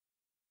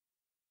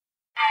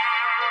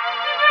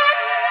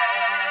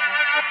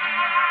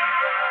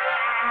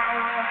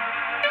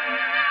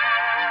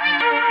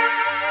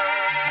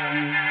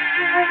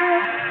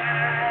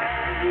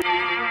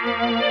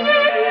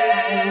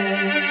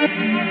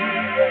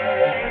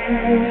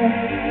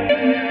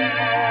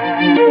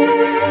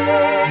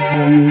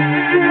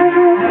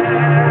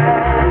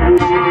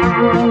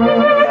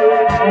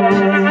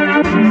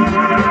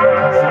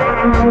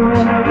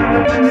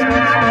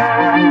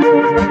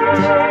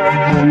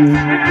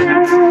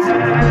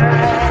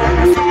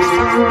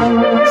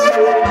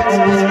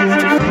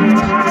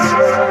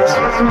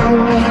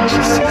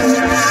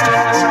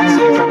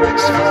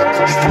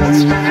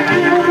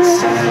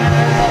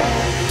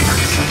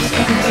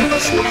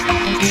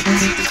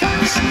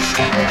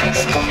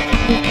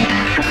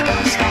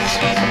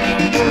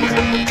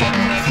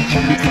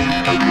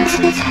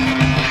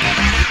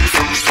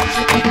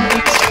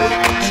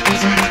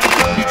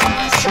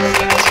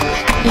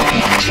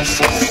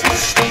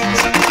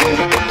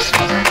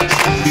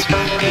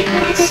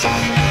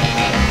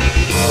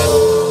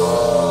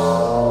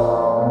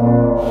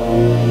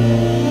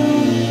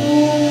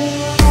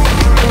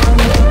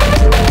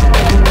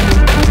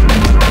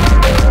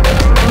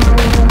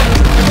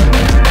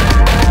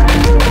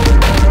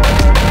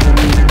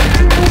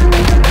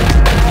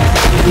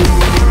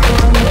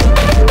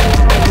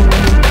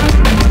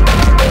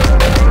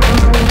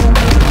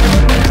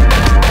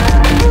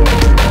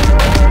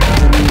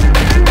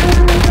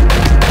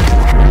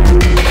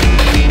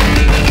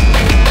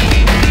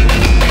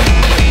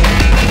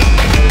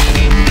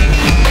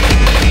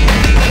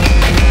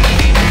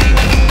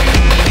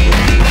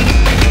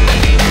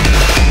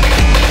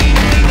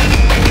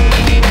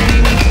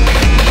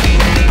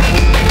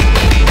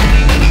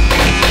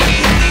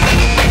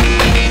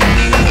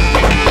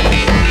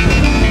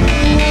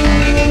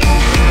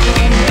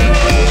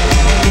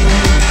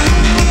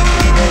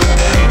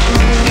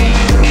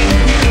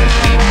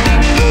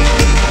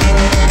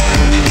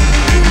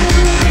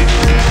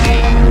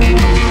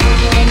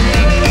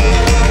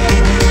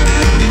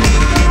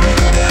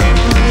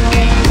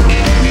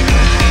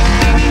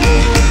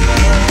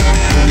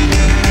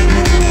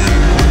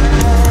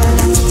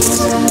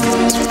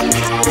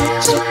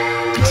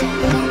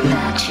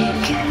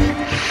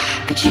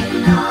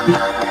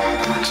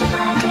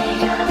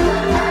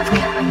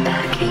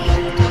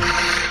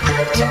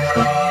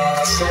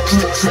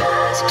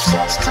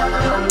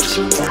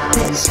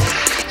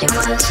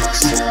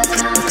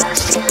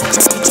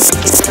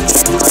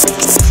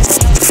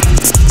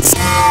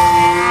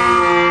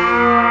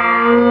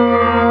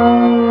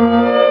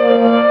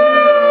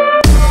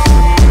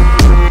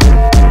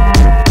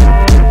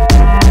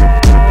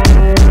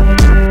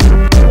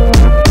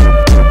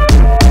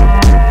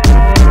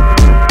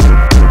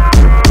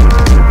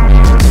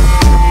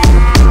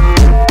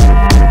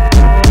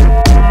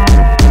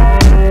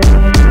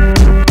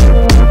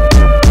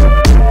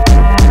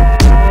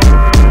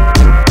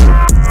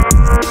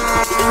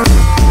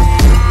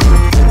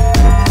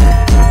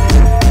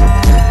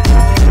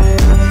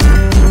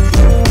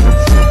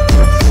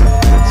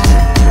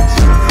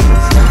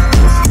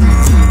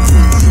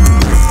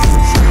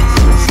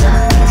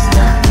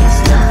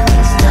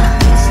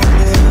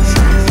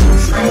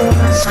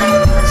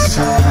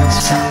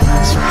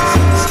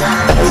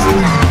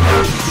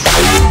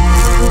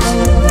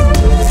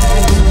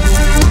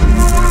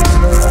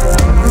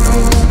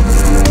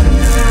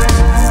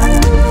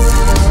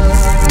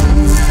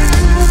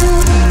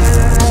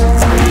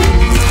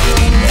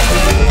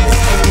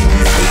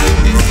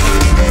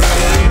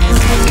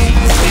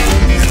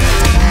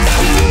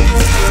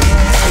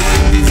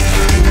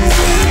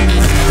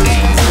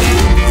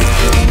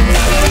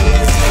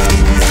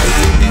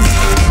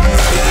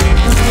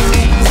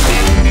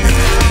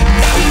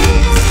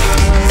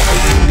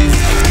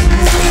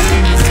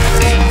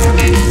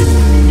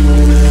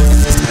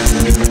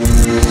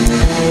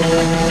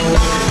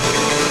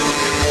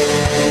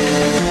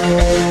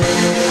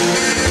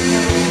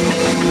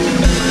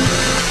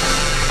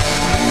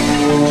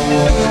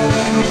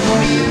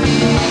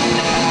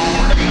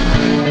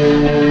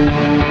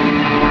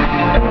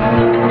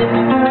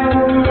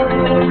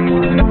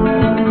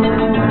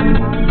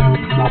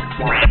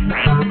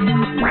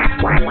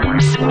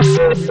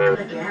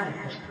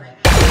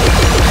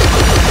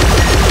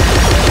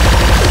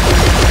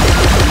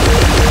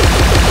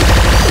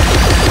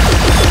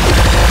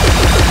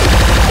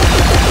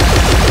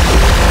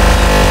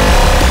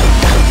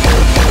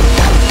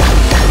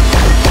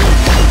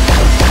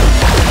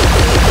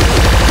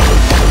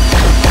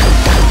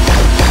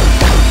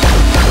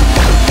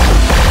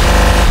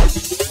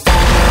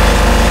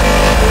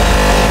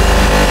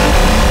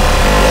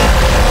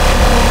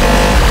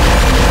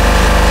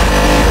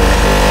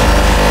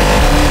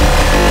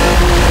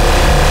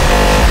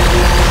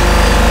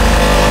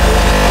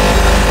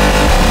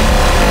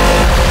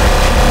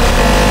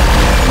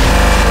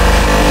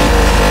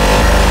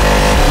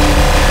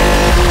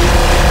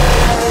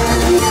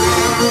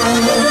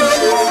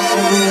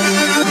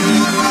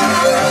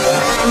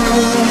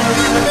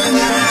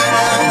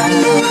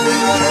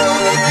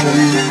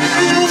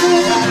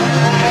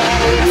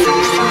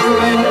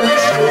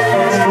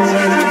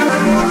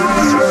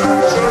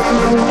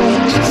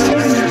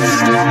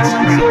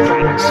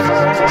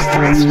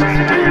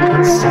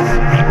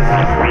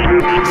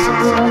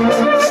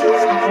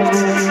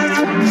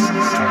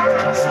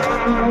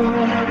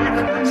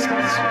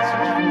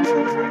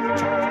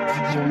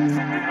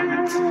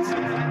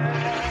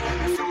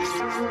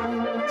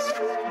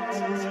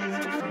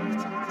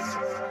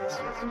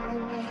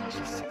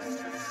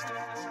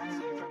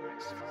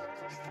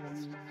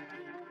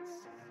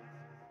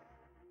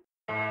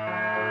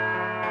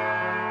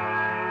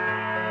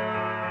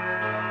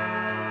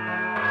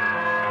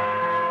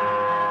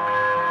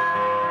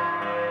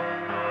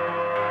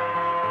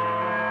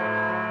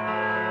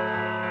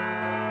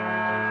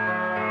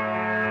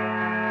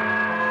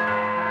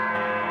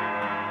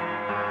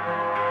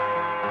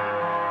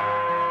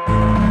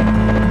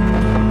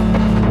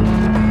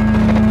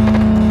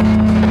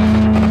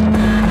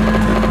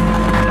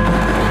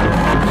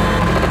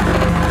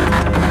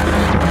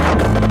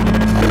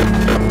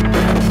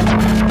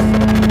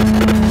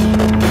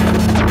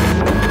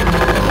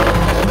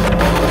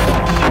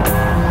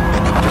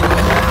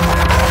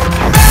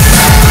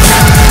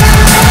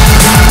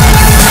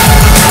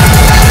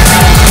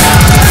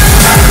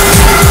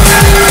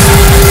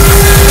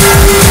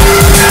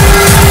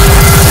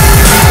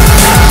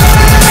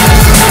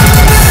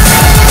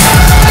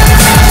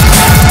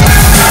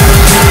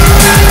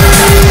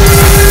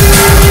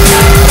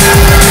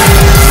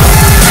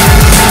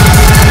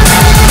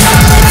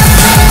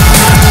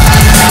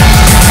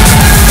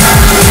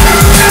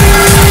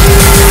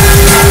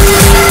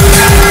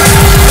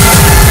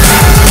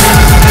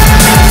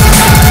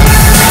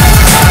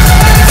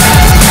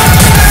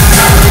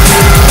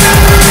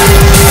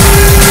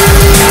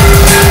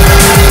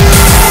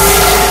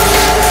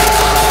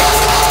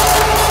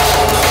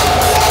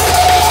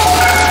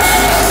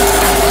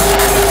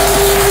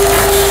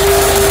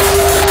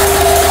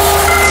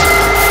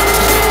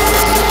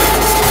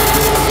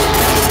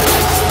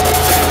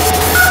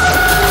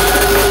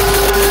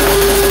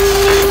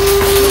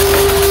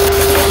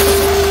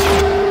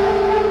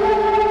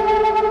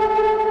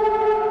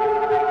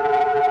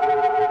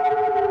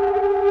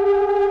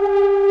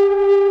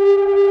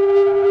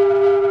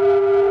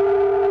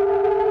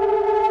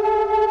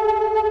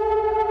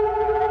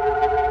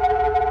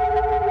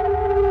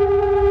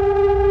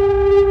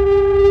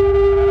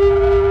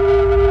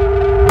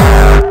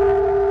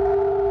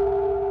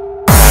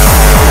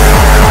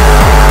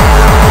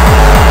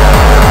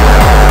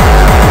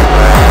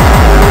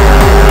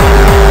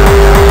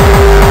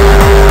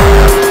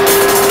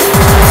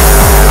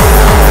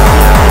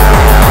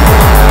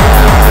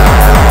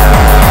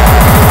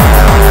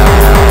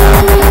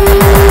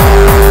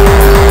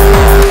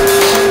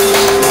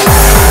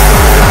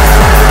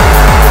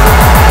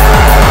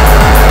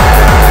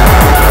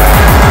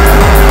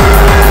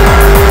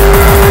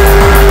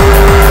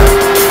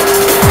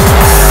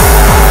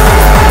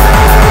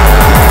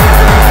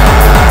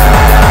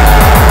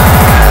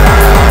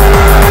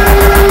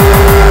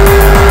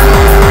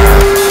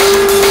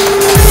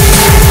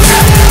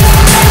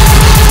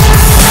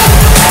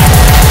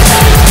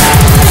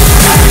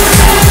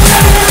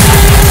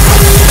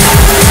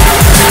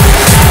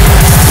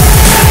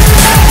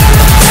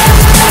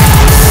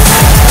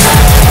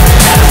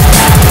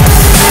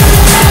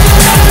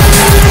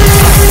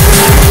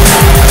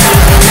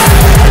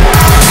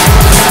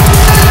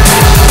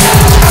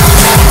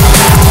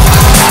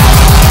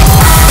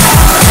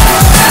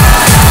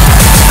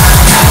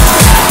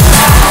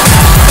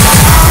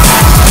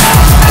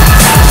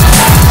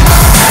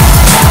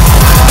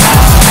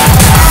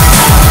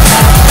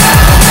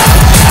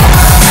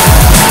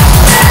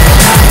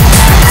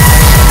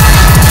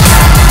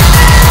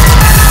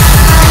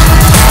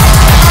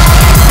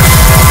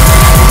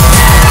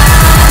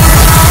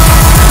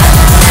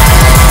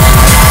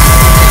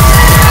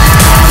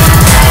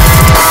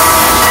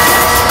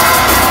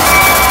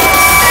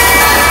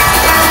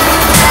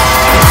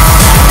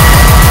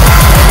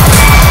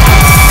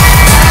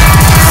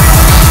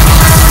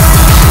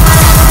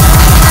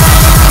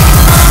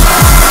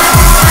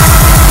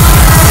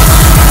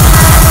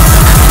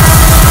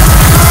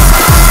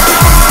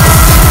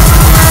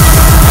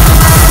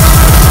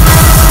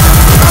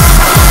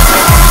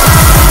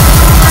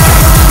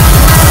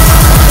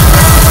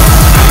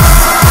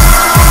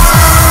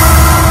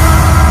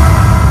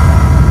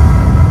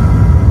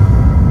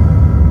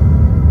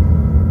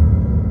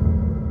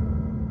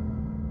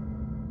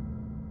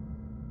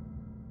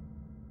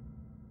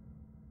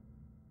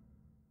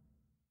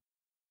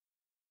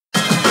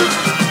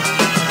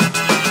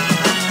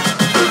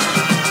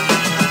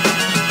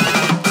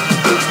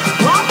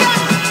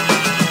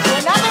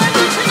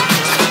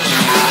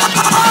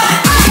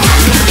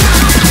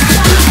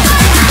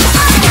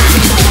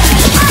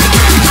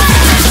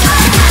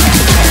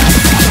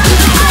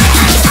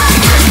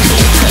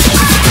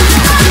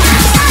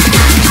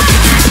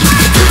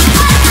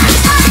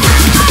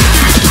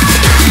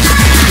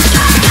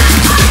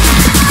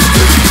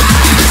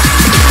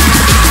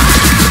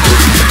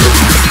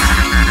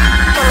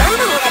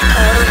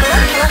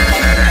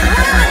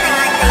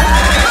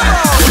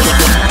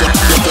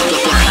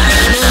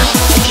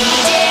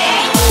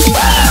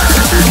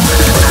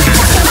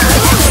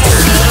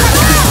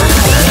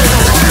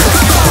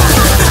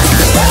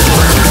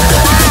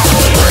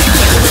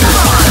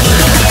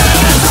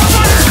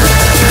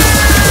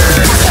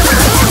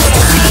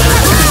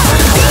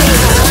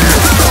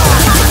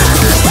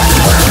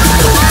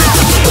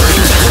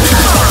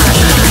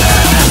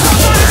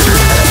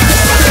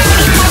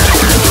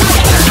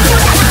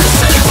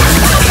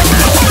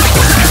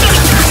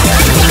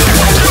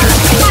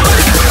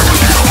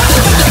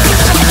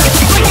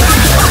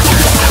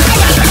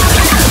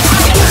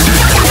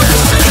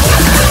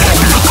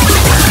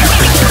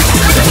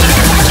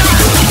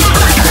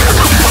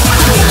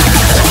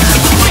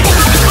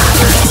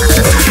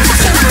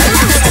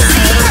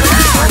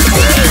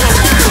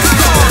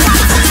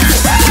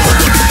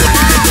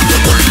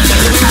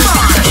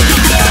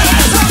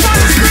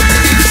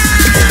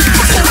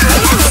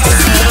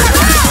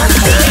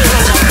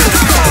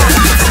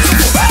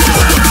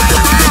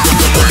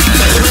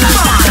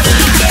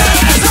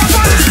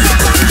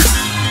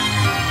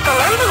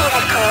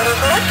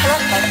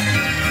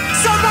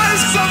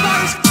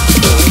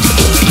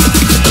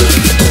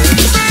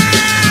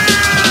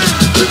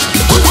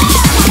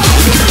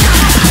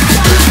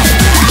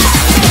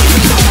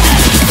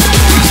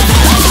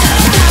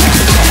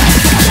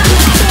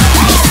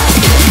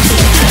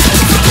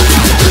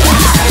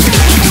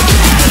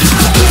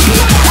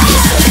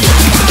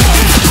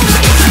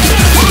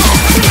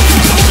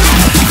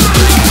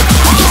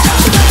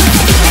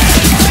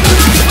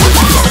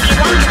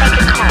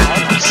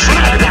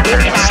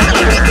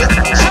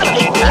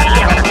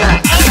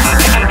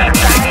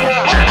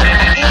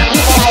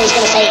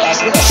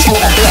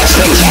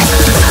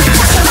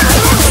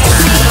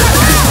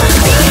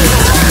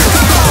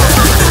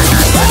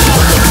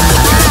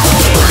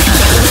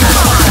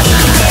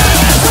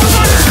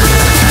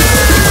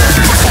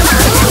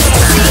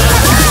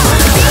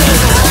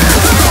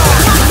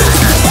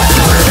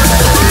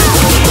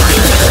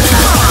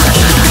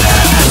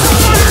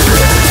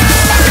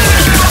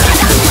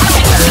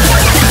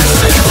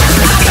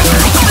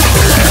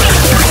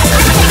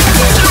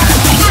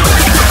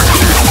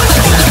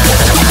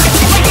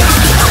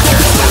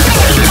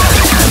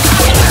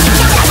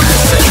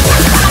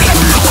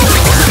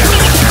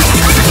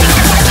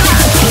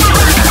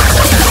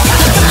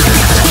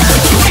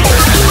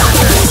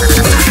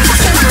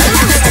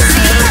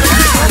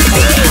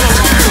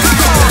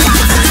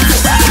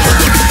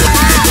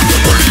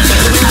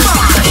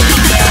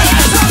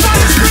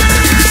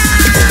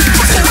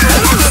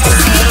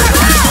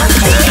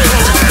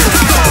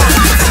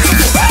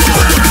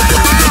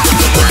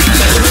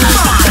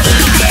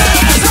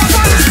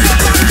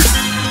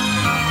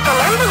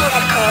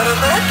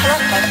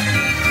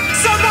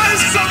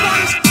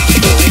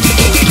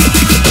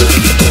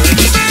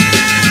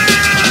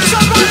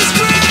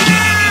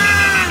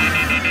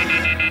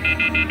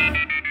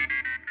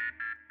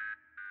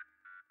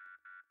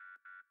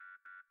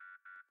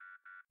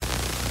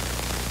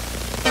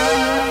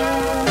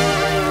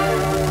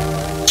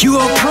 You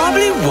are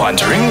probably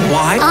wondering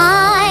why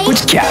I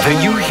would gather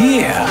you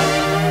here.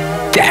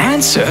 The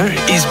answer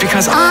is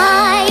because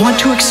I want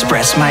to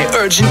express my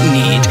urgent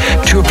need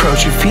to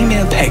approach a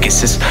female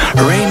Pegasus,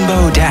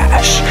 Rainbow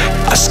Dash,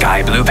 a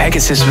sky blue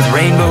Pegasus with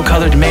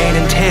rainbow-colored mane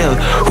and tail,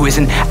 who is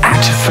an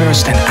act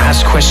first and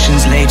ask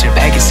questions later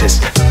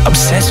Pegasus,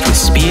 obsessed with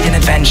speed and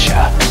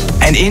adventure,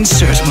 and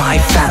insert my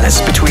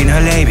phallus between her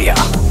labia.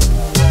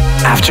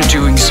 After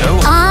doing so,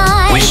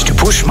 I wish to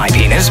push my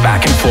penis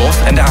back and forth,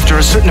 and after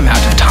a certain amount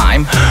of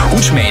time,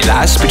 which may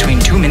last between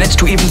 2 minutes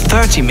to even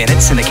 30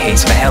 minutes in the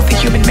case of a healthy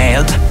human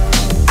male,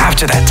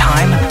 after that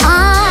time,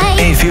 I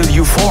may feel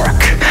euphoric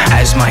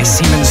as my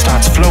semen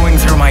starts flowing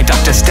through my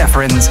ductus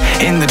deferens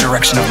in the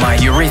direction of my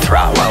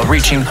urethra while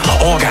reaching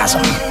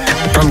orgasm.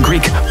 From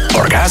Greek,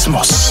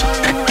 orgasmos,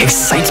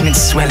 excitement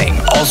swelling,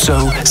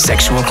 also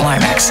sexual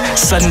climax,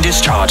 sudden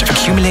discharge of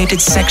accumulated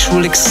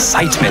sexual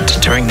excitement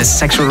during the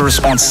sexual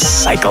response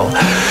cycle,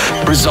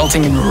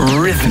 resulting in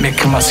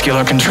rhythmic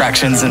muscular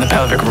contractions in the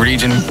pelvic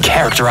region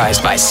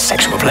characterized by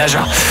sexual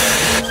pleasure.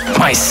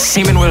 My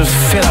semen will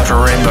fill out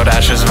Rainbow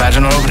Dash's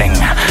vaginal opening.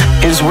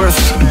 It is worth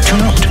to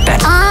note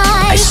that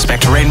I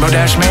suspect Rainbow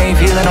Dash may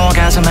feel an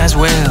orgasm as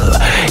well,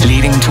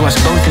 leading to us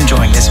both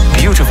enjoying this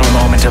beautiful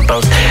moment of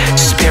both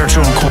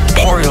spiritual and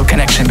corporeal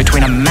connection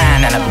between a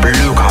man and a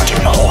blue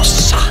cartoon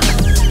horse.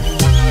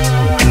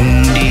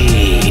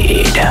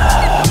 Indeed.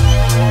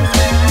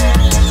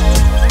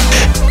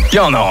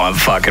 Y'all know I'm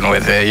fucking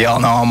with it. Y'all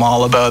know I'm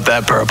all about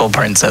that purple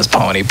princess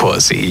pony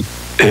pussy.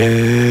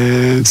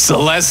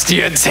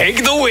 Celestia,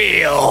 take the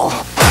wheel.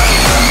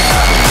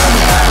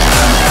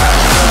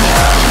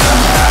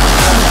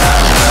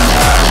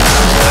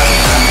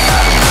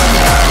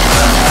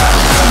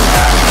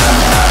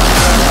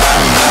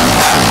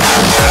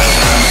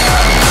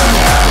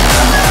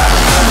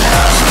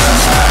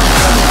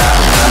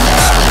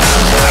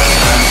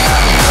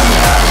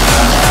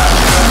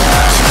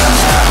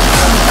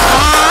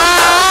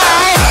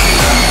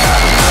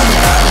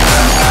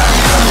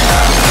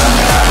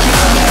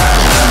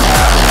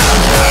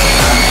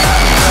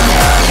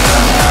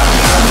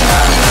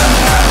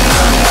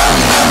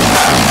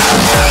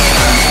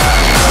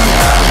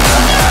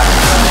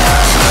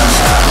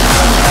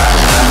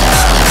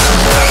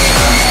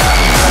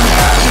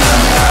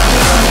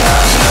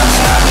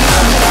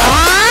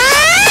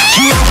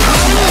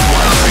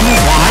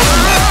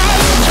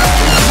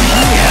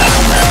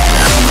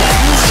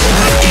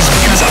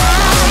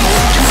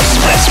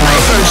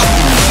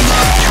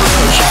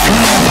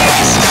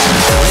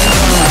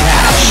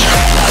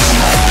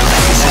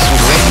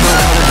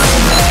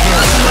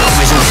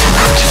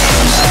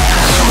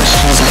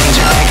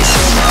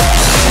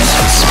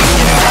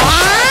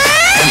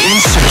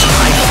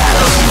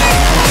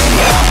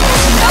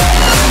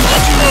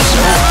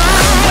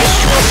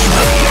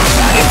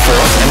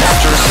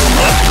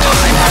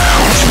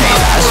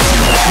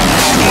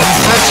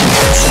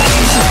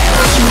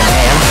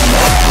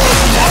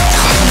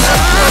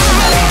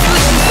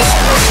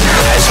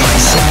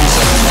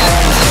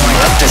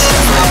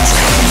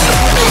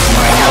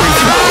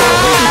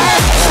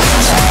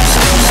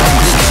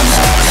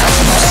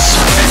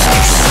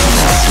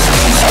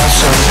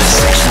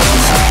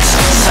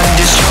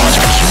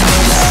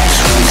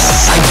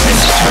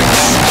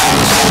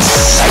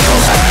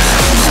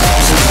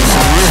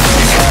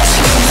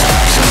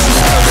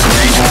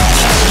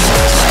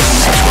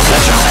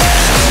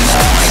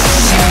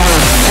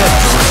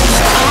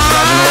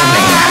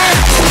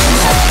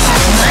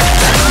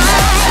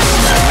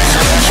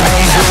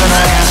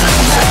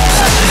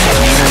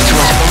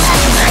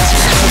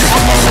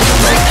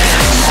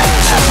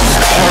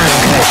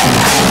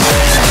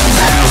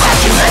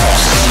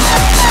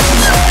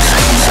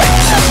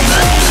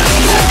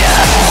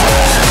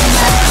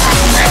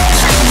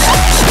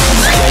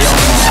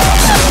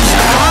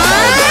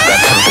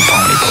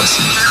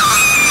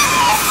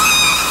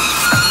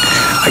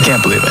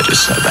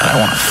 just said that. I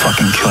want to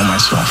fucking kill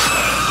myself.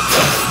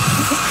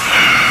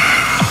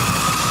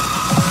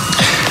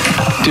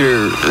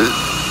 Dear,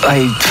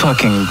 I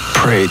fucking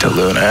pray to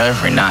Luna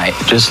every night.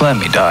 Just let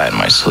me die in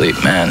my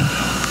sleep, man.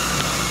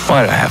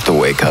 Why did I have to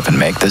wake up and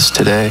make this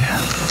today?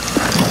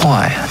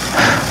 Why?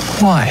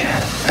 Why?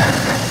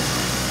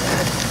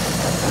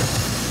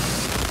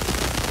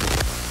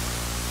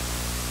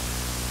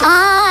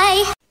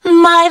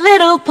 My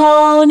little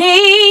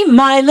pony,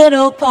 my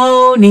little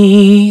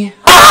pony.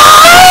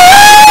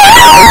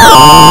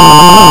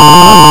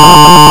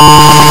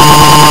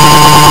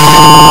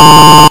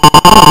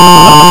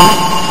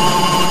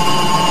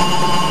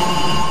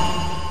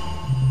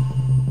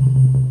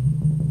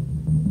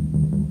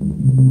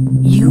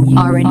 You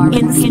are an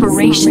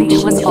inspiration to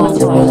us all.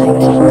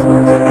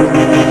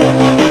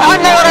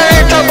 I'm not a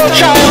typical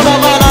child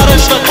of an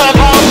aristocrat.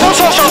 No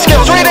social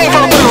skills, reading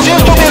for books.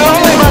 Used to be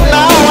lonely, but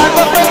now I'm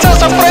the princess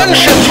of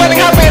friendship, spreading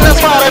happiness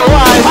far and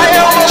wide. I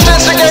almost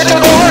instigated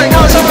the warring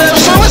house of their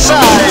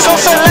suicide. So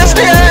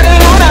Celestia and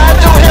Luna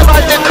do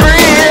hereby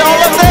decree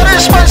all of their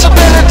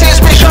responsibilities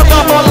be shoved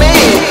off on me.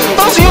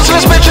 Those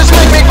useless bitches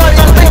make me fight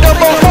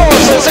unthinkable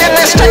forces in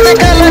this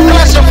technical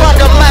clusterfuck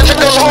of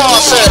magical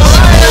horses.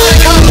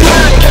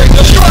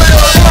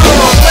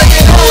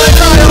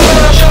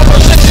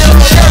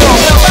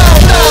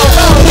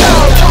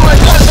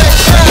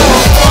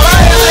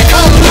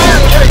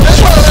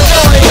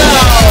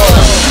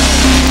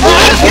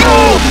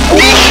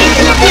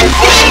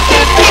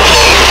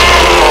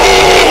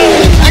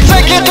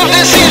 Executive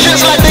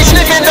decisions like they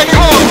sniff in the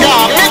coca.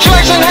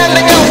 Mutilation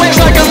handing out wings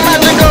like a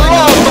magical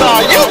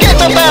opera. You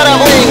get a pair of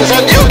wings,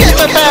 and you get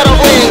a pair of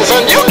wings,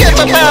 and you get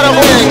a pair of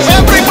wings.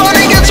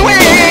 Everybody gets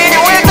wings.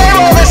 We're there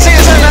all the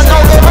season, and no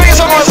good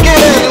reason was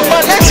given.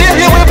 But next year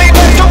you will be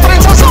back to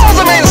Princess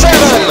Rosamund 7.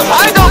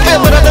 I don't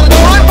feel better than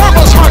though I'm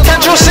purple smart,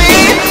 can't you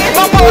see?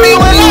 Nobody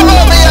will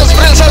ever be as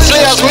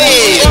princessly as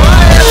me.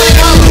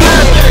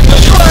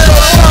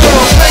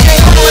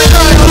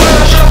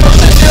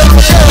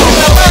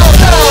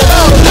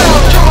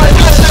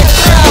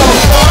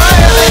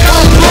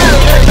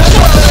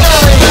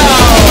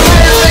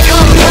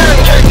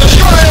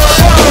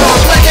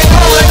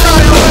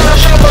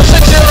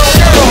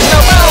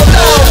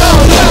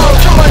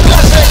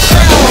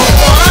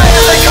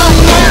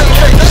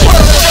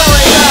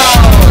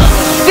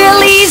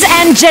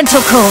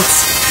 Gentle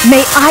colts, may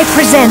I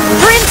present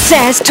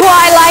Princess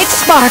Twilight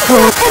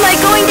Sparkle. What am I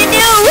going to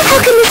do? How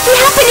can this be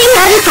happening?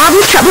 How does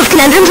problems, troubles,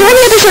 conundrums, or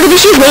any other sort of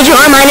issues, major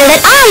or minor, that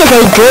I, as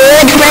a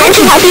good friend,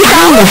 to help you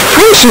solve the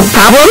friendship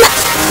problem?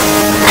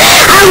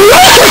 A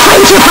major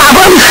friendship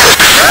problem!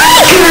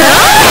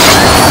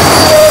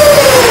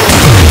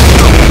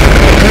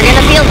 We're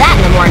gonna feel that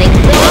in the morning.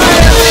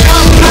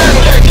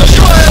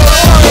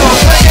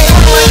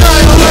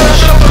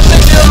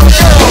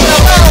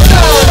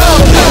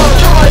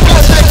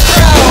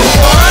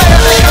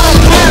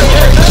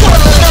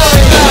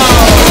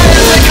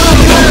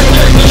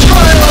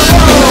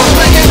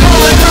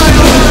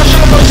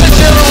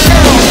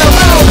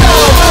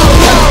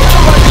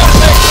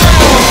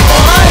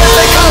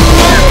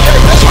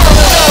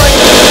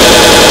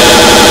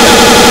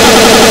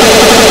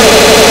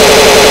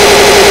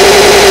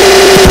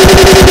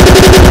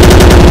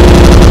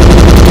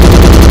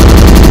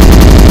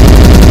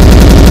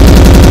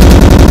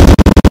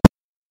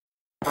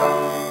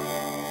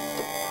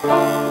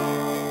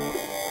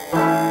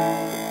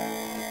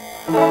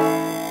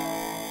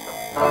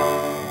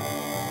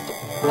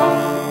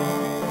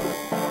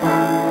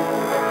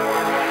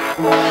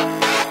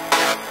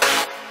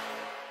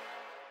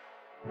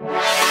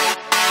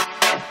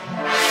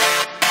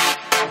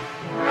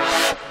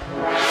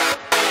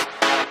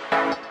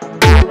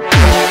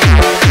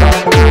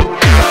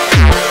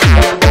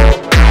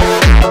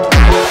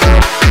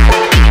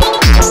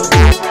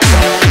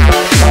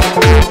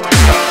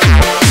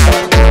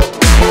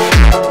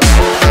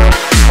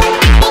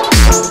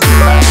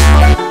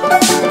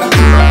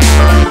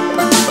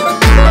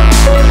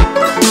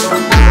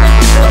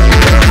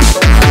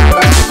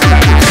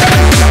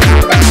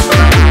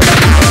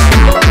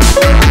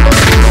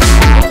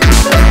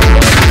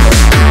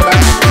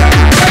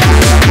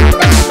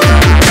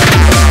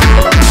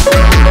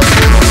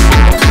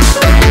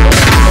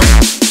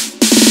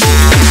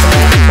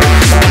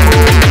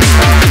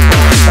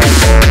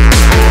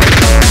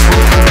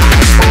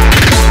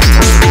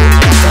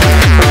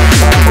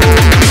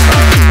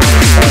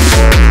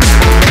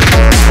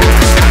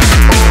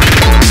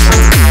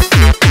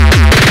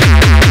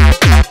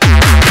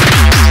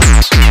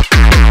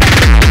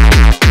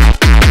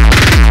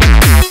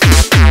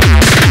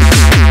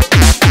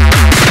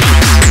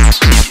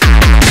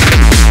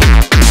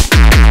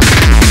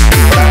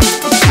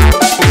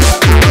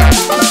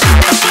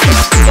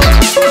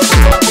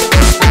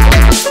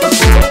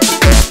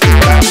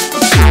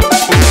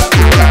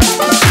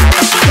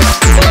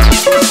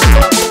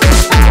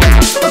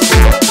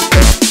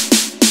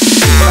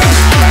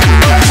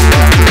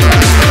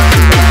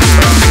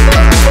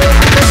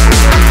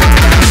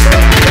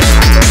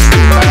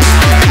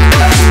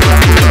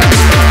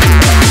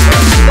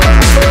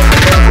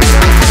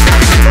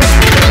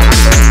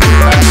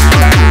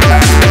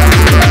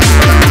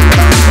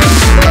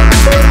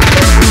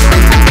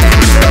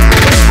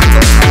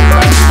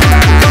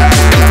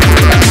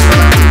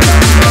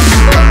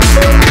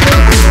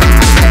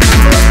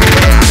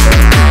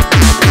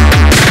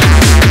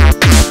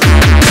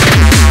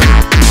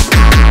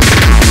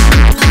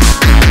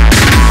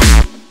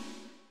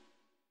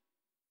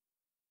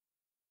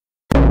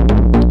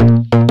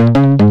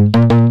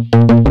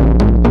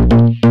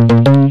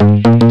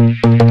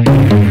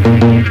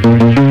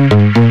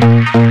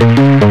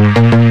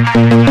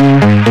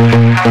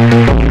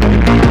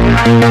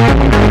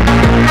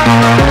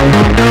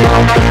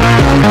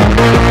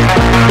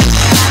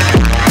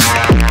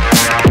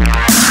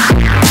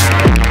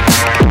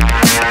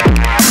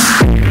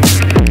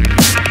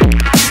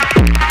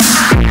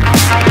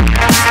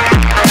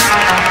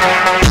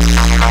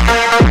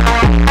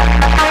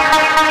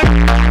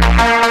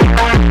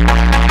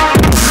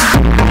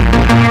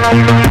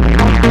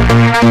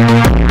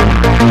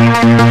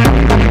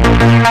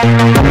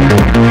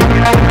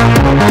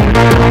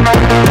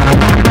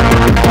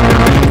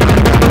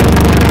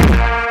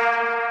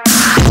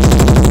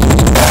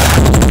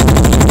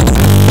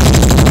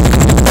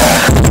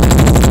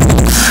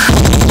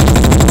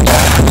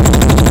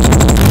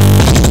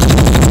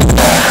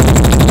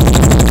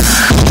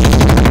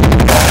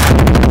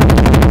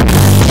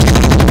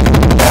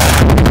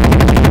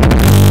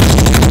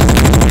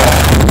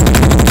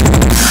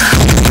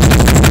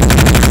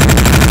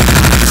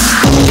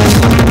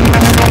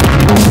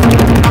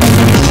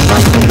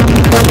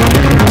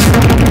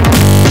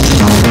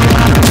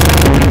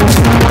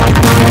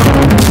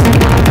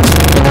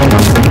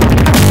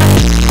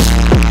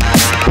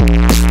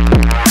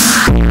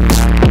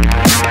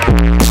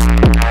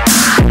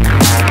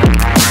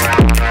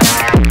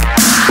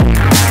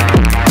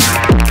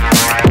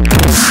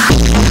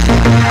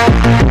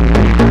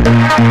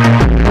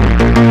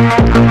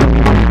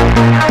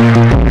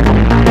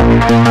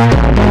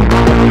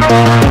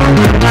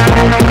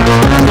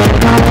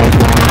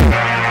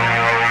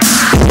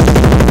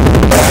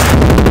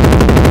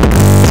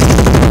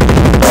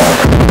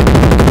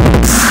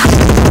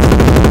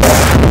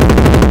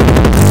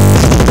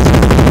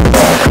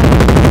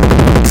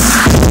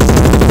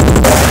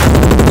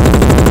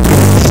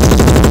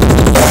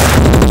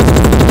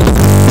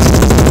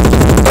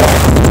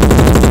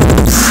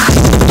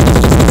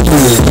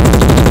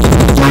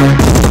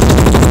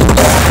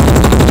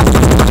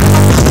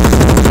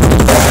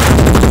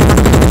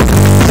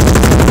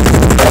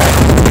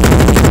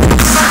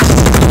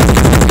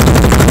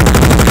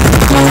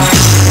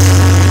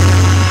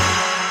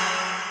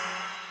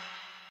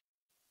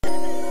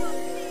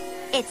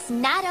 It's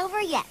not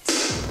over yet.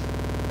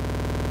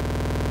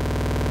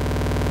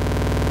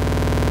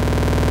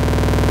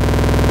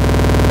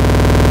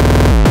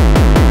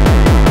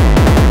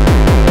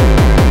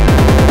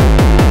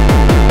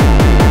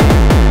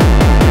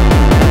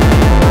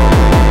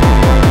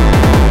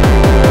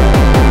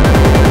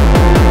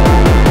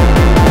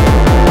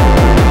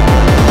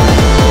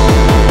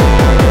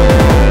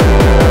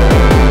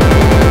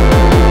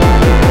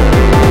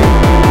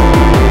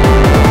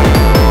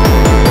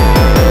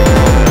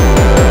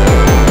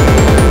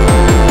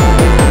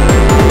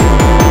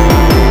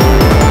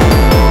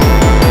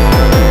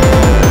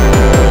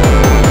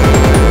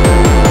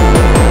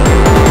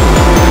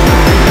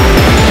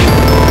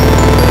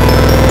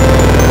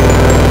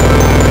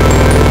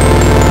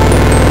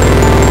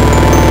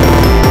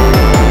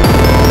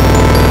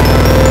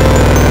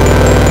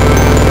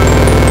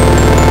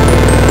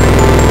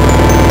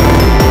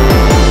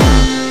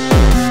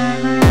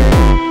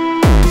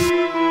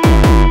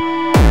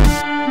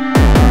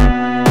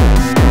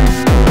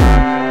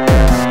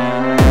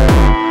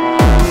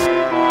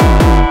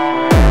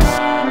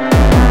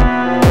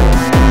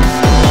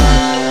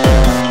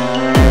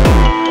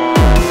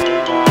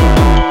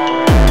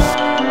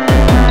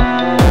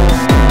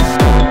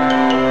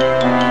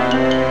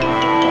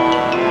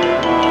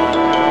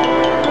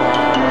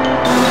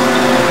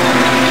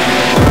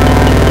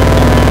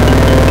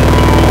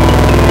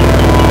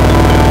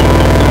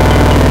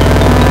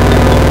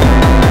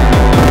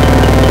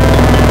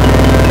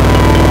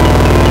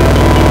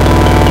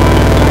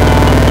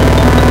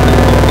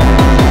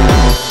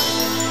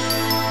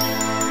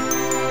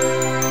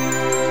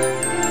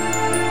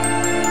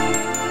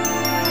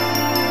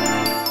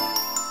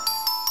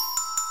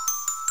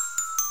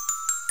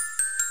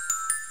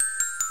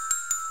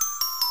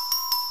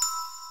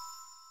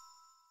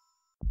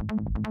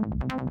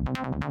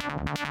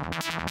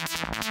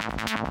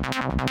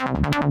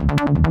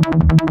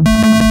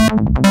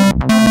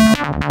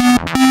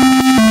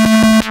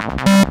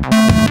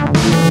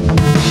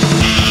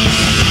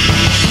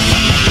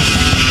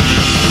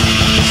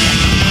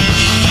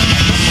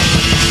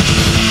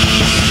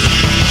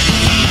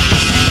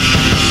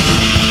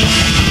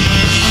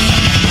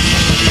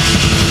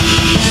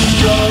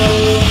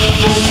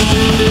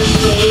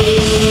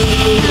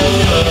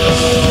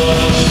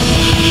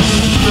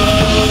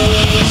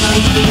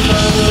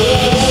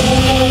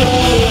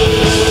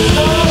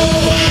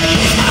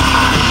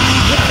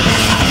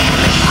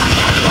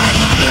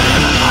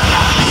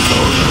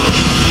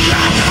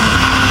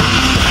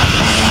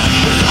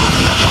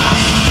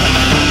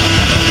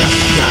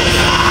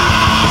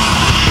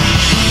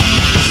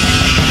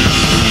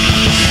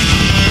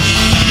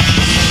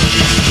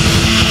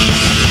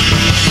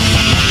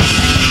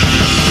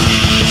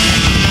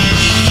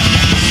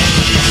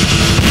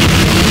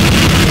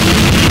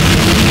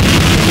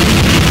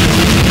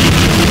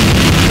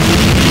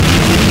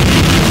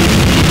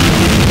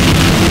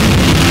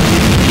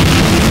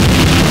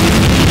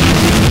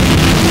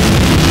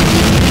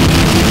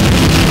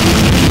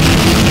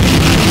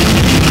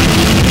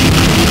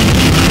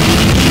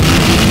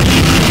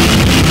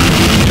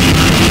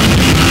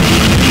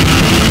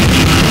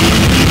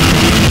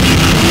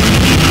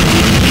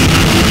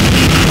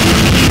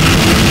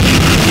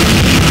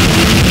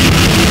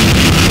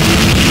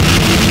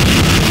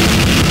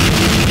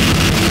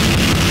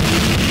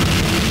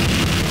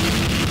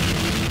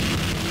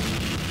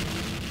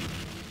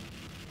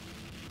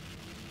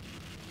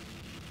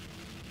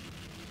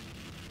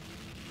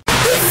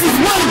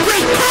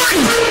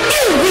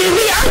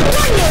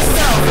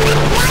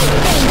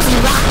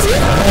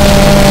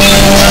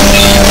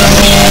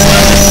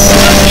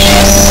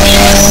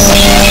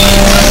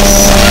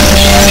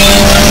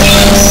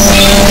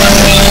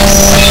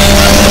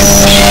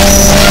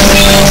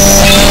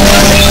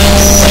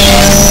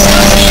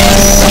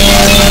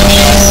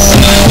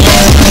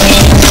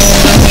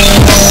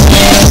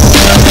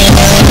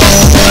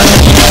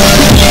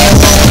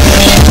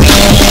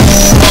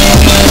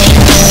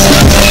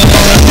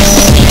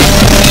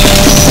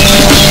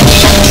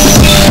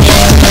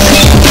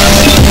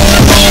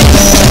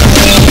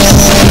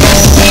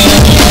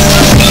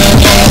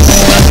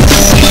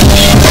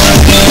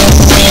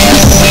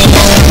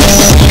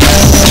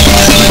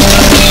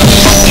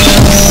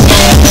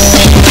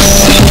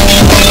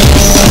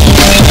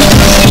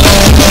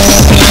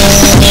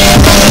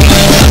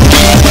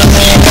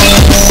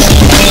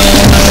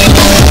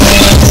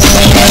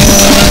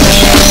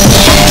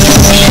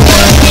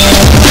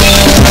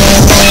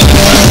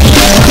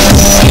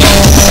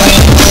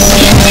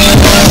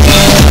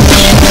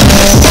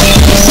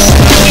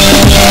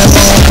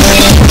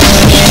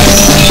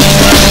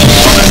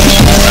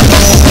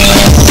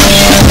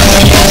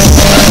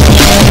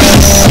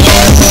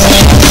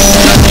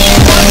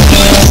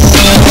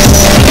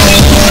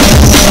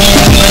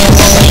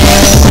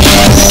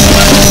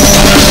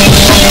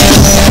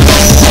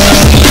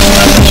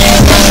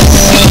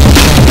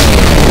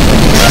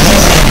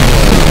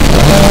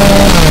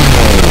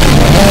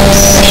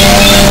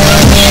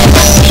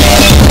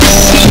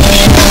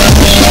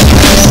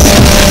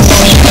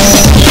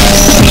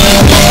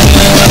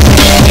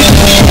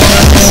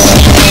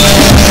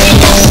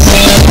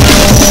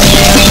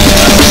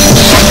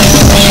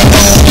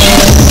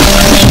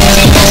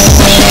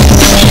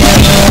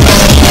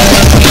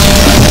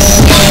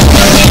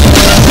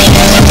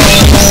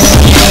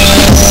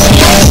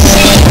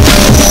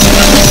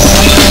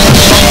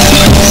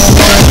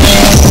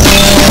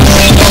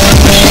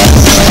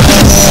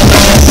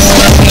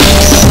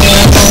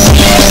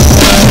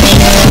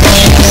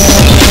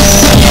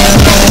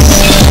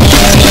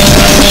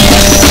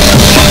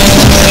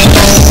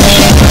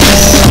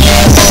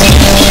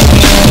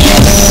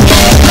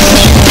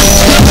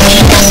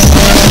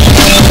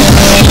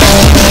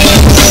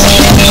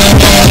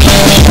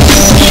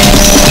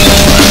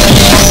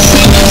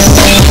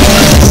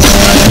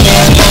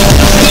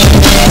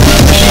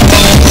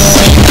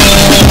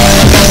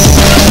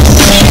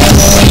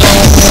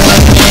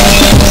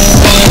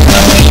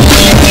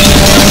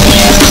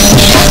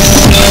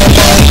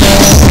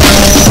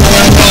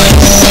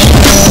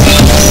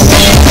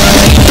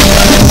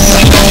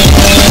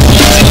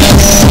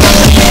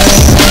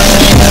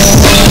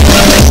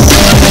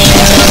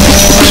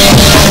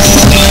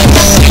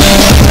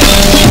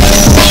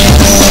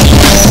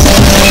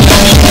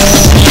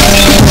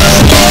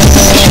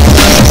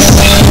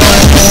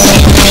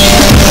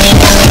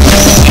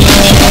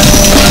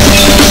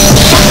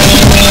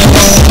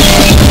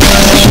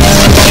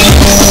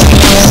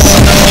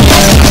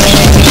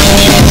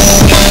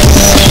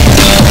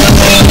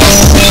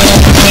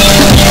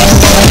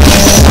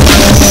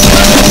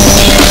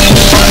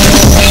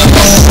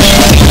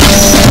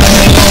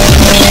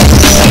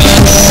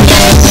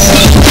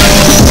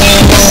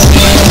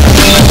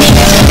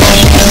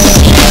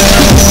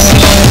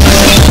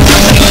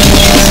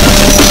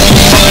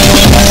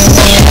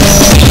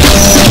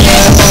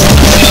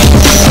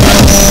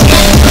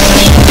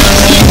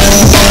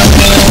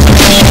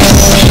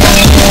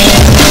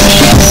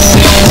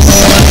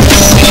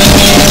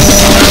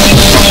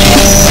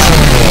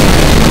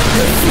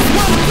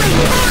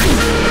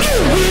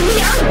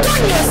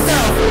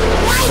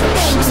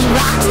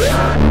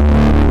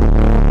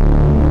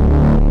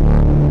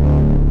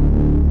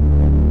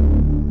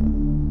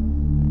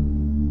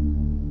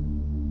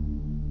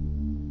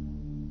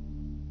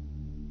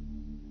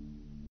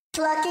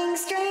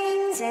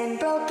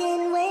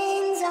 broken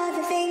wings are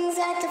the things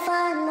that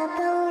define my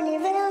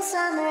Ponyville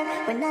summer.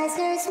 When I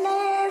nurse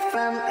mare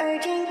from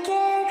urgent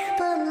care,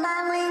 put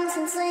my wings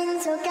in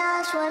slings, oh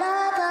gosh, what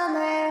a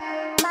bummer.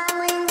 My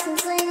wings in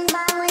sling,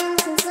 my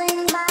wings in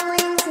sling, my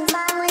wings in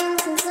my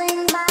wings in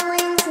sling, my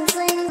wings in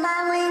sling,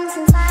 my wings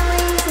in my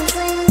wings in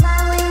sling,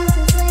 my wings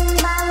in sling,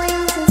 my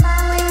wings in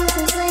my wings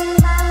in sling,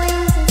 my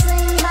wings in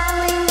sling,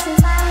 my wings in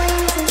my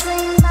wings in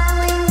sling, my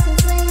wings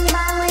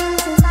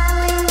in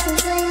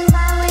sling,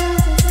 my wings in my wings in sling, my wings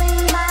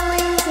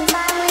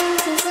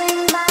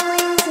in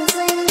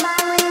sling, my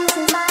wings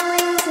in my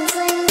wings in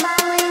sling, my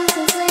wings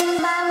in sling,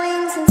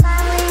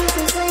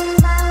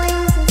 my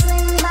wings in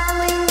my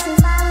wings in sling, my wings in sling, my wings in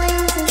my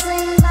wings in sling, my wings in sling, my wings in my wings in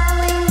sling, my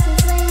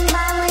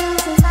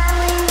wings in sling, my wings in my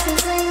wings in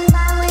sling,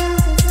 my wings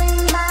in sling,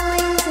 my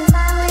wings in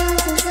my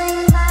wings in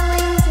sling, my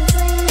wings in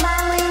sling, my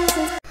wings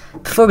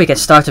in. Before we get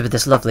started with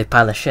this lovely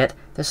pile of shit,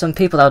 there's some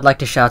people I would like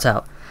to shout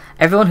out.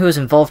 Everyone who is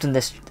involved in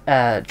this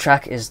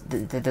track is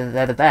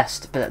they're the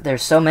best, but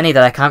there's so many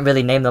that I can't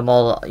really name them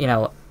all, you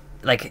know,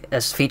 like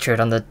as featured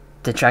on the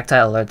track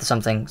title or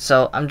something.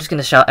 So I'm just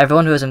gonna shout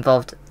everyone who is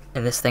involved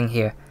in this thing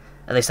here.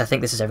 At least I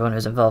think this is everyone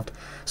who's involved.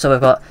 So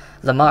we've got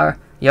Lamar,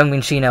 Young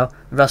Minchino,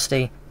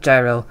 Rusty,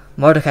 Gyro,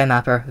 Mordecai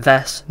Mapper,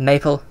 Vess,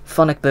 Maple,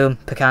 Phonic Boom,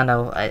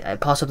 Picano,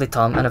 possibly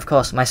Tom, and of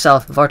course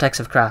myself, Vortex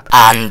of Crap.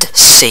 And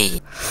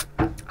C.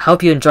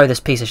 Hope you enjoy this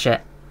piece of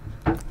shit.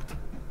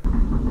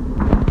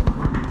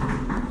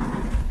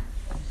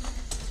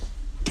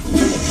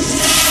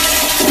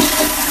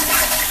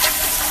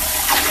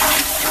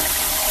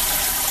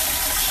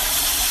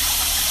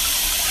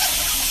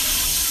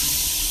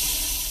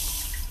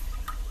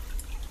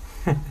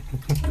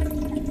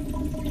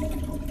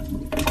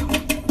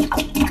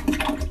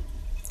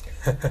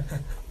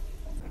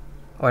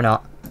 Or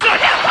not.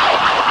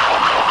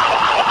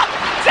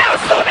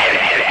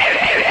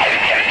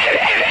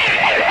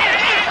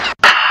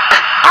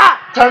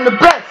 Time to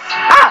best!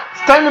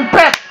 It's time to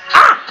best!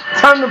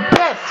 It's time to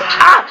best!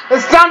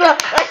 It's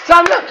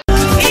time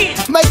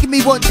to Making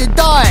me want to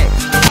die!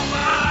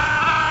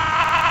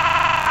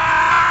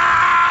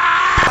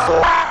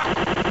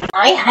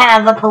 I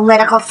have a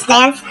political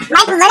stance.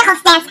 My political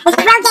stance is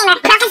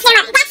pro-gamer,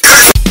 pro-consumer.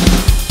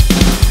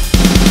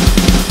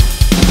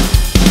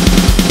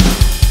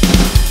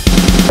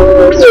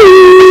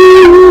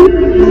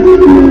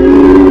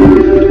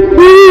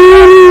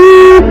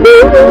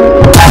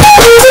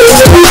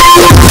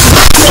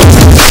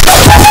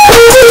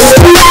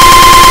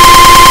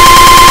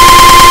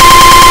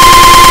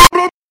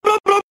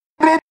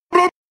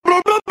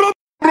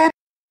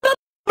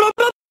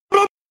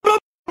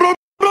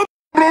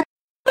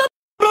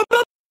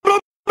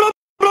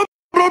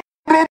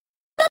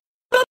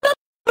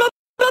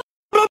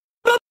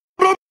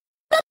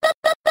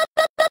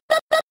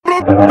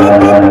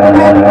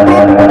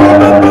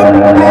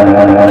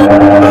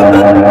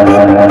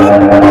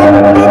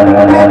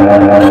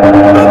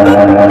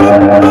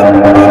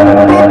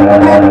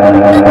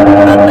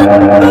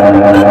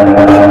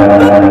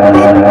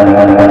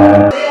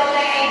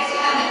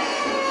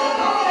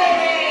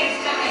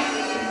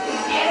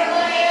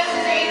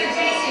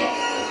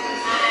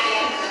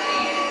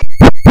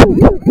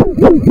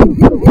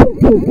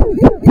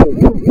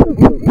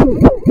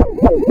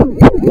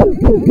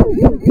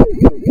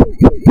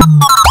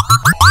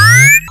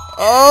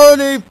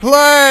 Only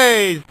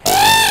played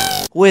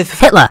with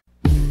Hitler.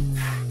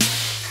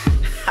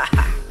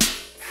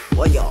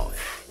 What y'all?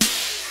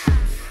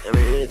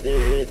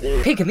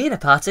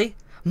 Pinkamena Party?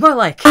 More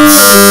like.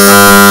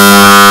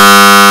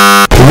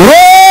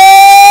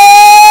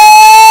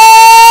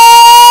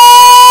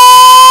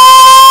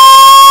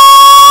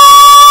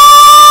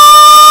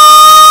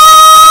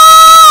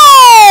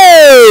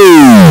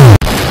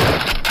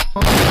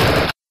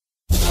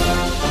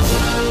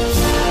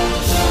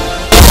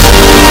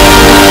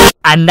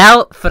 And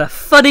now for a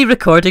funny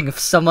recording of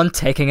someone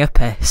taking a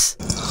piss.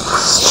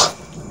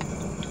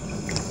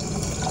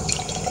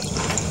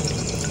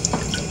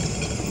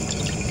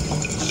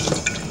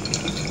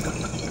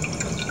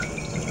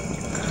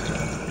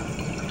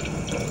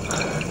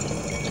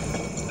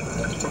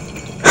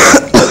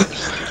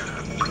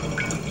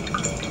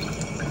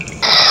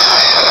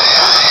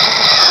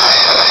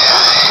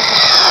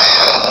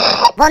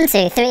 One,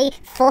 two, three,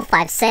 4,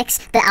 5, 6.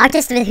 The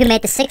artist who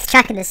made the 6th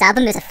track in this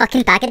album is a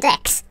fucking bag of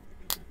dicks.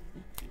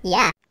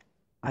 Yeah.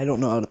 I don't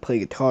know how to play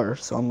guitar,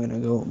 so I'm gonna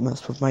go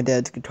mess with my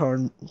dad's guitar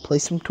and play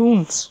some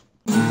tunes.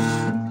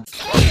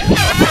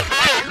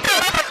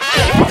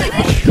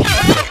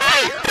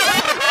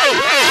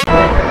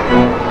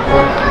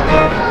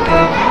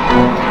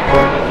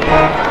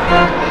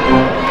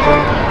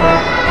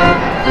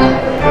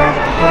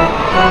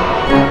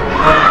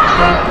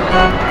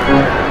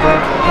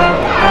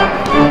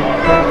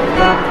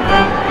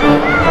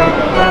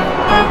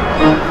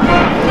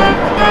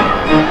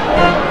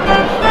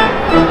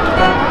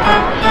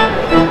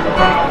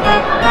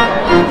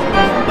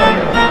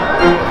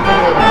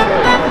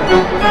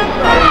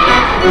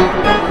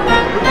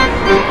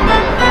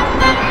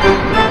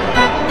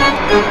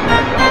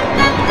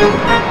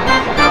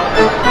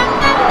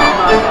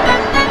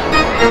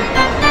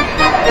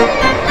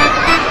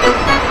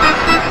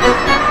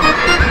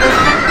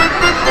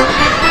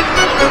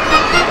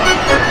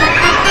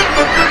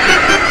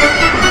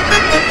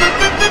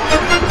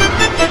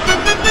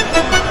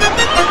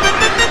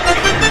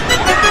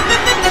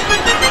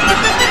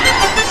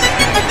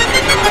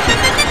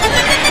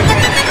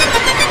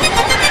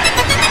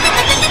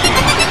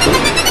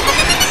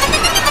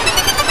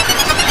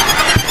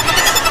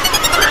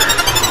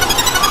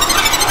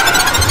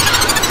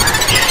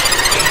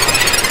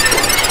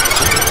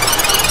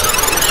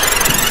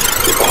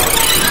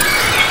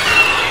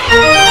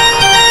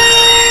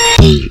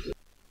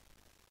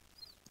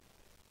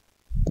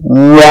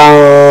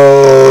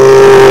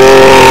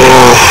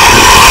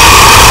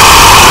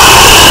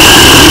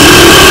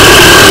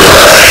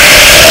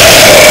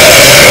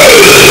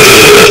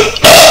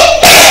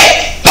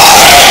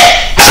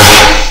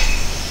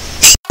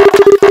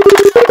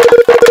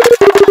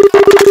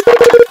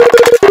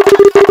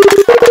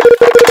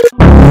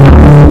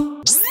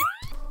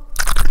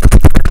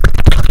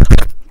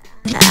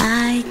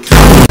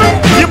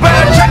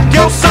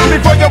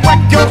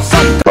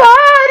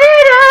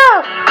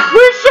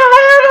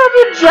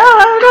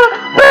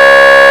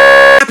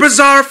 Rappers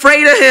are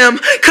afraid of him,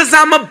 cause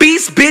I'm a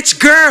beast, bitch,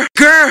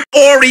 grr,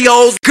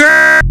 Oreos,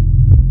 grr.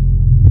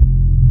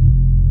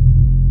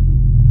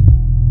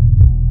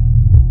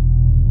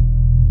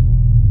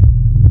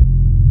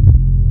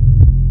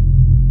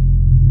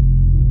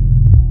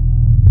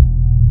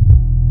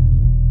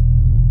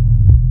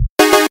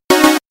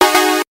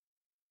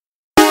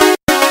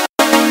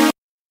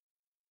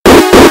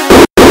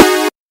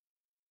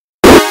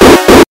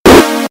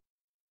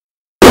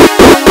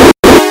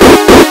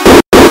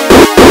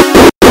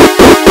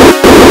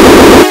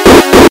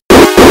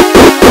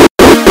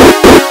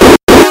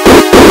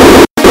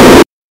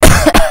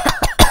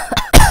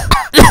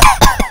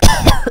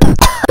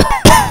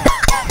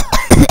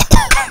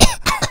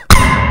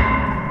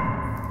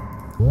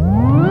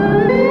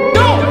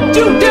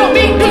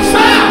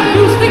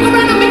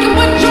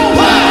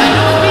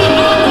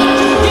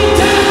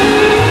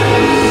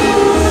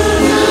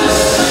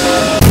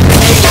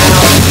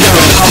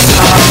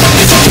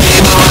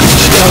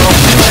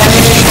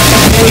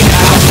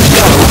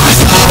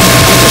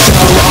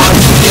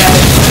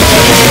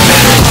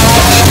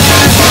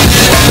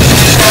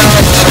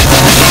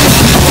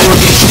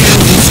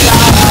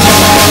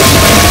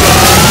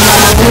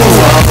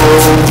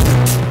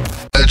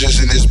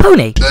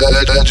 Pony.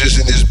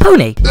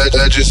 Pony.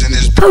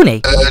 Pony.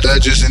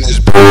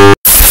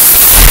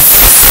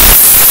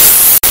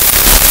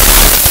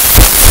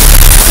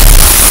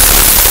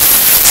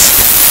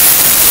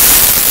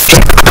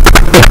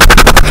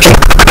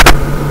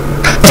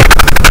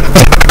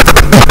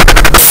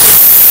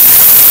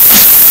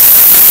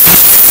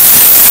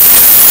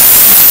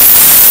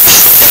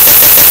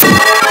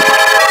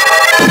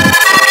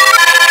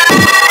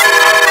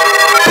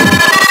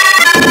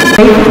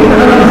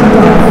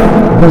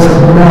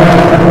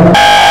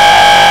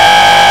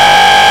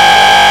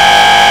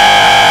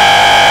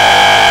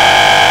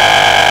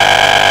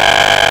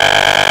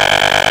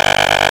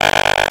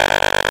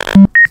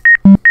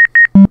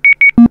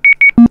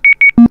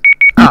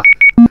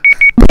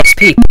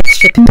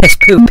 Shit, piss,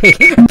 poo, pee,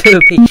 poo,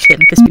 pee, shit,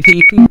 piss,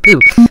 pee, pee, poo,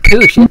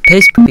 poo, shit,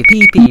 piss, pee,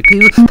 pee, pee,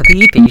 poo,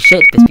 pee, pee,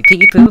 shit, piss,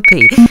 pee, poo,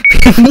 pee,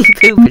 pee,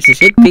 poo, piss,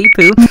 shit, pee,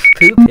 poo,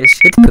 poo, piss,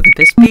 shit, poo,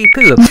 piss, pee,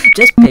 poo,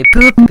 just pee,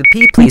 poo,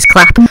 pee, please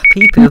clap,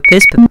 pee, poo,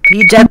 piss,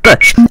 pee, Jeb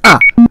Bush,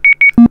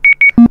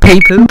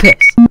 pee, poo,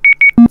 piss,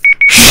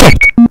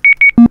 shit,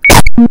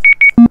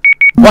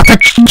 what a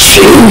tune!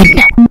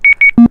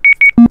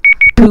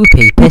 Poo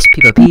pee, piss,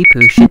 people pee,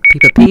 poo, shit,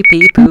 people pee,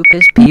 pee, poo,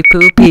 piss, pee,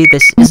 poo, pee.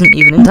 This isn't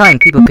even in time.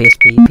 People piss,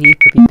 pee, pee,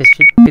 poo, pee, piss,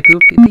 shit, pee, poo,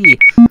 pee, pee.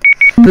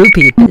 Poo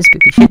pee, piss, poo,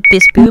 pee, shit,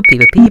 piss, poo,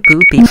 people pee,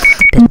 poo, pee, piss,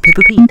 poo,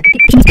 poo, pee.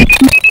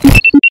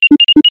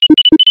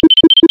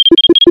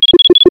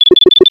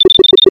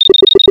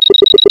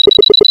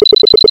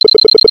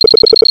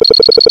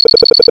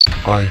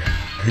 I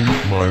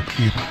hate my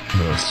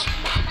penis.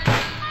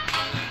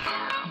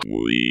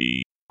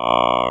 We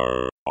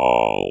are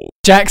all.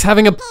 Jack's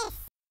having a.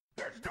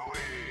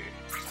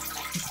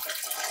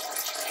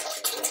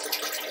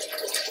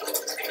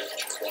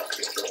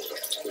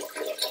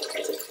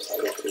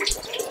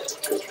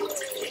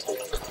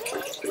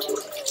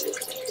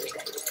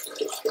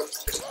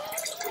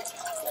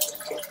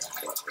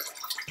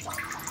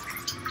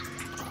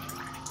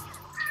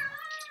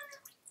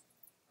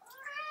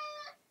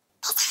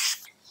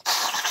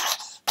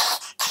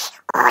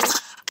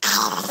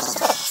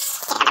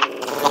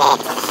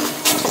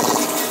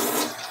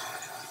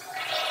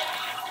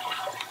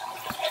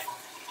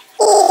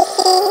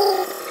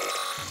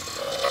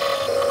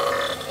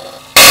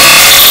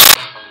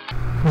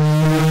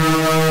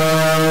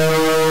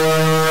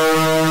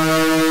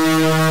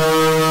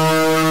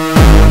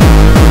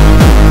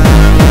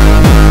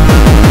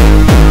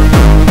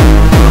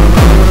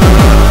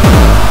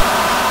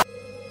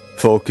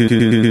 Focus. Way,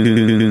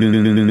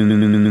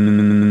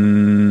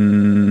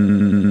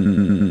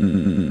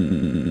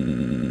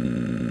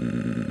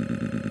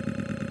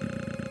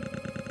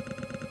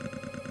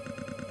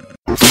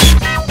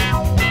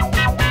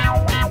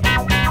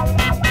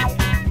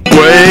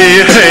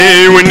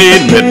 hey, we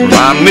need Mitt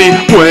Romney.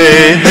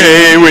 Way,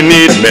 hey, we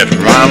need Mitt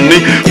Romney.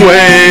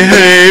 Way,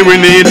 hey, we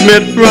need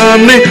Mitt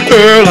Romney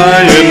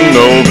early in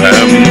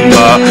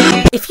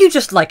November. If you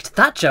just liked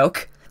that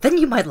joke, then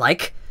you might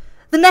like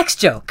the next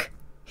joke.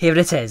 Here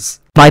it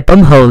is. My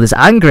bumhole is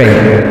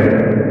angry.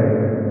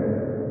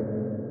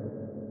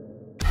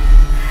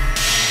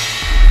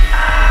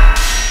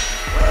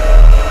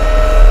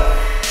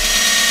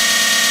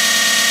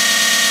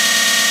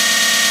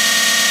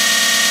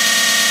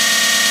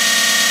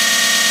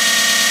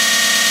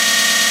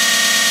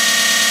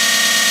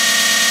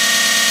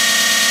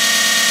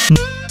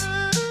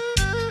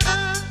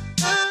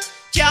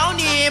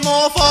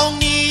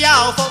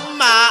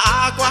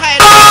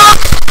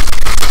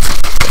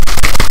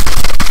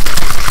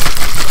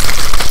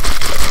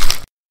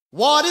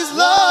 What is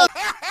love?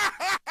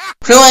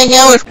 Who I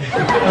go with?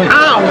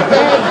 Ow!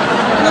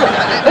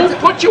 Who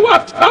put you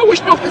up? I wish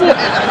no fool.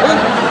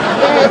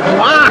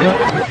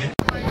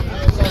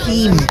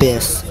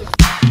 Penis.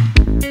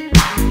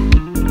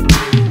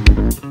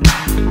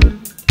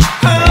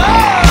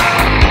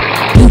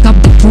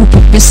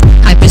 piss.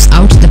 I piss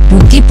out the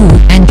pookie poo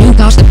and duke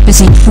out the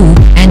pissy poo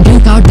and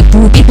duke out the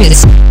poopy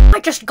piss. I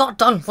just got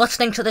done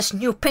listening to this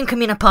new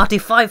Pinkamena Party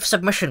 5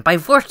 submission by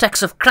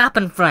Vortex of Crap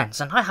and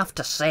Friends, and I have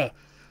to say,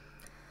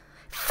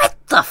 what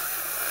the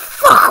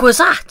fuck was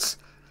that?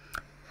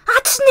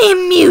 That's nae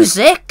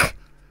music!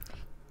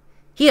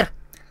 Here,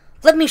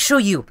 let me show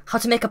you how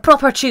to make a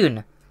proper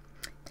tune.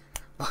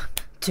 1,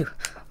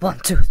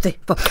 2, 3,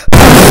 4.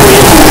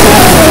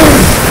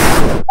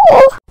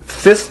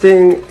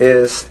 Fisting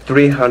is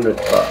 $300.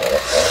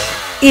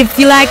 If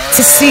you like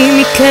to see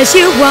me cause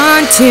you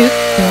want to,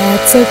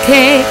 that's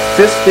okay.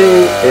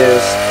 Fisting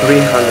is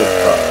 $300.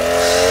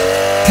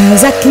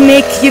 Cause I can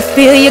make you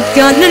feel you're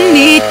gonna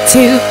need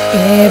to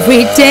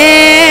every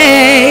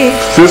day.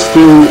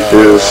 Fisting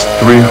is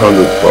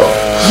 $300.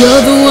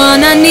 You're the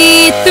one I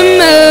need the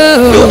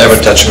most. You'll ever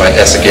touch my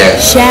S again.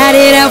 Shout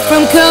it out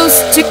from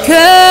coast to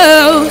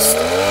coast.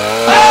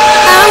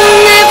 I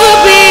will never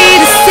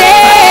be the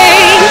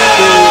same.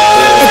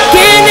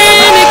 Again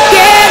and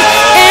again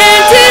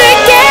and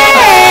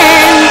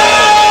again.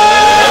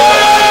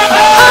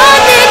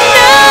 On and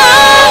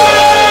on.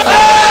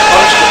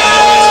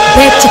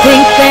 Bet you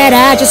think that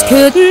I just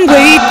couldn't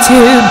wait to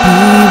be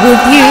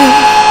with you.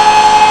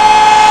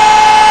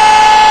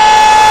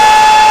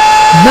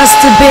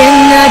 Must have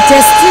been a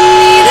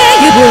destiny that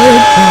you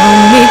would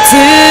want me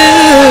to.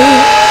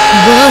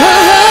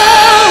 Whoa.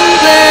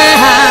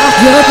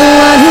 You're the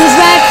one who's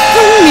right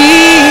for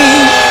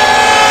me.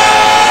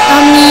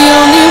 I'm the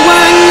only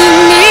one you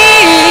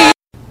need.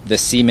 The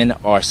Seaman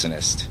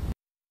Arsonist.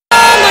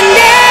 My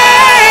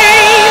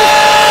name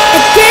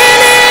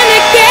again and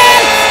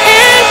again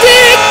and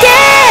again.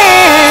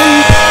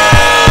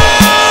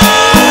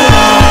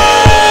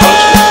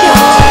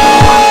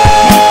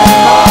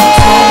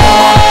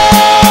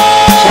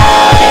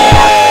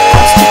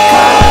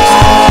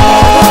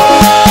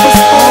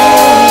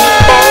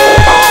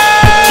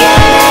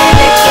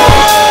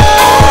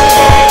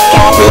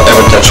 You'll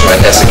ever touch my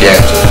S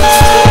again.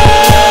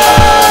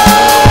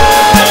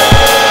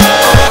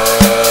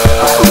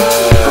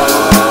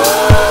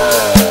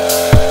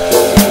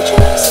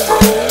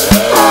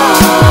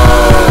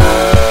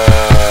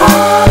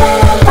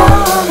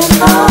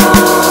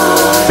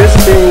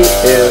 Fisting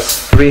is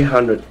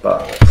 $300.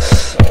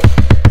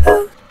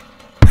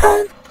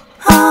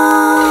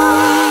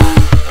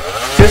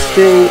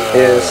 Fisting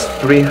is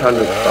 $300.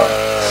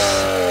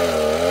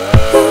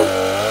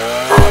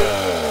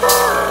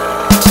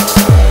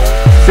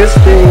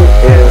 Fisting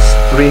is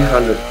 $300.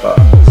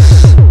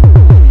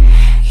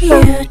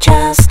 You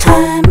just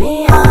turn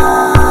me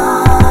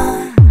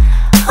on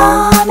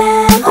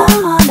and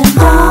on and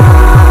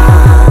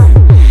on.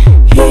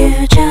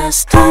 You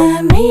just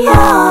turn me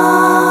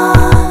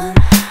on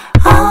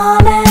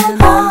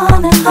and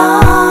on and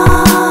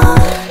on.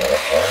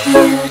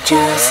 You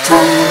just turn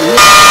me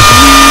on.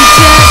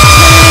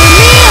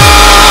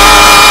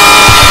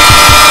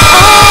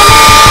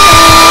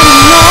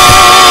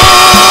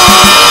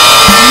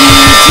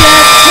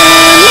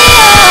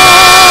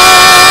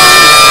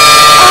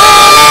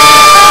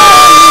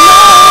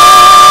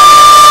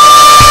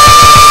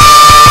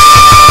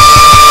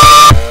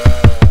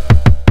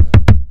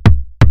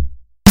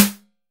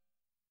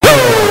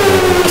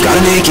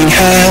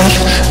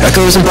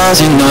 Echoes and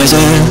buzzing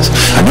noises.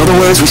 I know the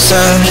words we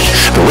said,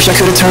 but wish I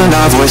could have turned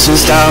our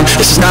voices down.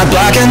 This is not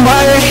black and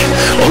white,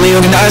 only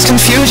organized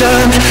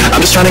confusion.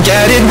 I'm just trying to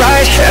get it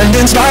right, and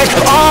in spite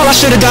of all I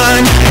should have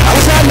done, I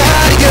was not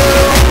mad at you.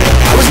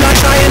 I was not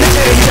trying to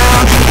tear you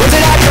down. Words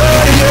that I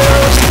could have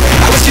used,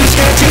 I was too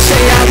scared to say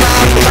out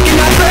loud. If I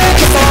cannot break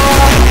your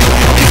fall,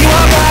 I'll pick you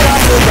up right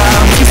off the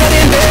ground. You felt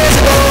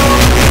invisible,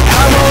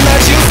 I won't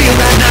let you feel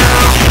that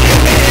now.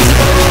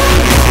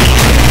 Invisible.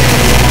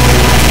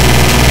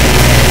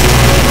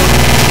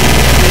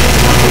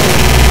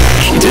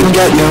 You didn't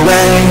get your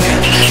way,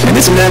 and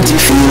it's an empty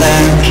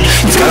feeling.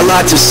 You've got a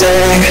lot to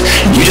say,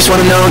 and you just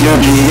wanna know you're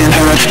being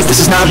heard. This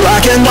is not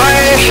black and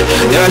white,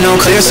 there are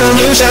no clear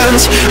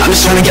solutions. I'm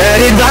just trying to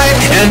get it right,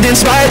 and in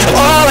spite of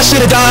all I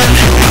should have done,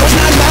 I was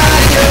not mad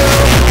at you.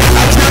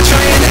 I was not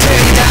trying to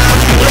tear you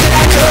down. Words that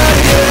I could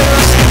have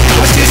used,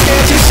 I was too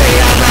scared to say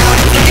out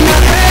loud. You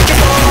cannot break your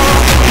fall,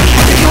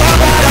 I'll pick you up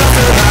right off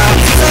the ground.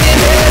 You feel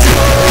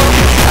invisible,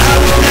 I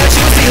won't let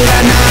you feel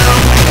that now.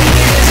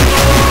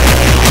 Invisible.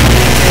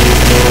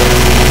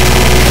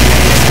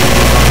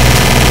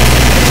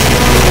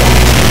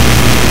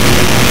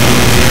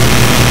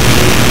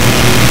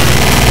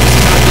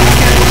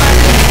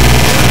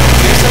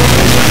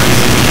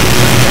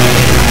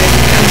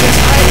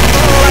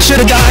 Should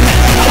have done.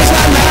 I was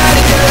not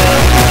mad at you.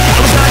 I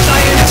was not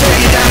trying to tear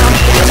you down.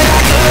 Words that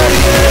I could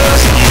have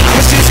used, I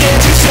was too scared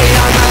to say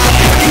out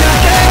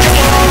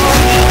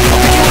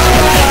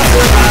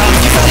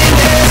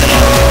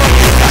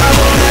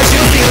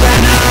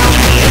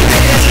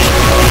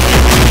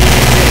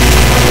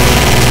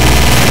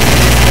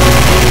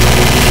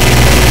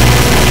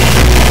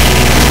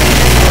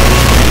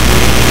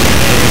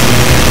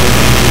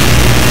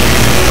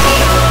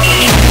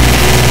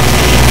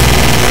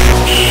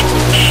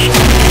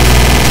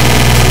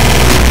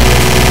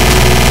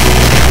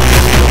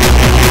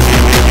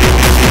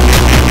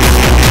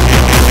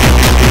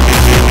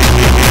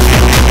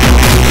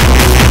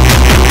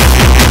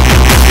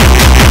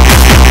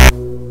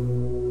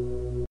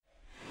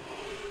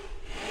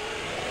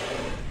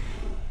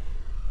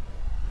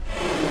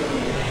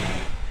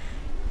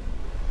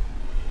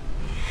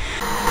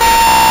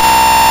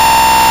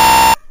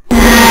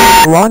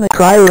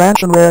WannaCry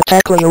ransomware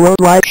attack was a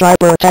worldwide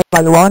cyber attack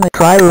by the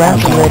WannaCry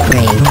ransomware.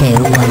 3,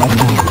 2, 1,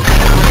 again.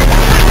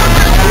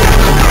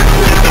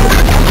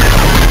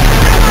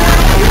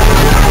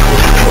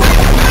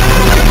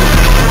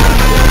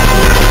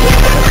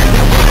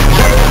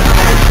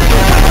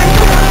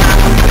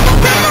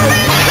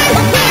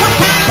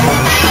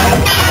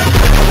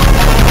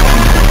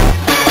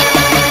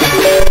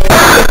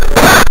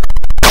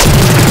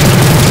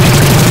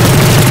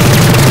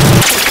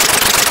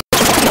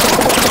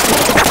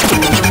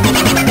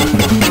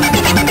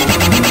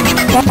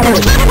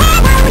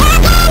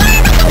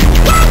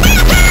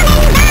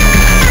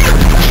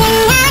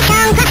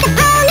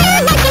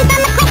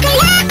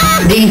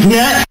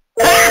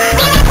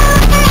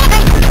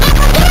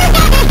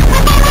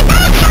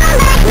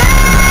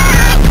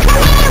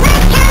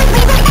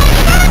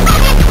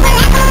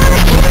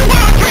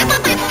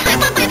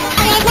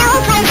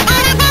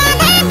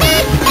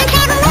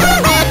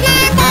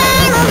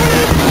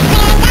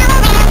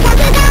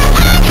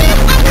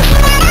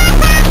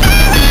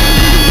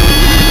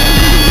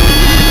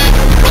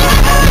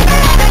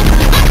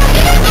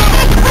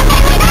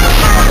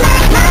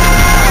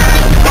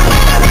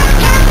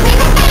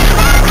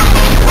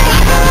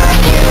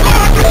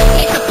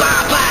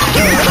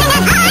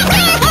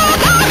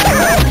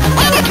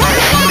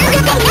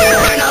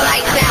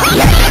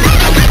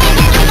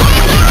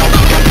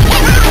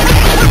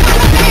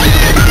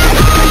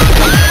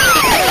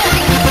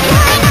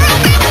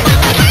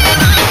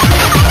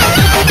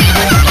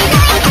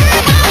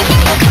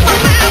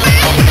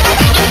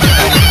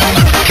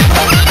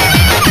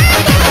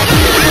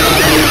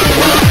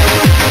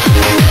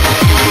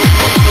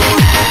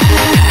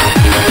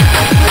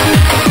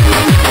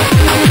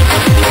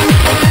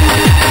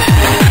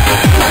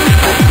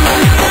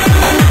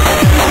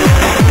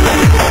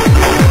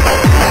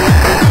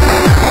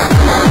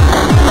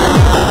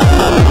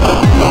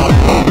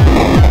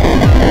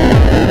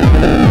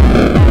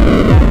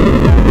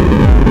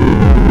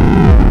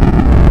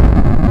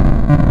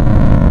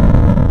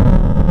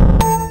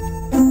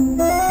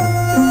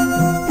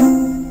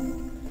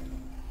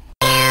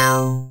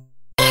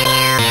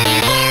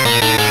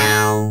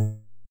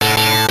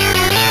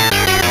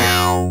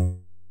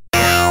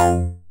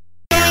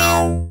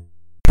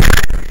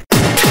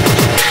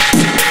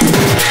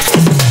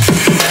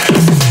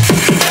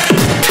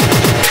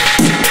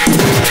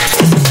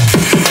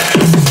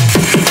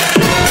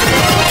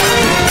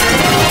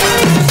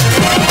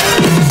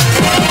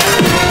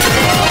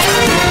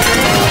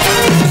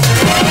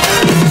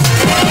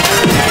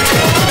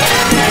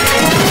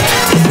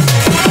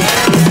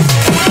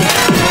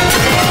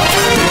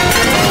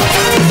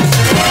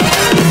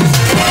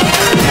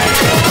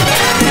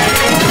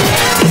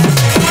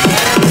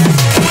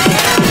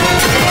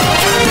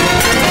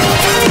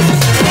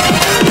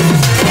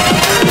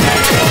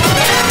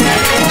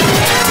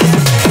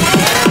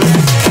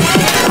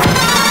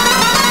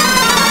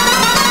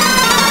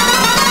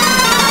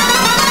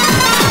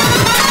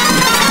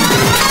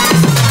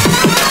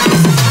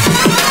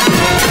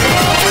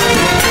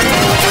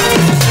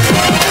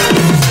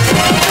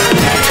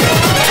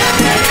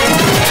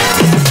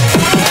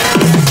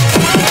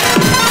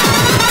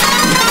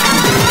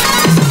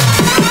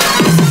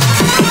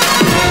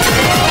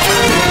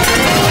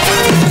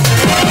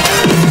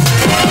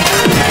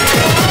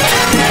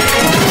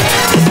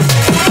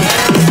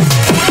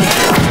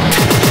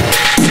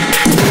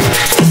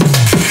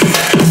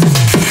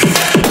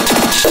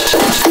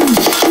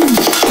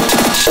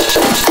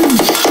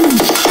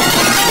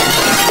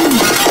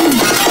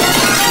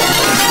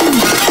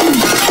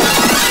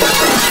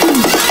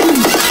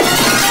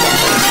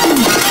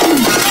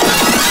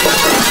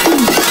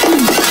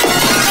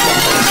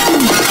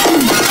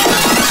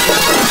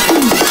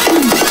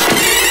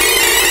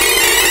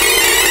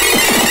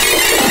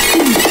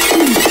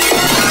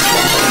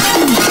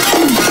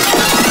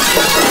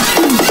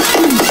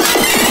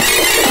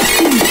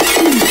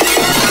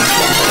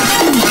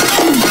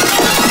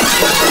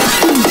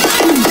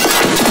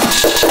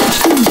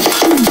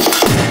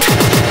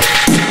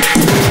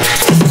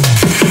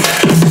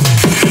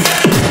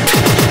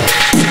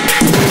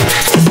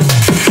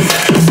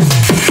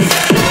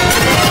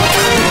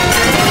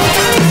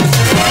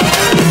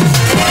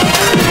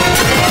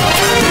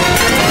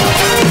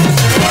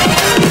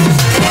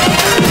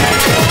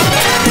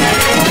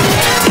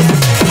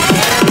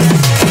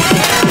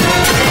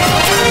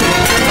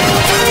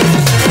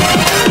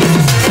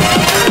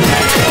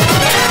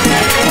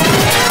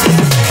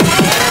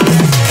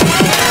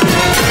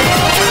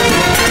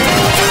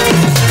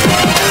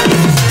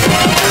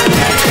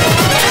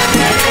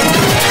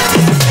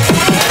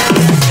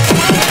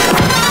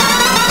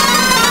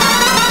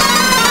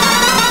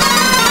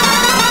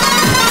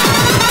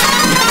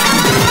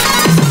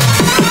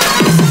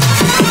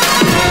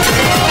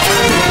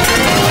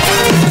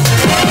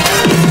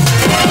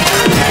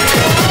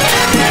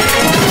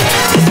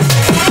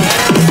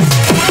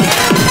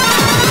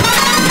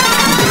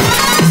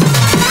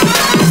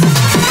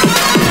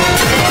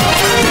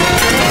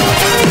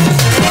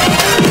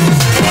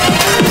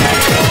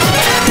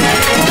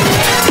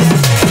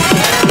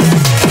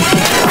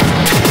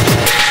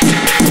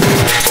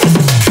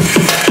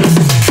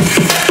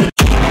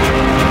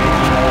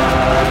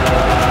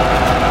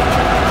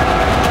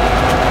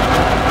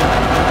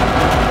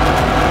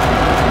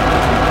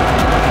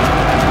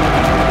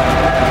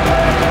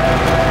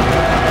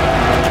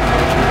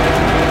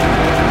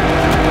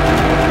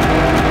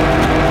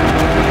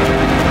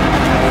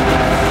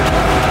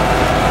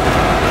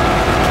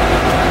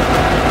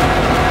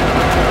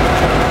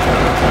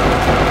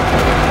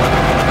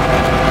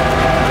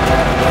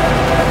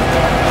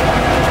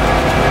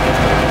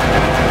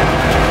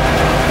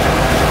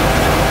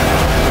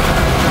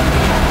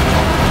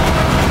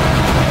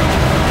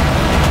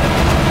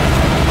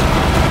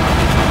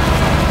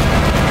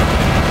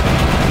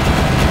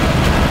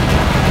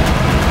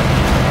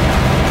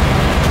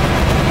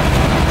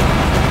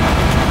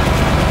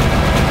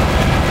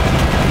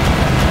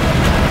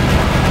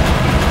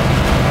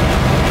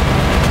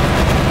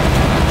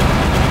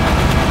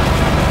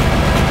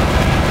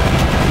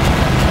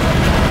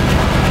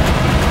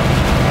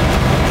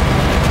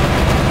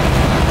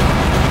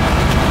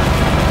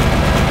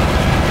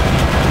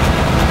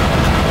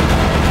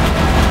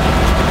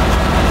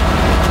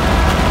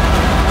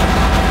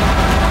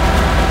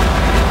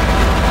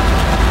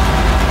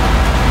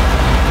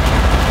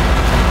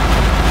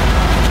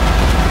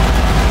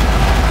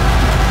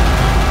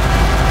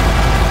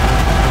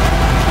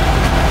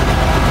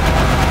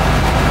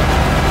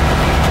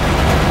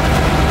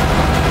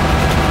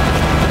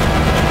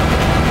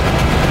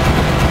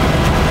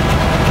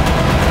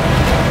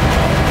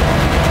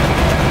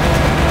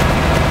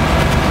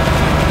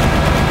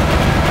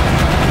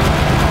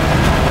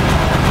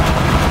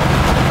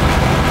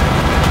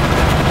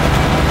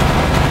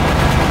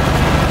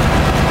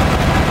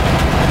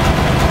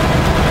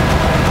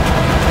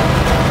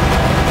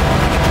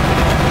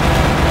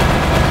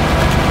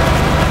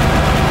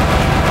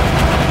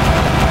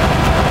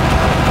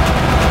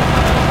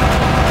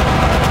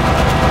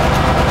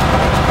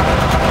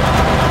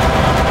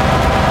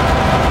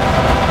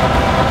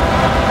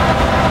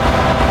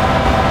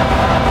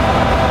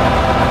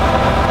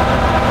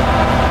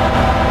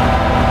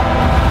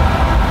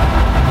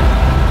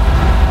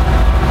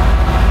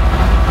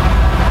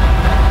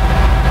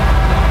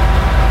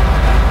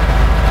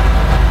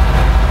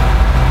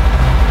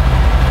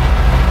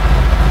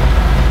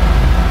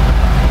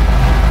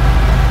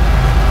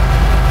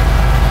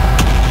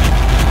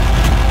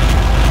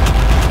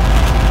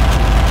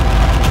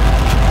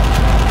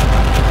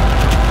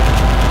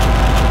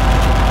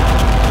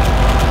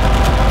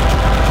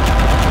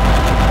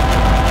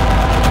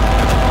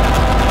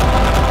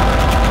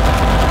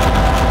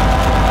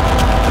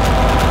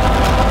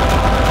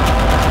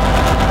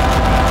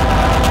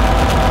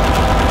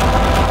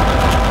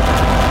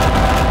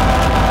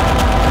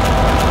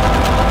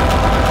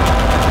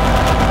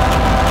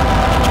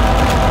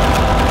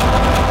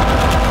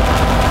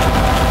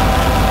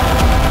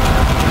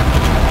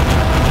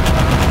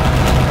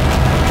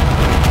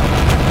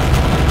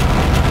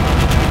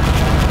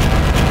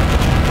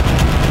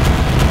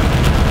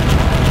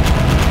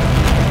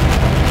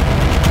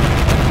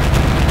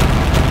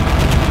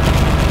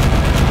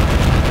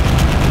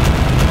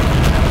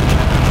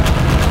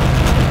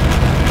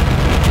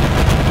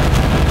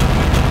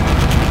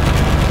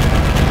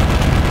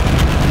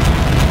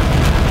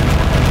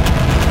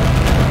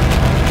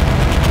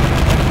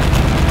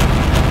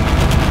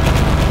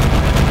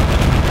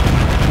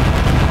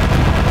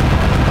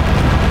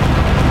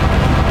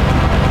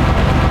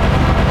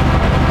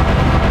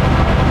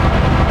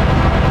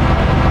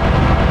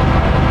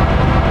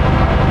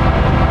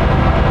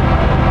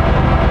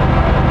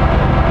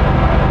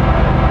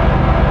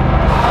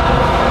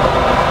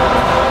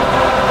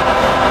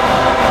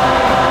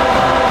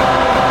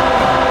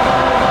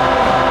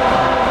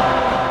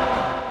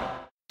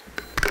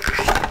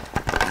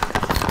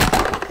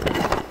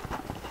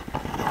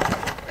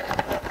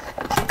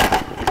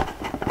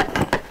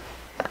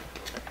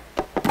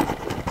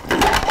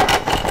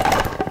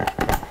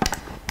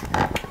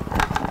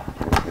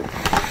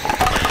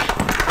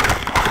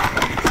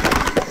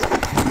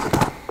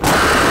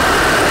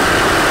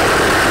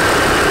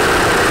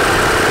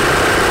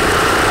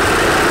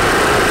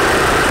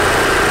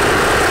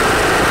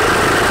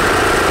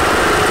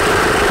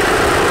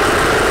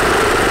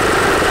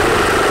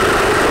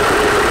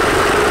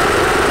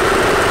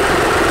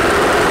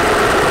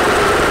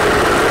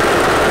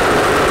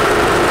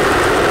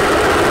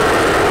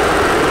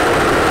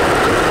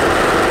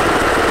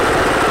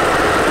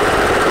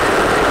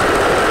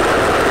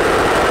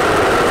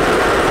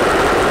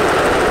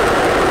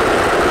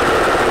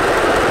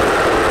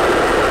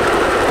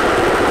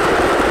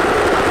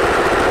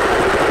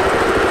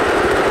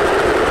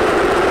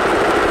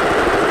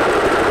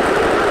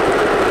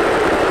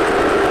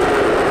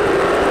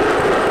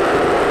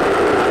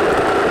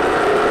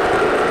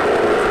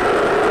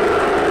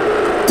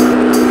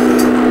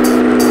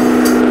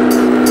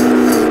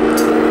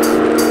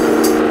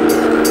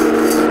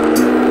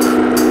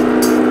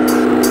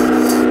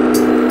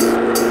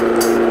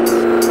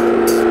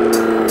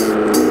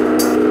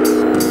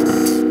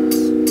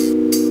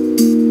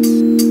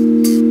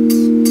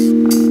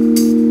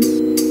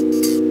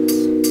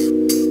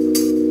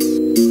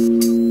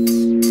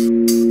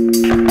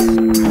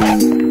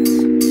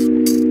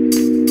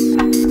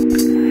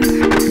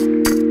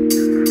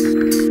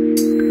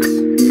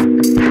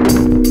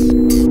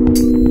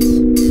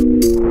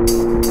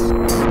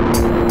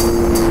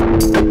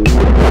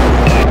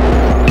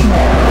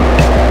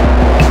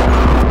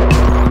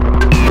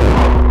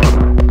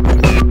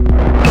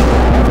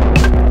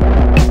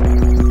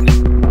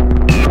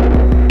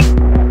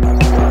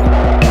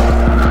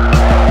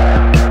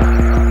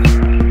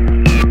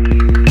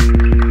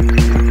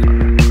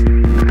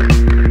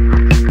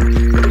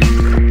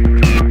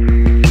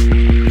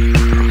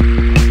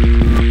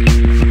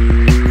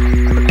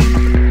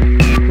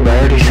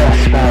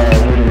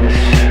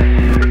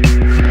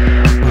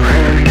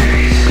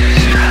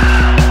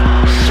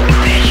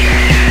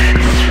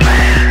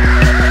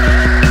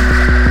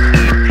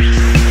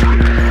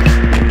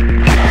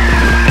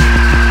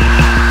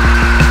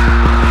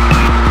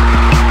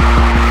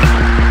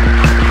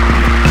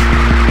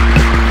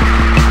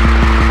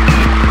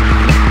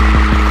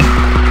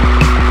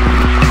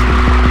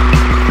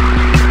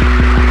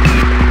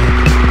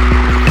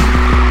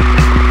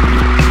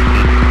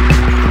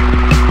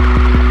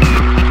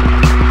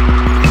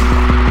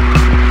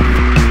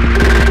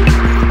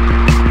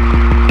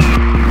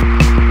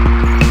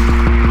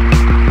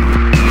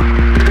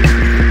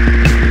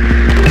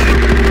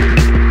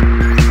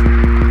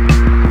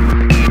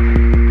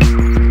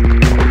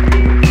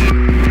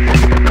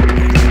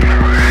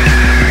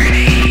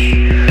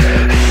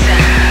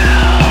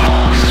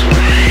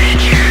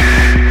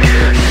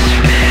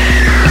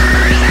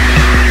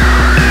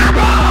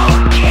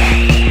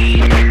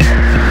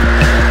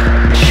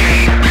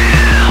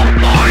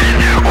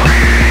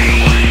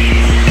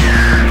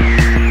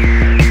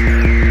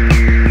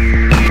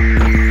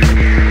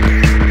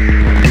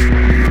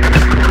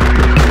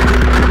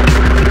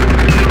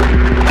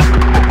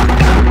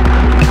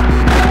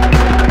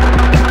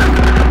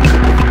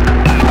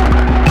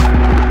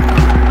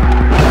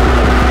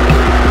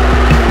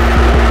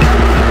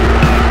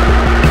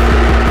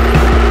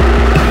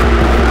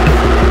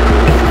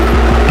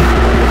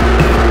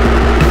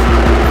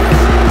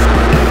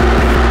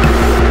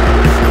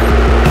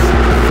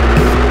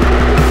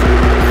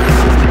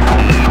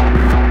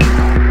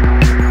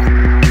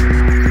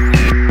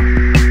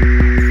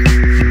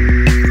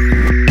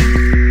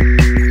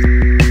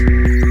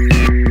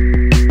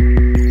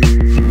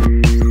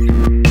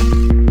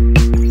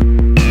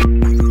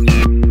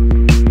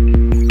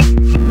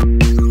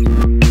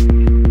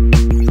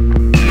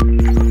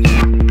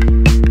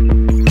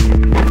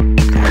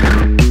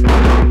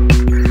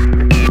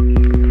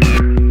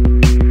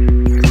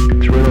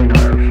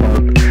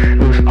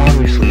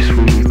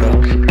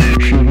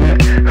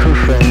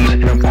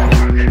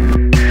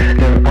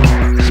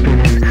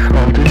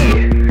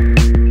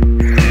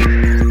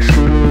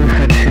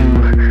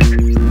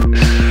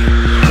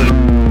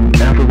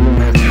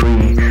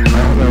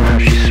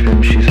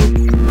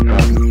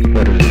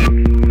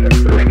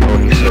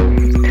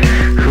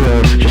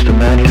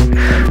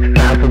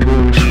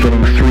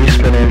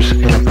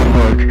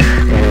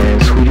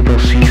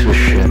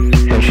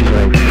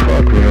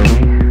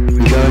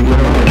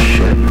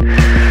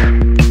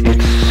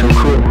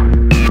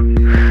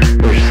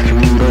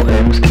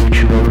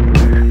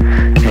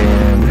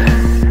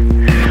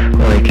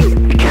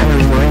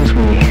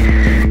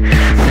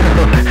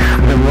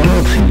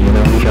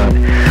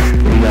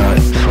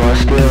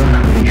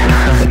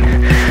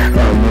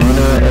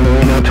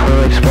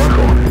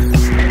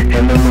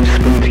 then when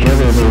spun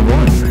together, they're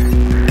one.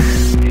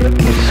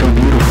 It's so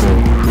beautiful,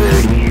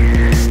 Rarity.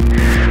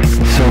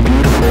 It's so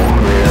beautiful,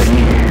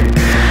 Rarity.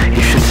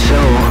 You should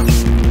sell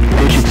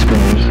fidget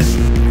spinners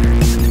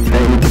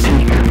at your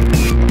boutique.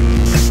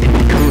 It'd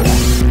be cool.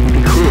 It'd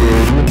be cool,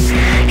 Rarity.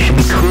 You should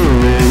be cool,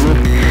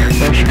 Rarity.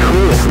 Aren't you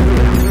cool?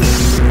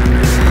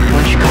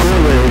 Aren't you cool,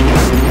 Rarity?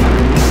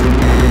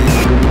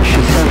 You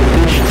should sell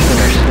fidget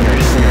spinners.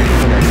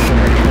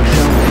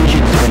 Sell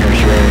fidget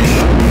spinners, Rarity.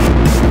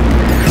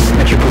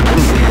 At your boutique.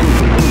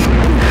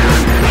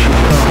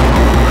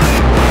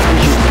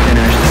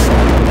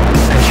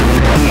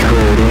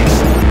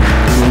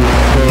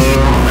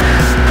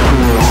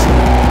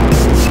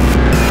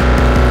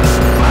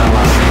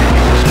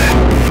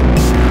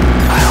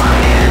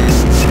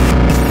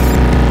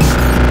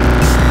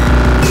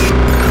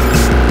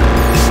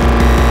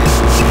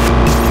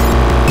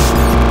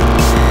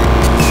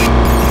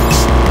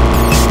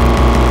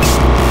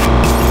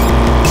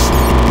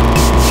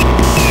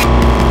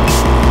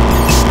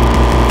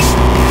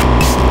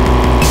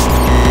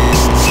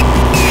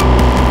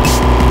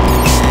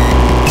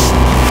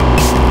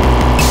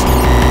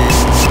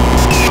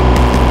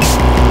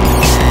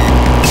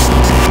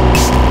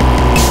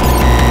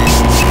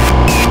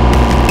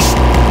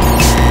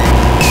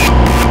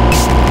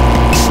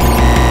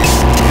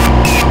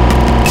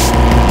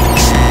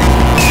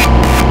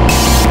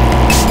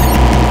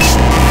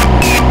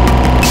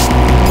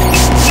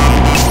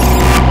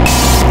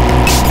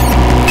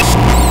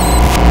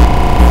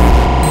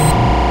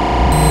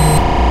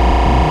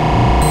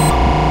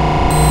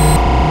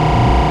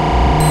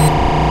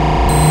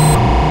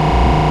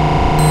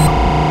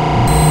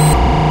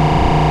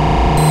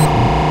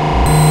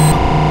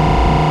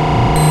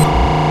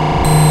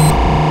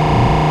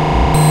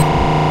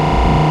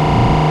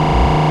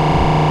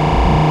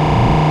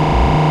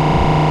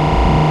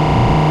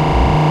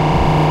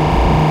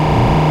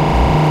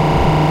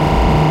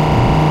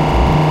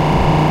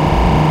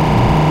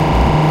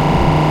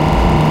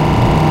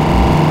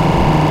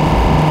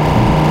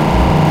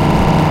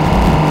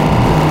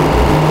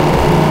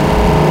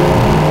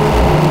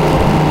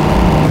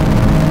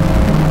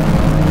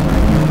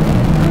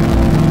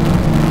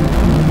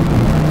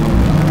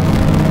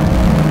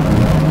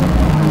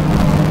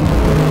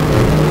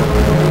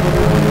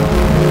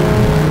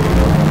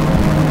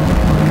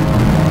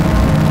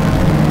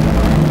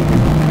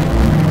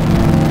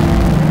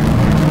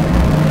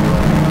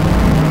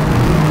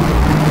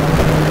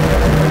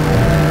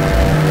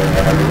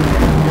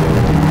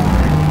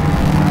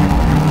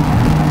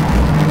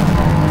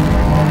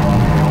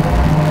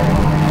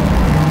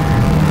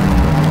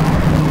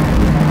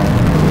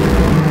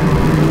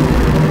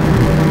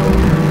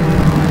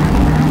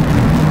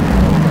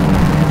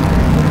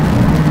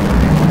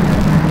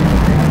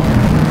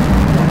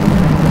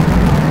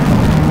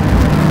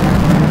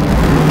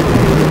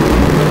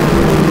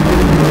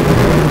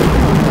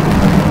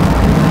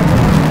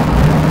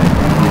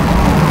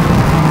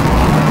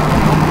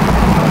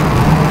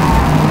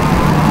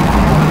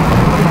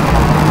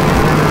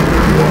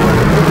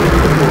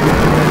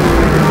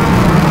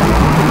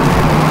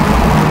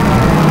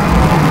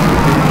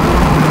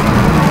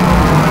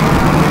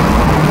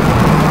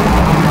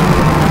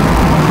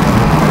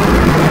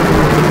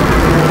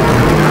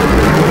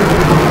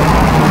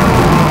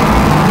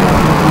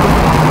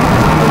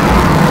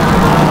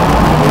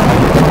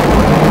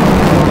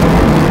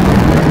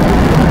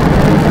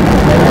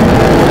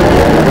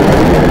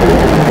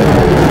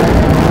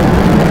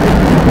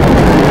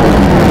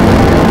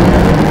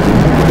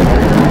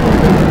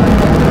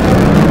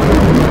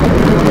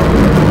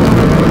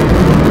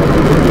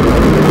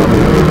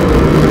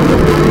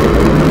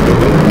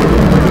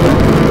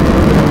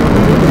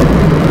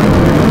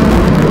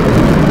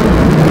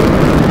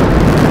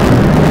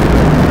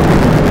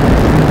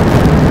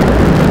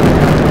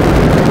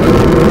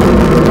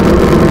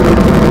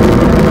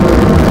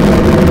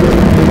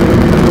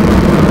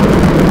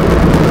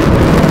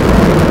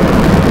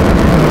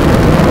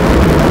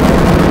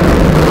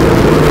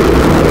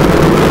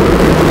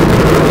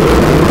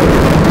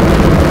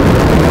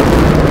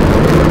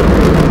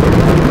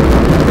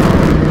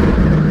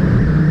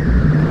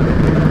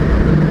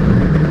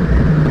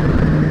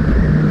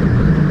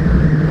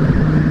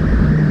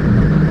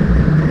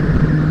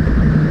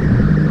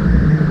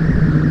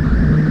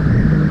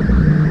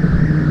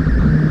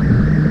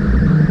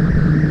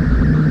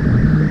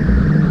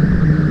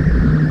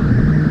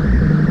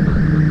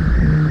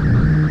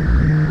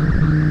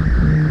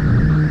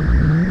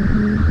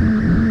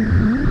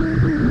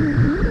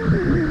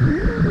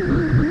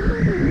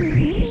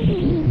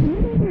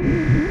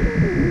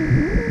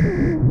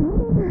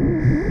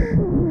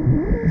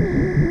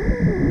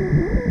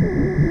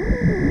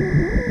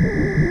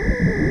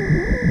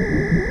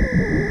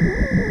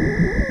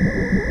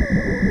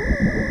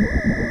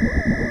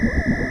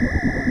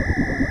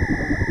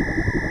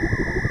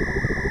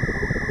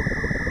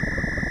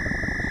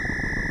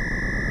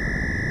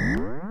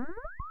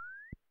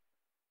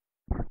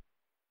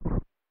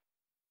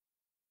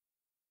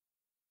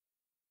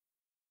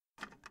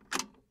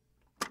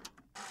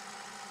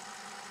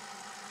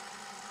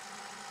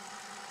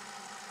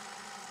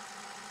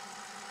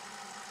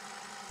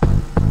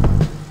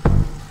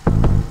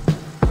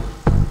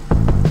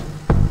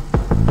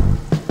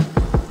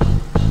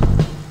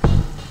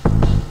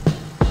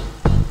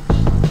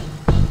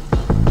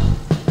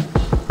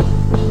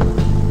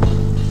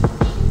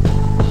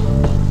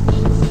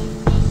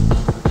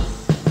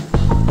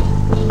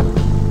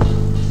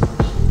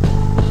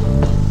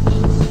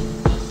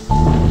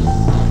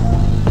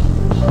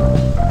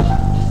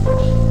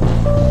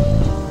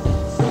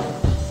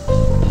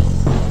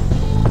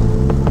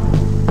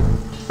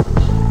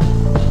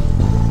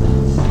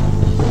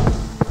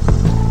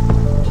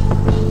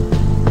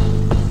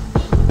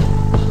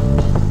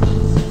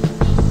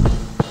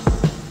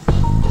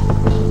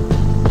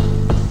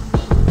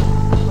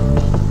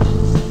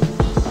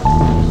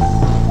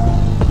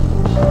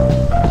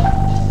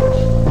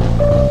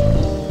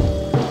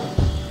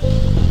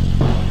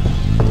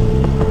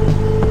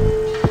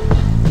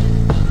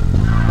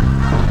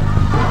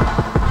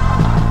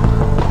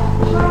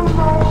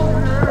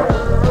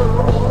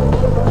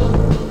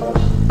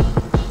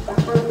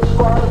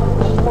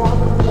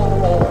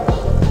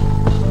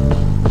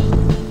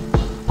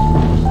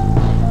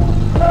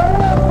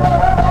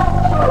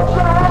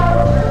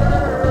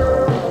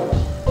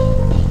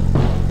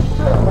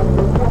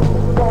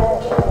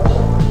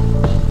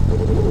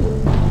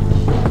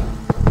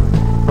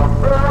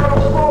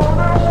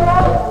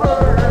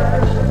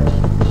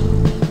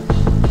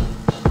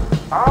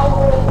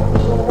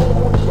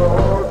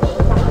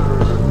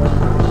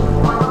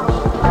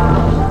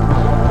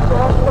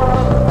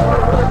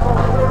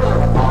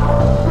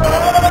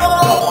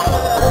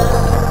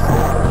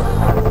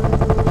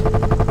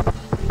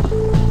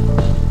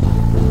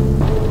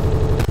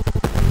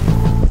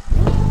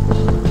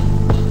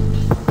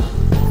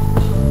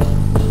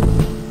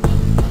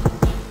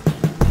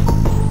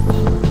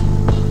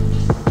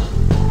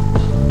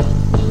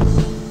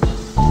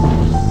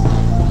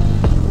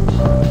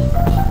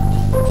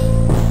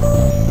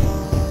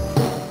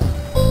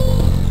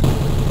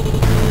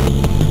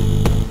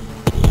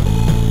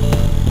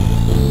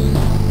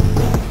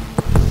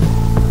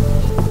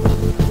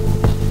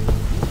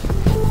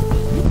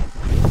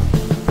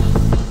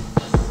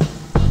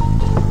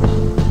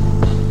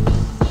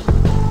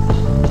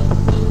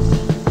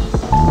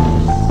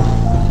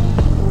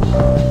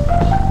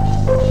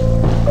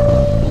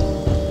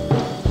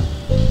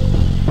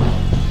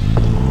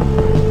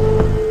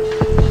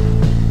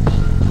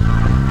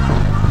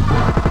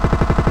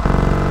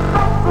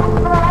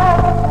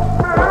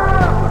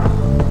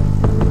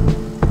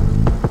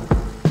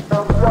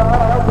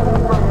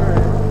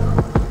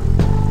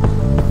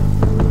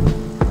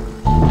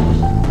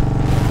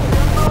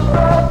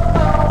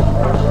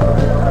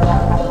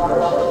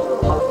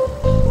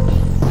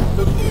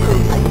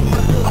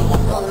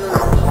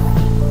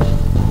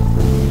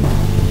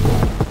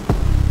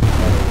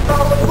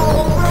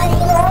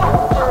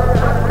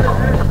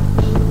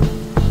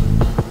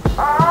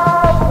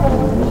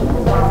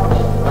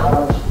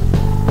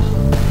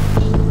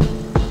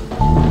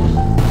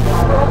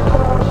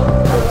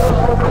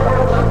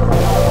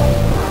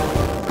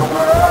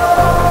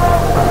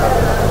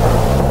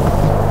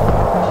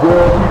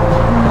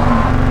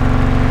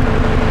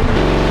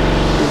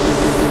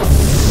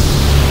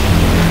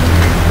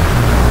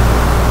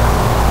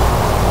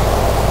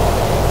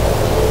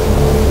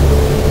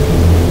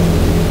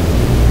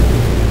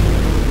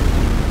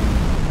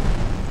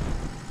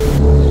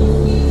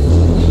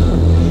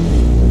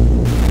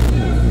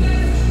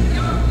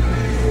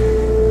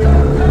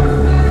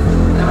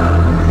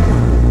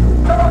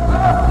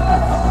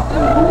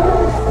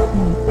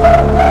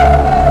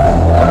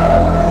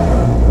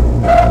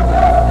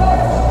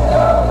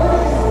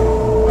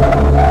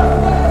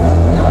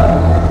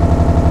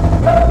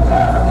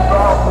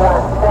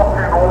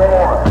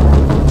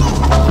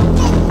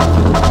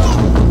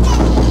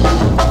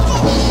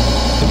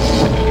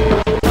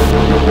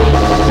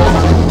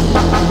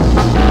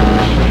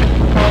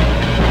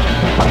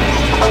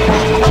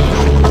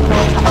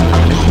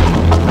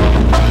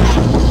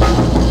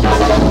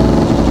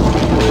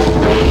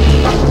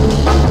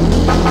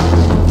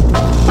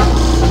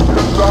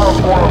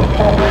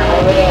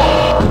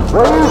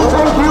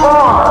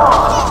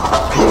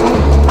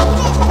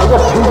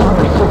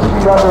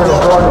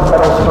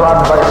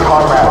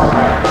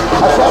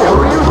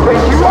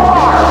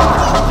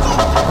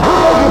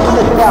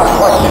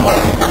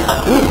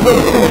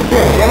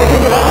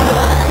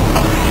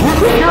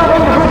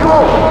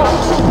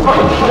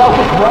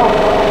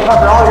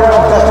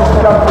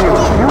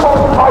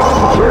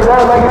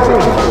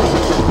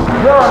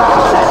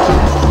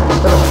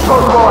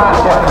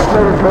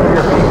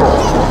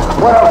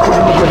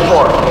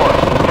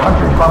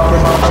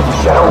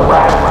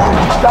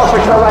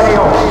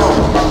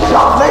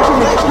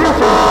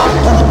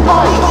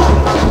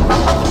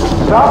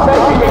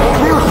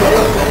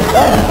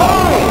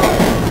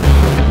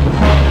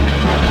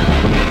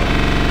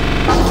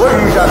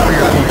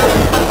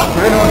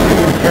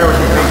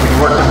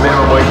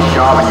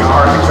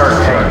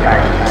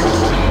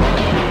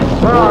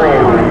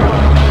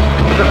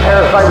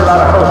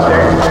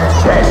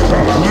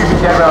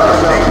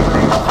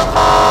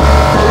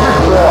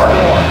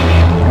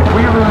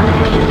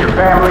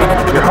 family,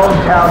 your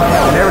hometown,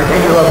 and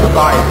everything you love to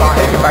buy is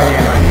taken by the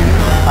enemy.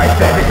 I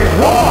said this is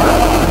war!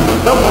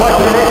 Don't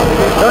question it.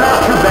 Don't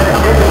ask who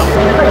benefits.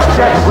 Just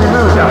accept we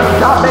lose them.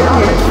 Stop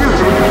making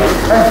excuses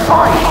and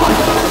fight!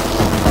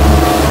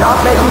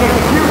 Stop making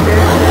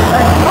excuses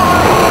and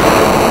fight!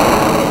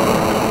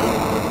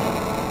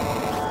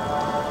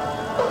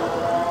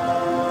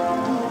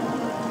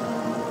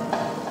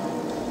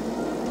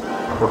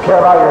 We'll care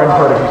about your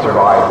input if you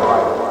survive.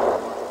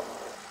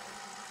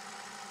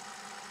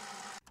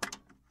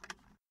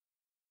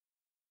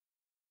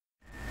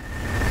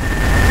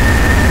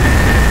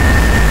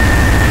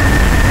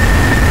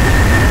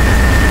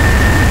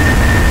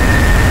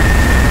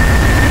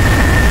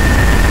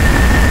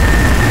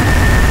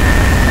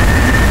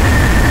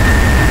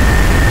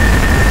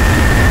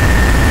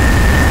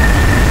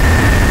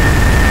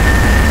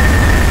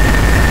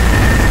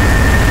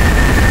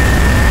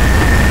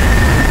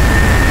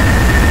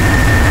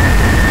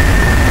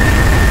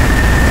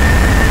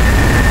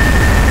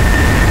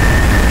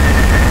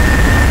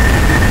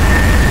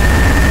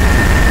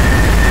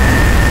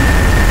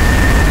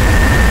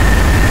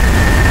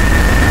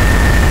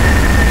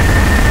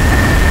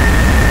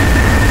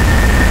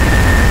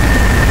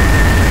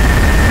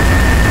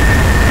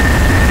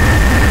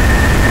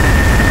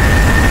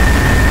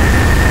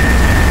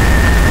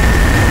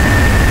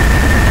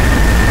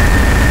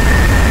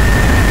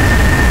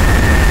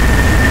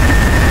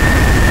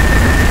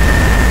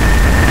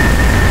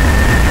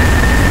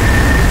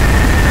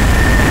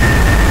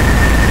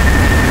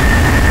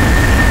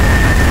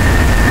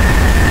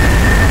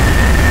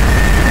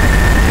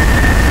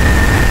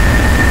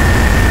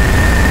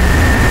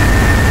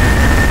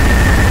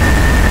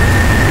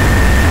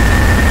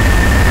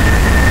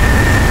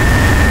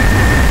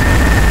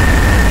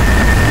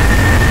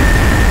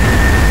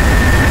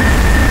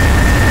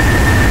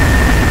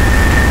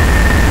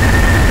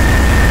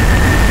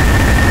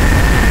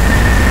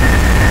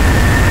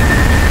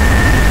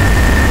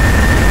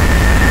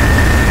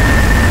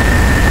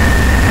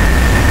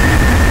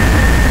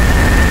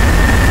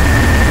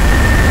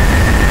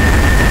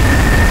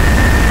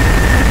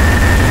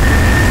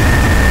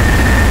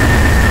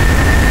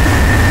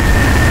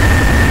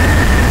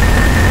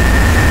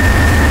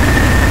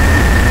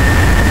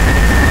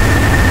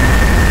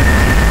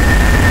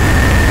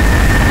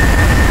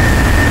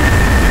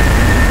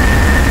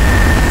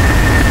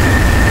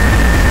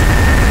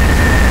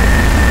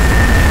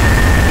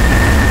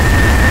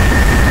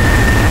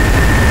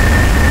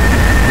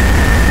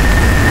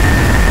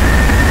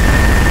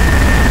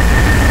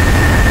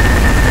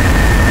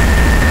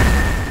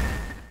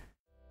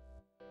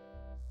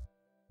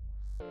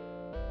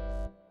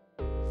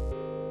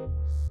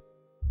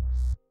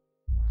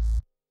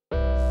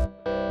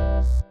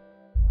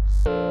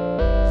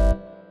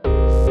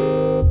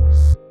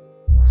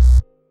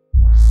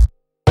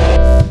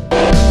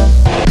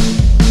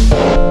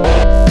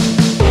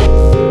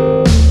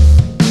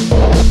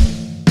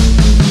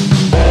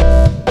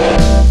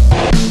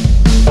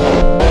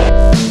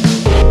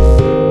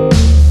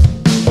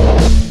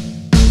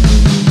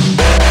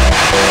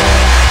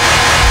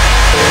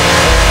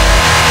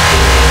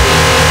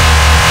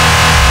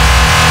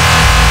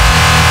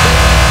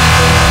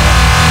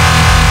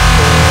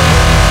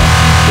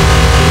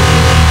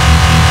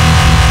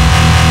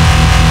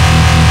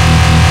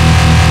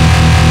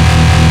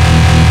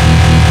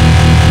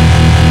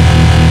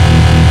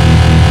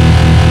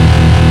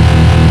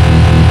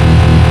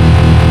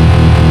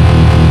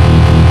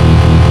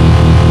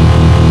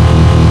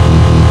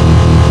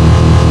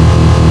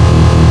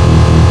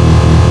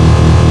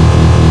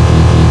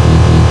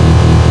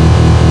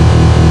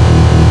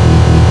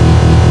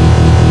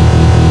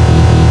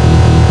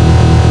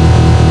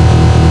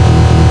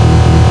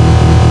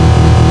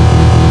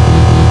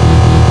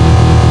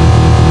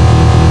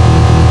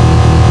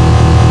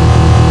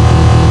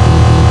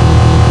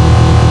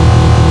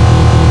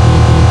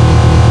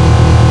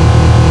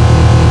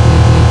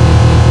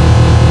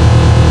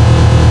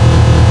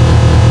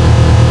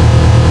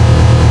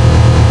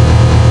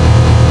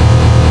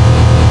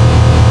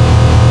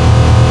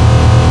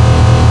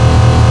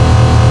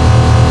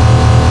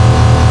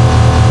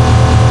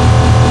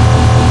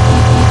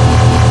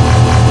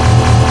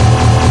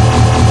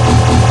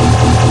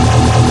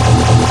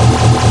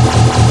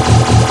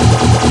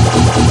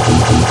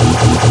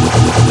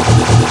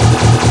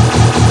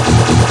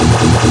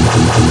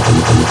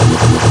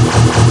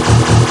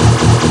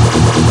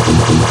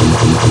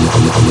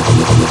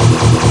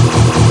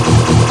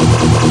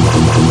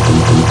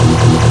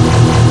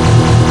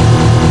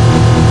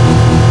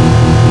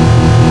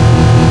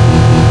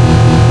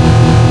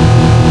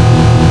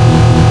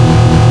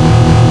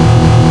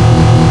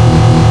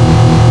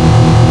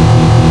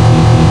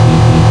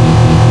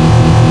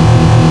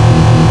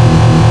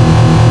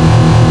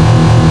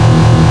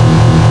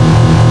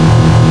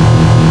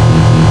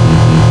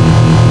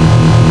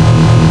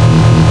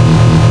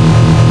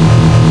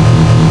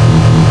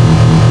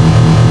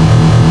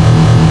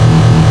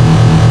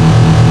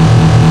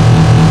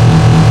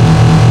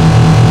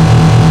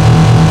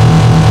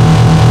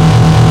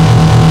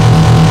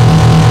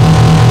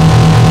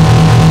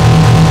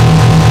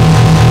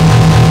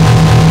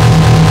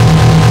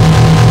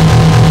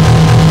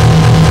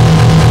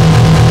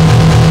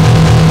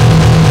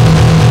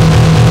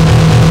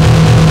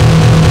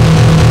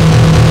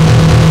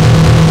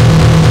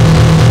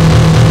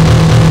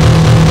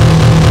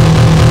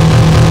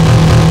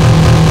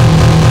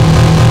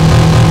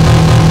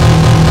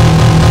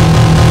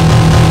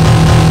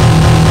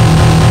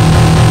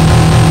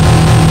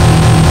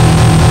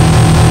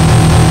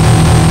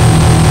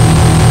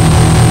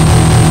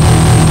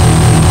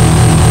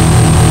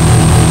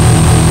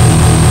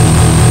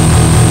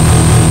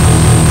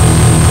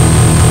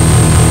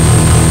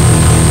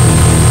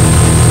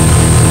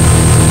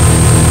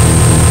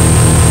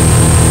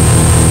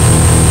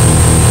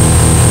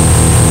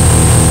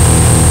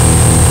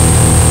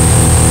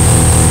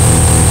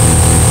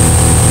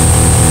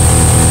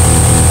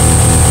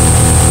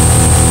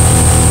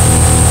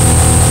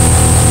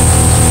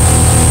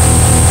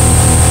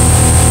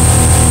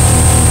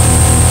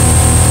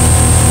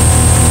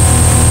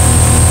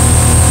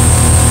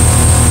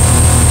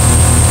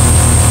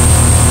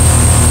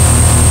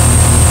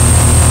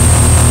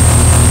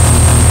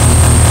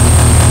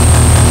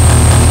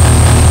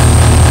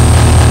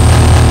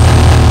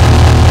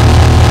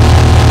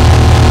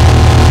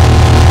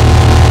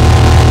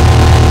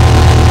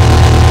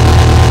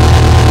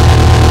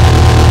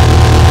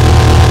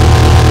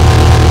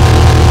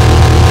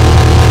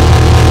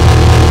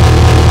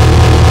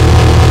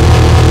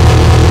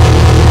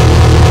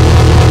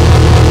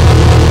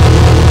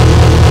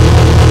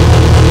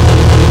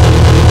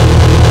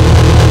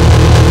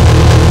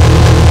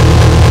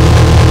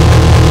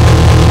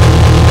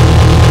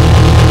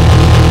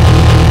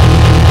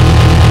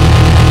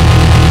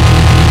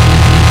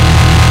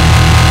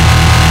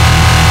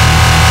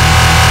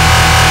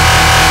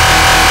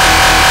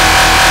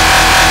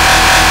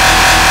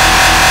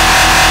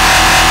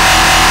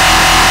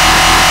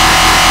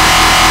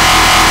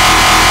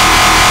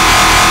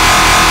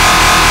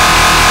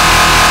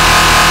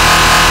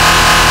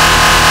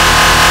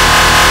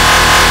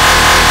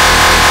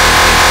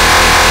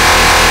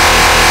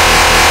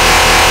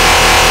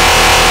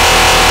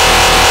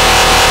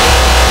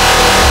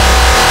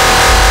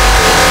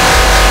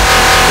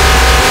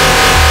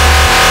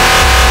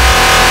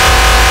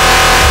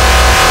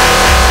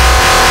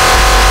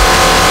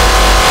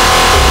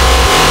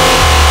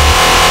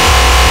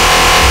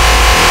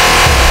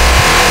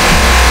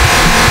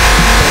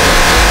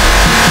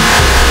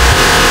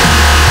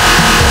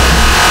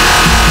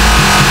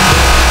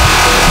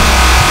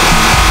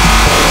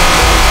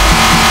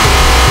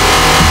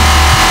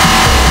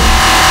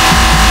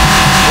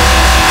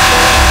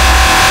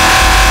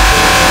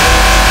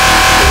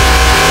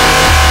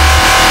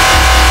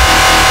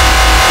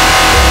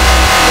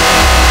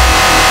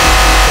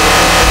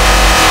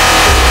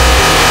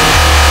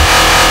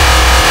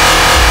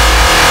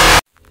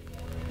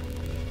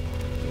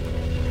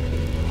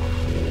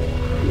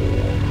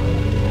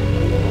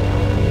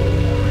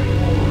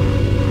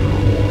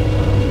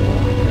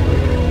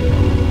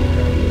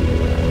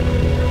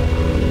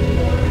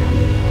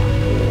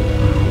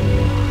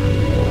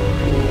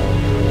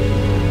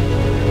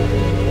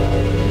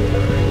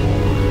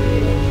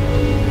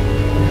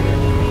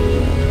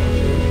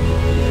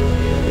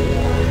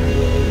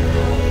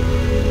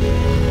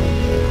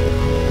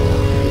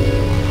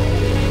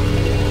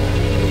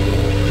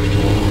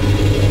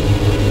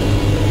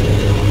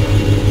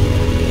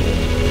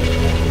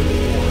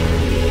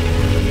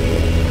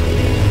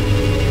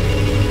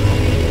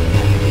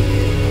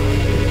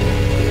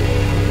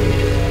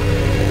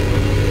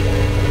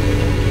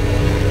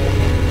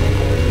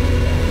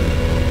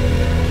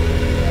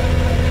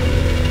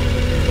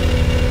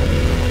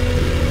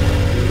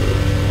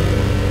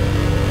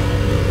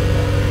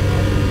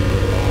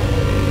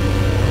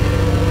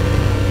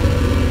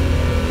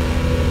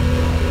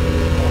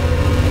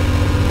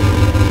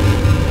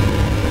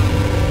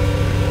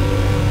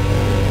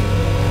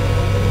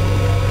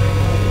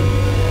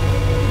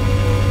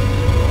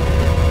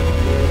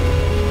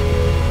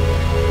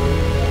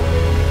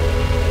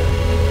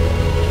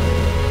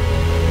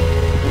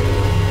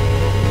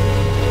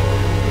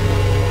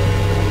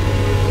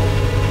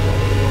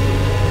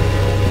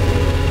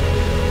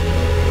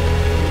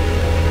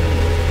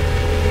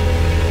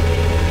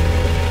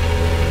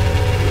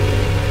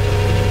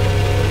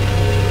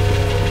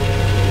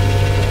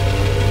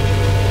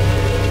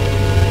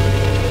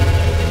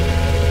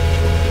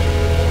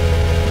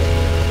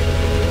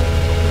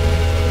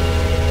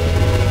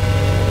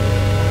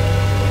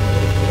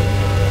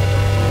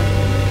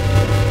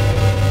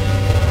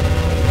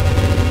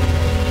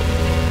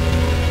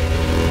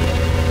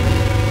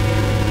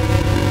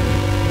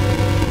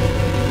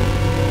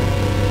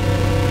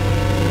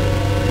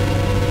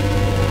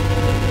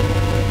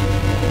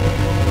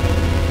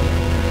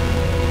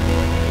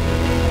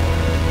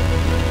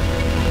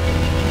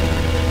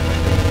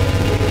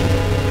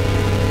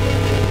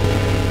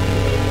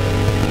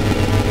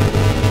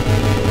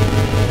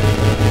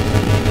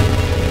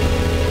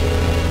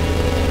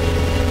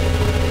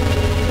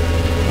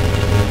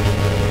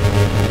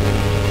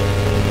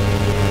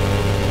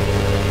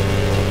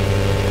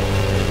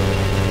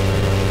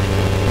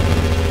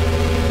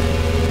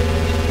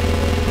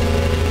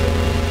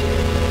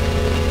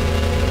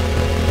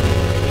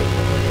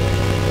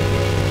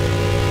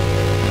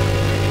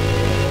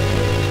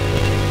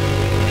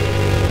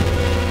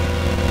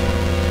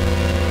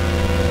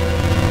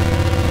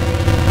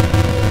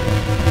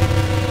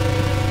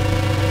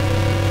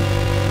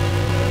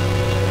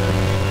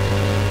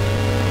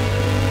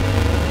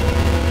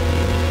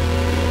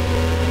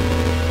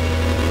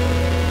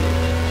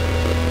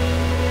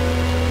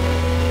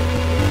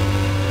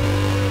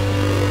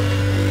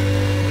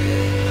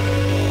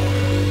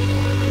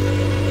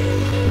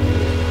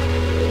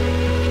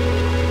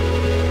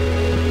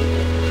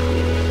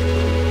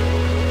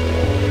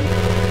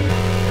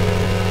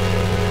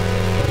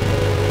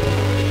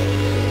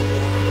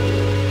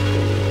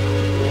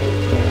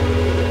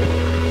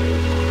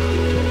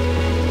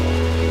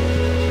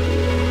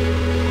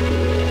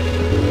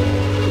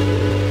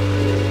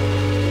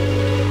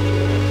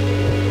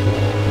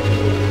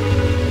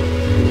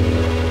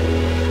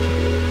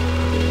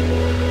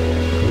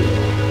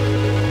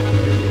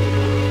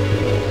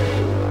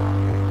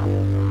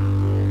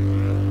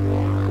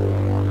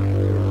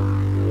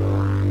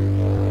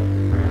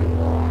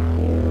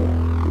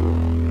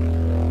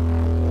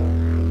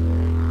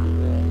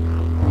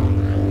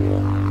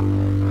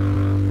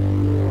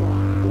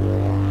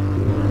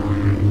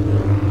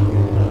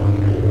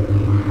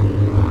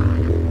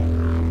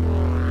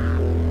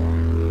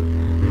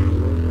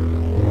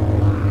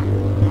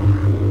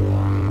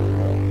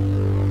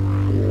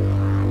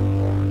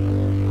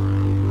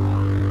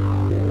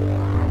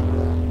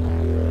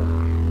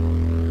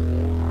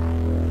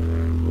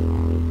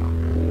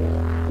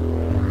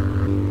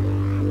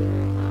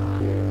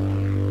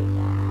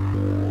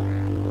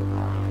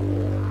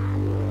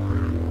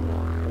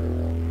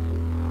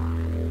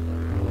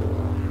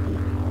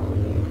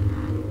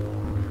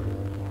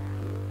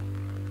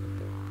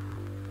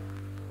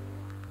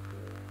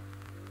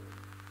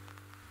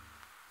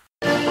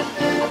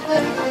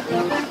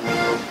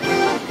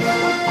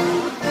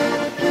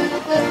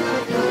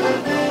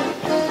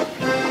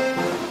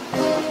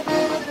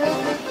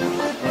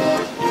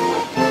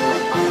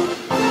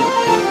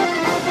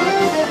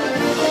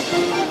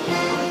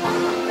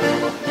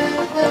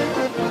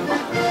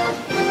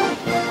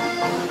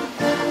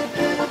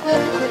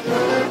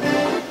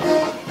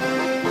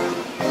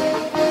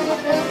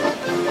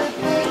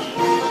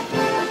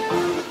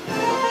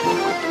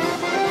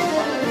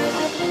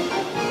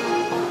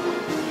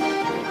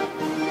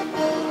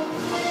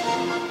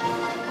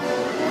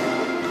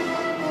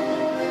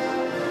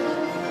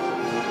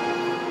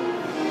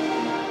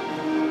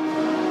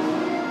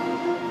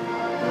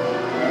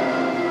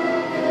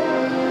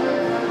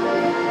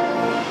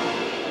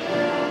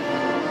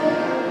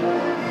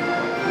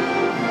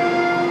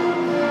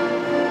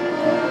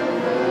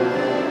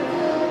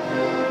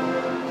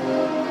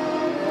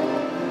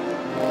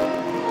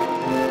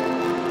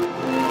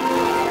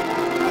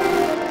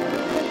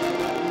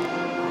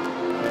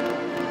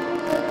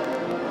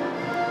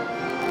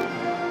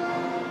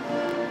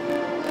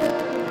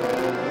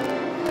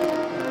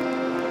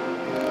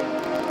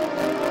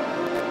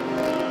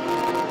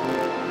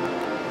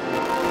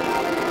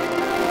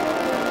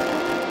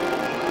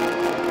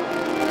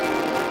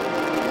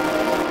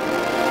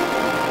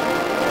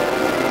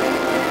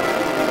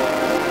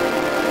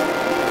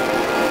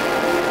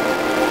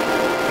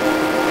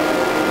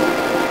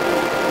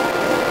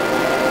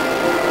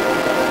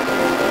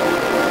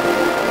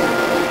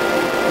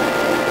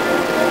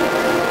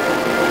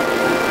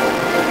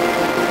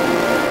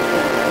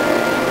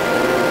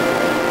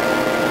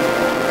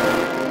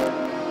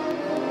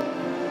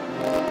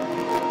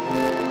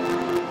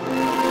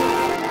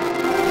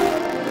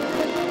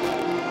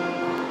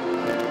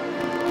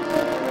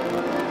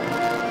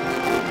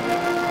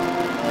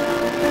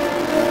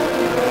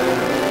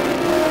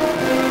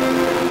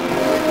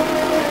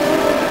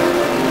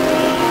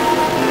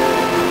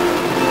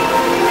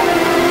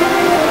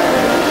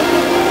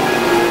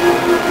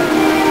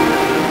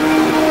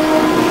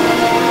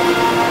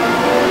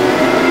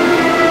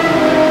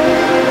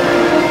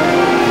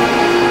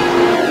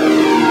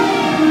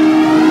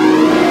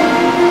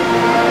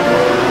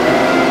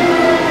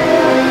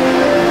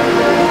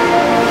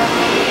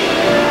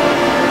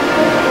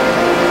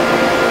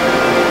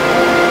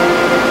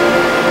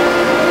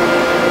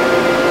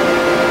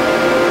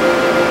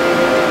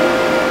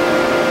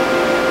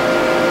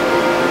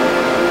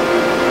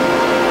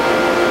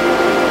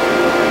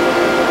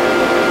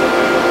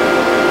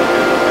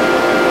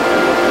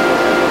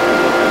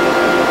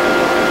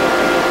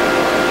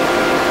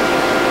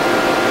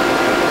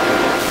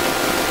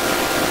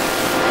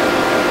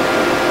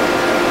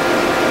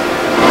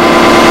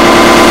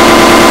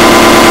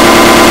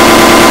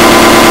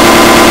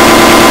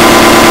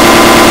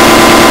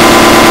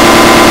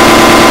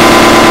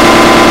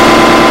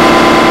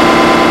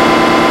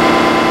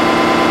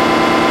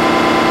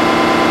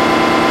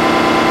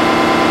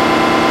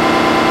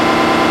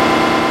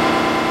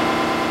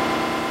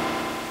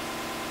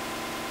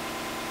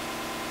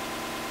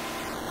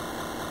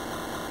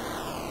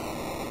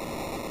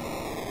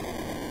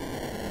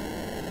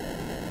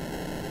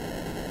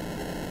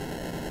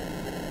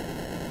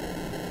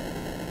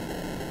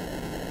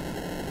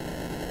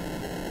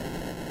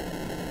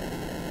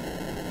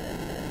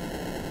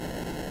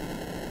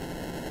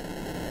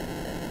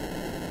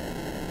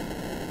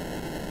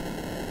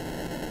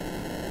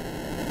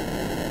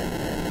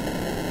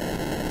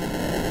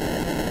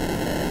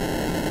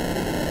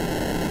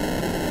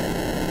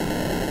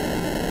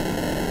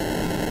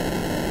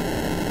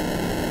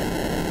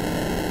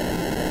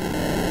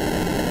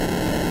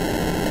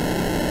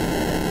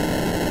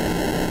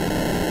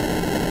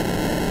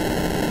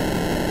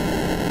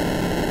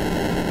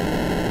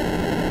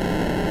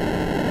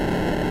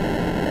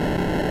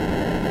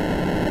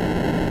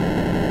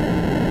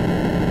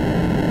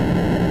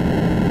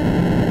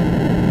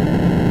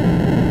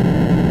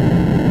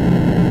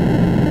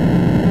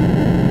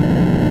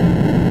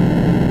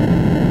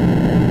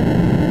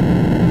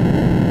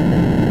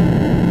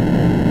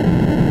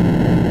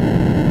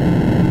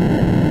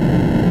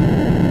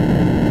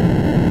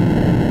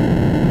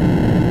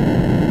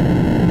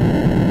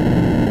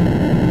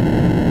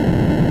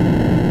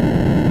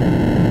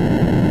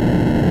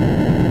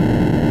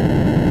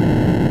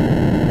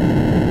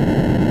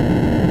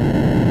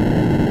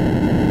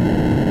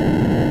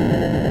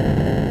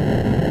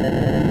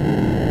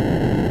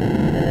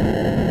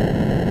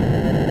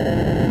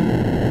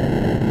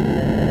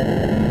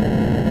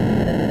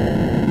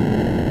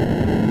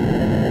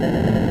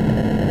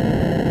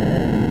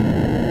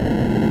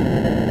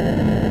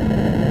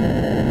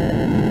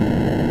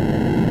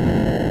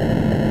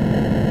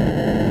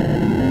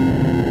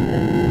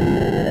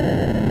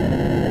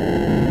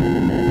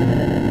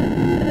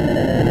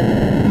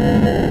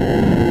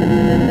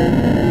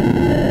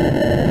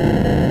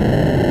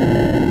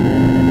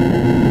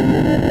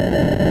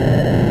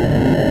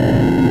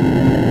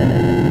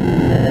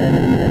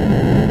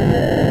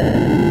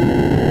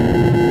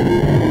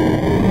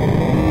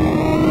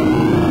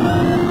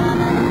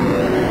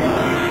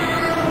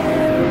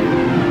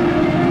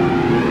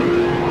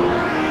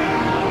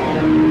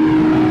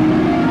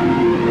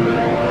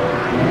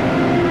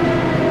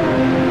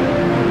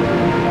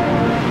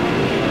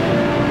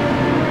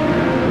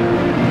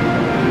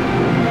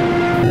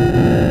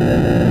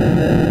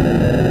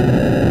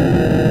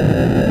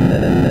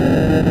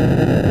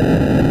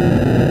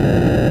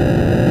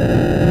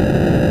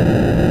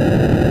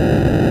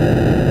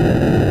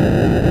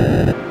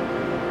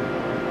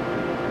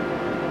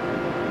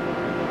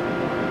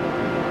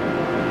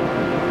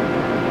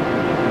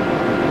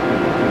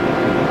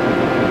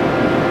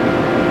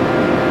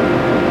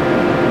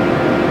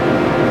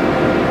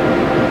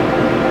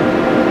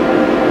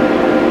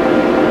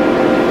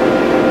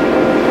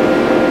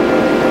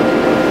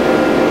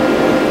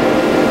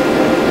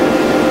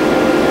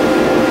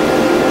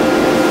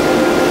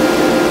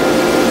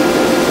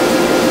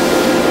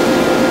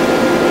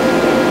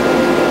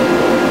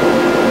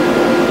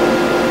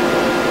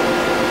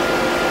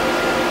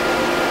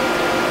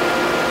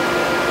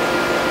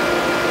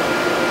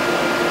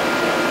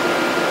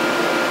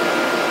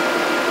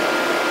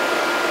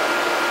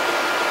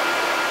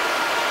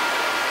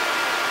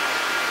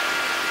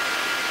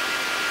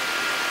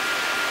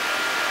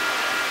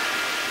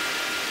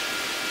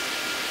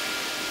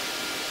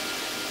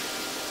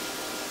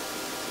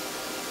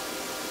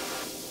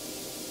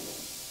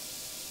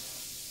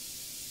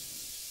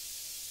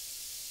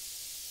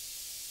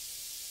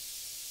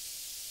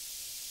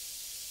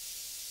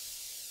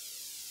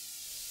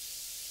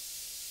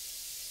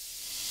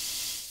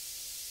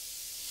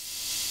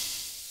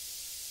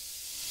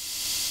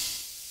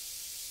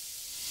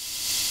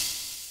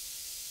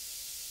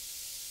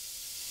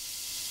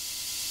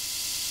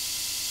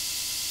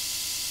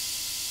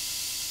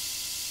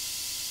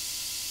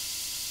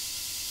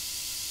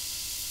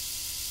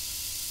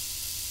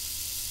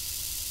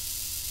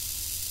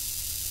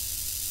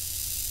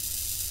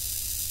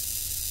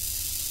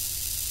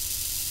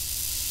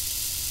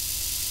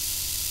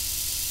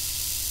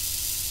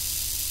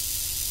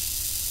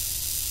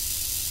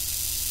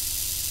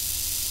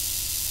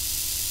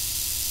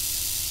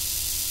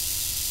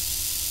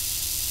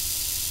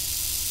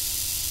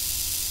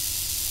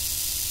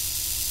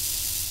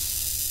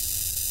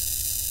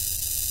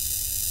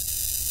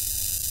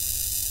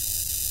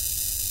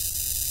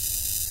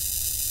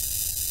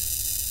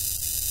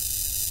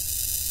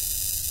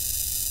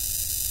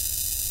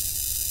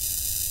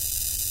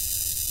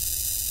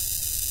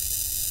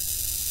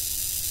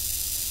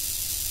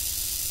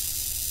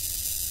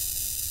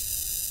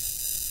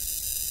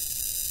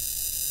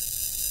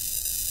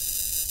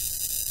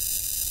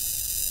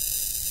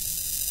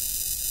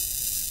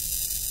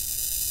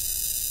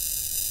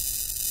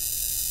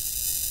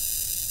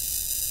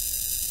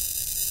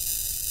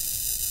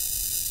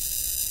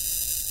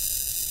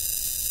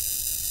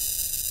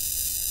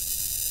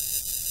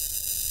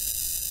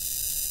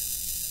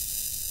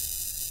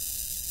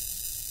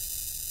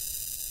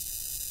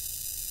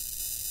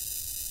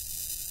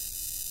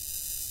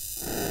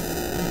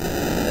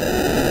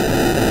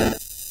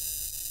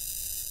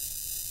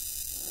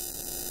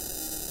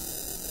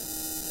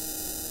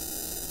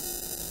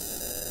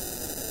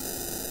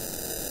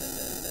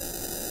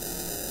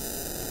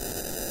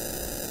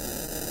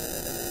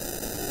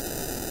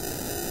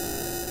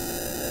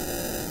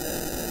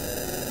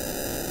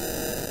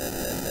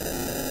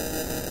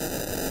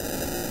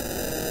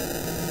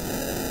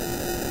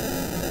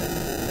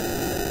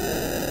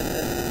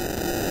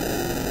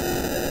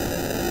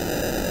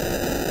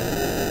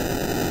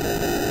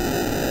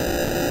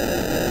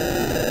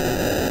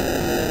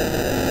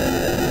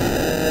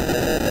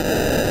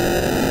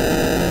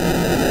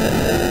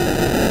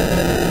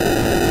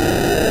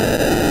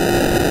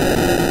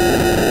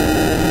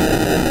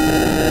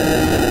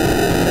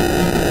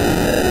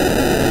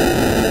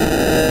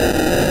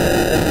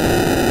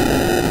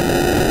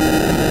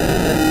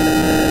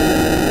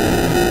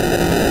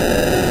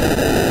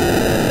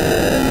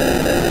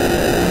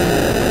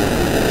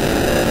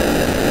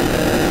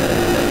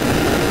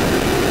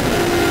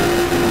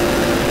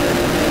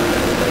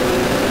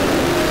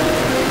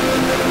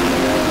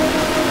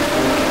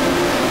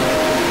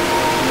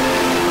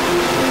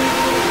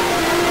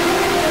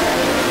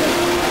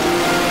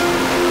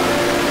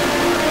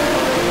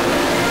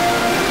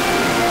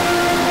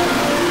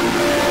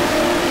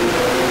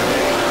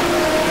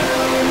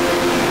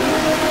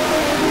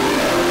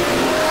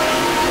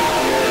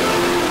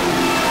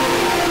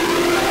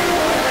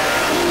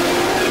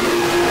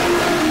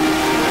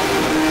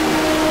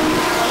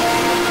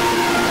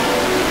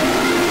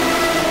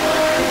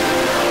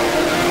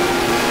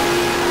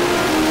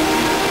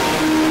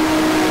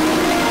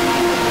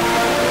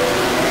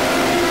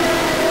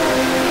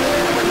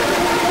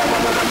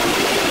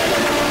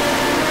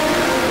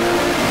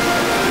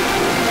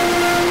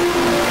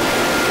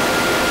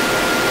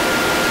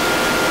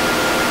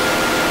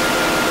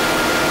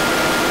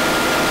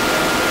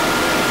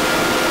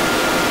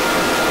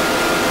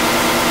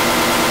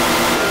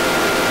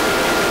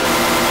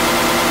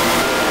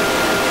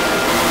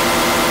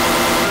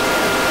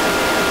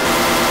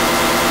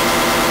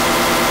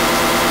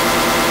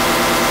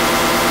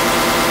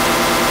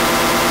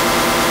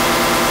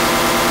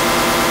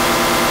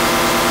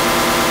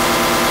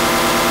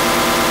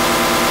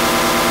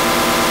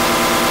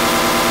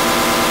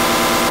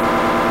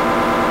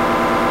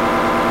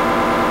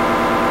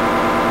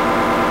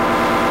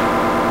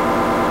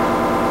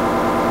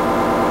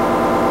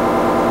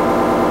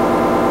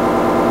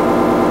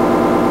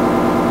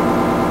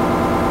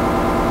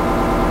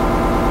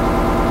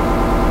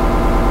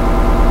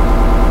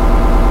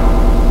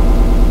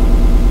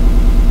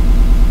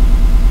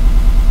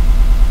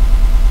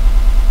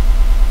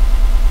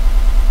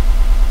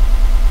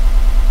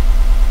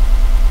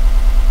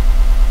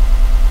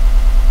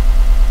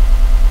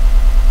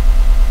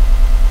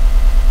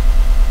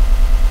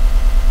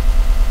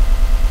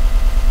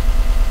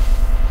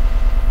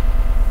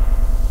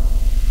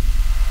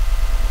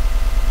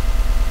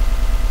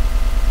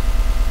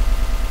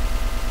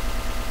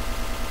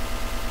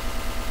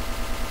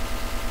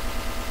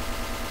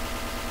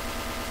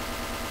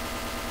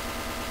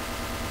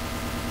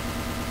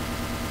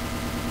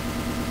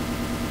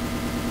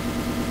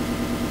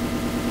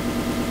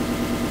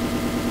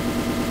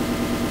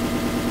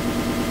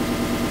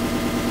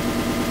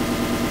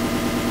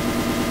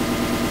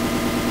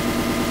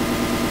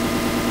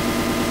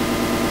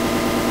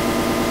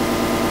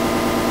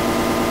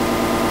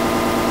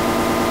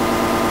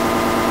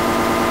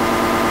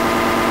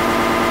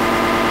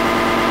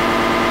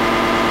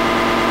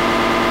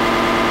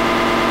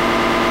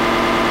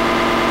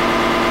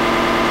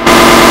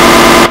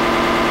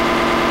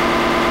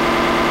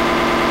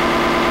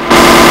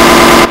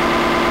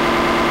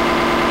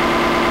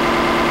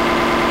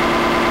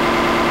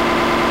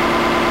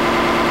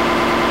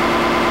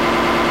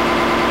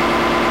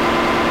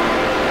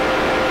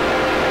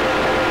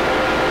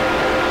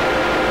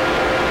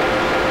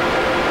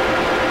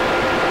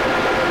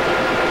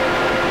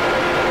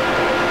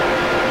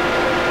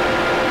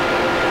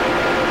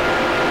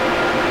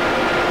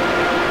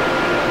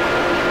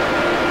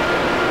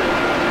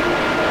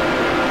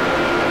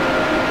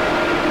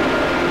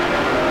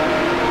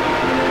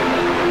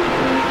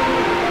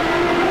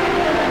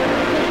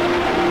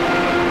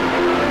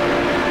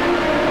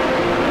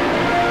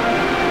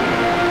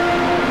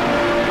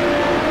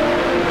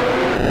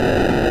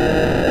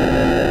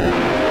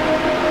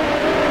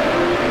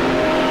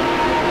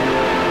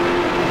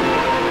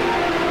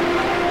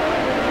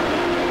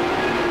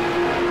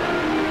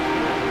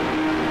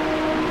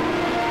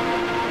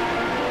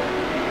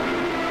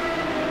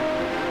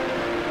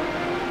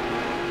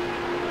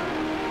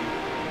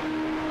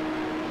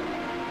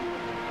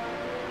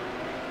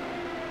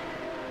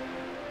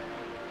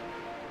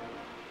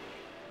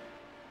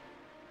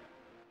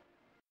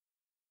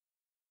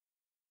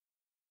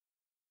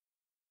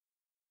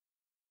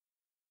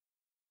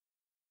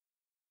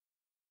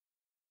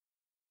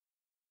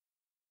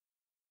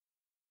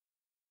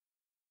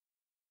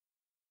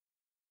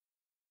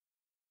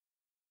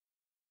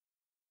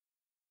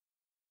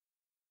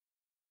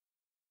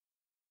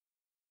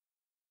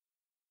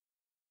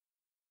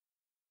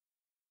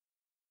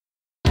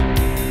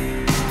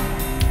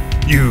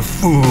 You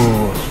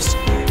fools!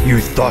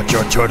 You thought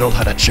your turtle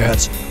had a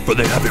chance for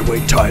the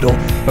heavyweight title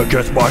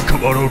against my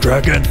Komodo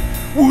dragon?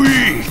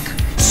 Weak!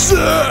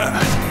 Sad!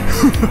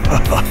 Look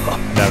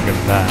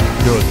at that.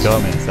 You're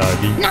dumb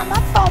inside. Not my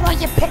fault all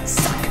your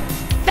pets suck.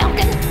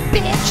 Falcon,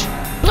 bitch.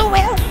 Blue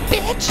whale,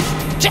 bitch.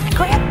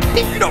 Jackrabbit,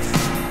 bitch. Enough!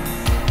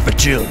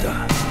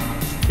 Matilda,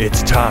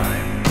 it's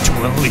time to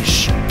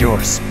unleash your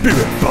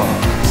spirit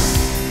bomb.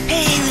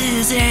 Hey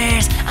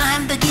losers,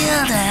 I'm the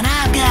Gilda and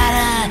I've got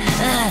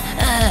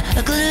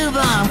a glue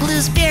bomb,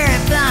 glue spirit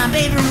bomb,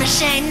 paper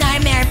mache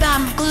nightmare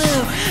bomb of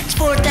glue. It's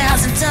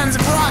 4,000 tons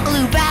of raw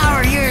glue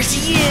power, yours to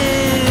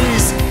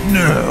use.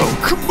 Now,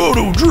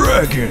 Komodo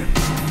Dragon,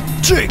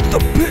 take the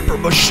paper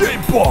mache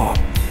bomb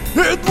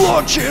and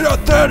launch it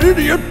at that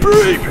idiot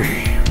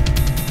baby.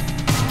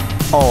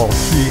 Oh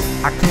shit,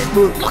 I can't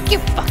look. Look, you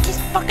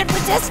fucking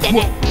resisting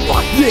it.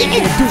 Fuck Yeah,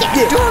 do it.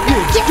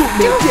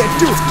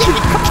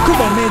 Come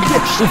on, man,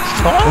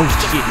 Oh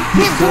shit,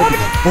 he's going.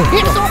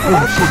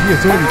 Oh shit,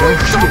 yes,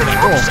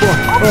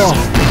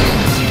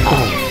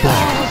 oh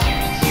fuck.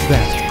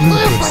 That's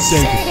glooper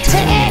save.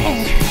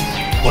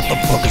 What the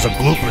fuck is a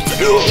glooper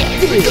save?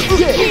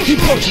 Yeah, he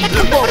punches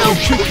the ball and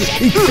tricks it.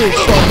 He thinks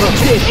so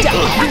much.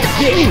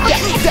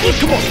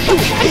 Come on, do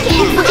it.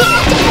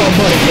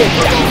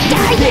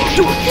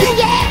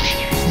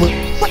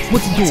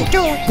 What's he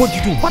doing? What's he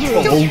doing?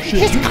 Oh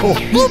shit. Oh,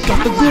 he got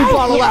the glue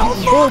bottle out.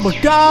 Oh my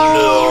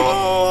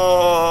god.